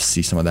able to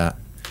see some of that,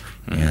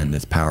 and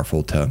it's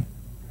powerful to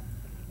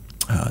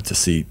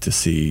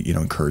see,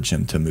 encourage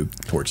them to move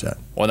towards that.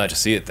 Well, not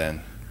just see it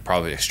then,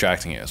 probably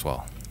extracting it as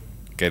well,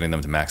 getting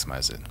them to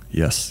maximize it.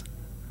 Yes.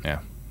 Yeah.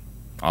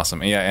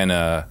 Awesome. Yeah,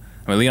 and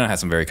Leon had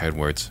some very kind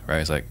words, right?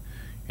 It's like,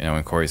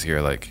 when Corey's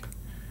here, like,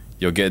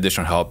 you'll get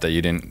additional help that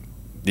you didn't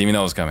even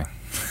know was coming.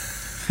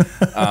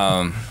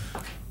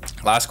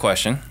 Last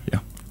question. Yeah.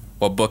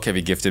 What book have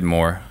you gifted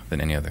more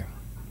than any other?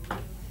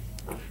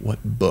 What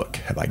book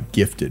have I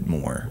gifted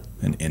more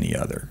than any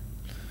other?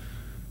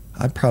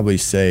 I'd probably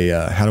say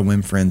How to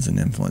Win Friends and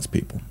Influence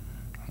People.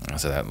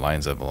 So that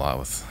lines up a lot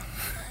with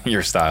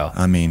your style.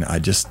 I mean,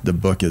 the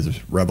book is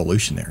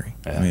revolutionary.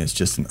 Yeah. I mean, it's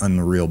just an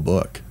unreal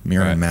book.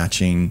 Mirror and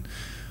matching.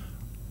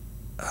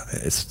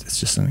 It's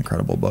just an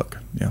incredible book.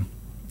 Yeah.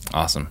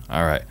 Awesome.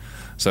 All right.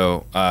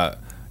 So,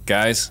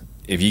 guys,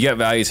 if you get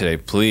value today,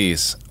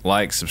 please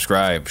like,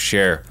 subscribe,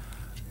 share,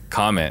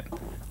 comment.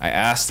 I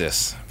asked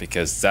this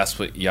because that's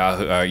what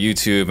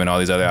YouTube and all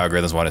these other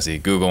algorithms want to see.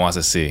 Google wants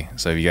to see.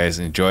 So if you guys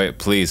enjoy it,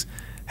 please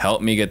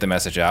help me get the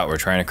message out. We're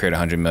trying to create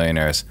 100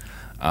 millionaires.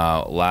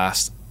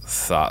 Last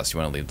thoughts you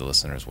want to leave the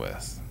listeners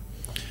with?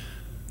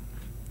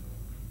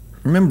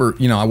 Remember,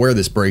 I wear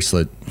this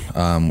bracelet,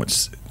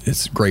 which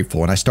is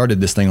grateful. And I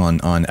started this thing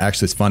on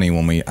actually, it's funny,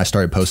 when I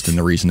started posting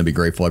the reason to be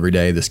grateful every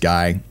day, this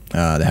guy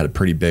that had a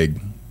pretty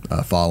big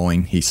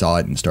following, he saw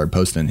it and started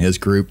posting in his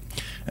group.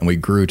 And we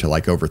grew to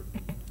like over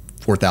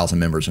 4,000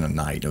 members in a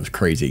night. It was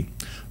crazy.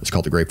 It's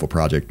called the Grateful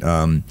Project.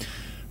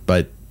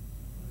 But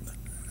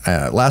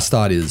last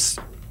thought is,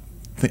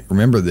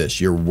 remember this: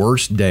 your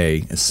worst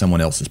day is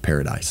someone else's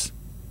paradise.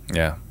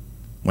 Yeah.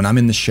 When I'm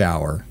in the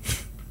shower,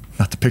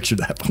 not to picture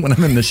that, but when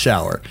I'm in the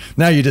shower,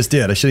 now you just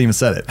did. I shouldn't even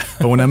said it.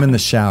 But when I'm in the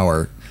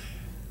shower,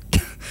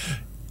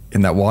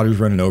 and that water's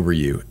running over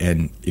you,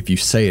 and if you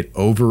say it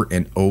over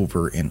and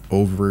over and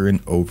over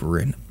and over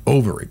and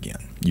over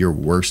again, your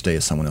worst day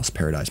is someone else's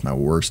paradise. My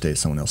worst day is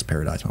someone else's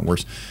paradise. My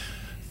worst.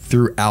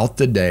 Throughout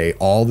the day,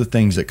 all the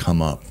things that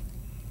come up,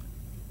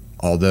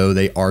 although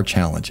they are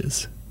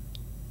challenges,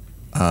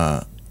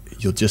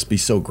 you'll just be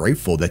so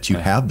grateful that you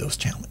have those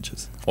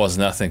challenges. Well, it's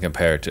nothing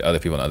compared to other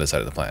people on the other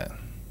side of the planet.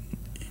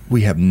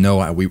 We have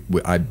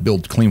I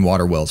build clean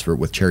water wells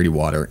with Charity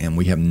Water, and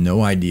we have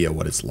no idea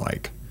what it's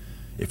like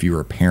if you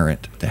were a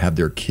parent to have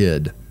their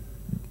kid,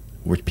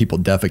 where people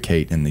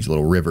defecate in these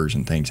little rivers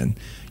and things, and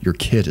your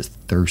kid is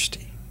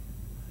thirsty,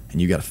 and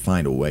you got to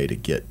find a way to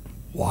get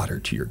water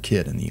to your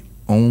kid, and the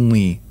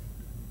only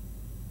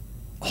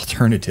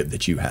alternative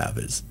that you have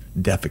is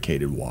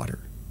defecated water.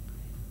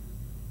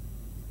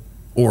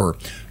 Or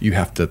you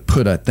have to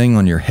put a thing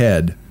on your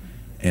head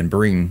and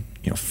bring,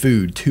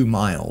 food 2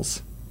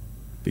 miles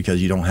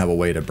because you don't have a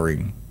way to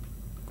bring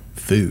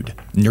food,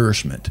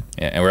 nourishment.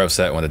 Yeah, and we're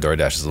upset when the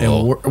DoorDash is a And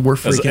little. we're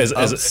freaking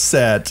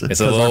upset.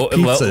 It's a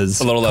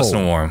little less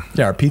than warm.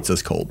 Yeah, our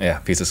pizza's cold. Yeah,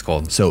 pizza's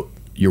cold. So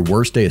your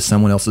worst day is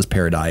someone else's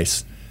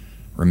paradise.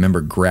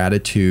 Remember,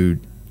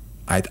 gratitude,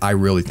 I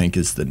really think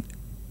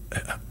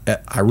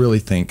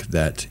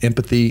that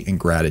empathy and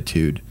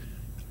gratitude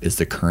is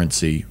the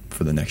currency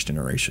for the next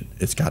generation.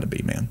 It's got to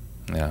be, man.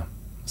 Yeah,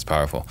 it's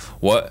powerful.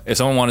 What if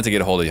someone wanted to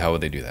get a hold of you? How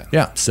would they do that?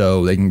 Yeah,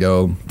 so they can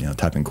go,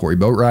 type in Corey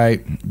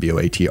Boatwright,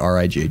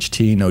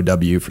 Boatright, no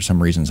W. For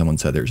some reason, someone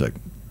said there's a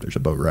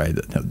Boatwright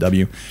that has a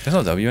W. There's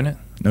no W in it.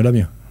 No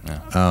W.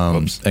 Yeah.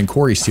 And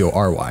Corey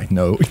Cory.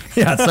 No.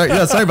 Yeah,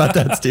 sorry about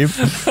that, Steve.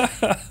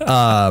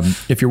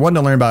 If you're wanting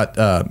to learn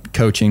about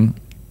coaching,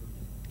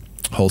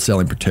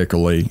 wholesaling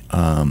particularly,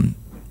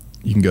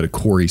 you can go to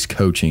Corey's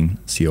Coaching,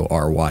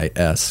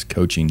 Corys,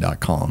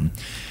 coaching.com.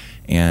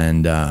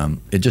 And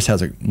it just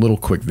has a little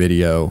quick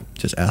video.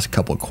 Just ask a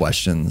couple of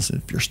questions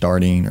if you're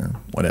starting or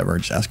whatever.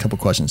 Just ask a couple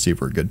of questions, see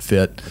if we're a good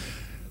fit.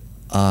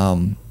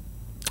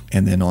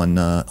 And then on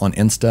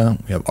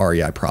Insta, we have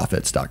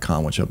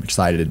reiprofits.com, which I'm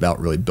excited about,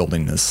 really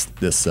building this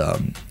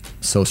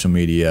social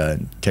media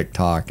and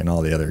TikTok and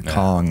all the other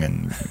Kong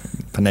and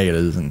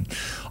Pinedas and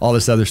all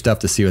this other stuff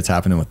to see what's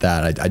happening with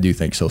that. I do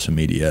think social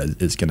media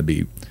is going to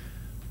be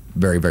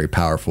very, very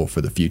powerful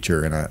for the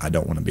future, and I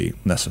don't want to be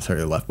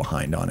necessarily left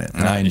behind on it.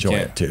 And I enjoy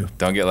it too.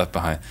 Don't get left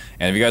behind.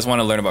 And if you guys want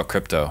to learn about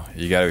crypto,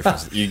 you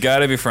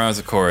gotta be friends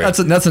with Corey. That's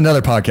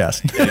another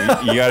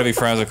podcast. You gotta be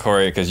friends with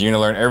Corey because you're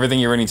gonna learn everything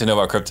you need to know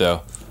about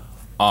crypto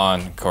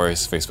on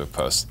Corey's Facebook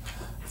post.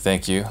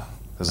 Thank you.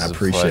 This is I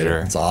appreciate a pleasure.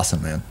 it. It's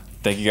awesome, man.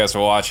 Thank you guys for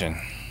watching.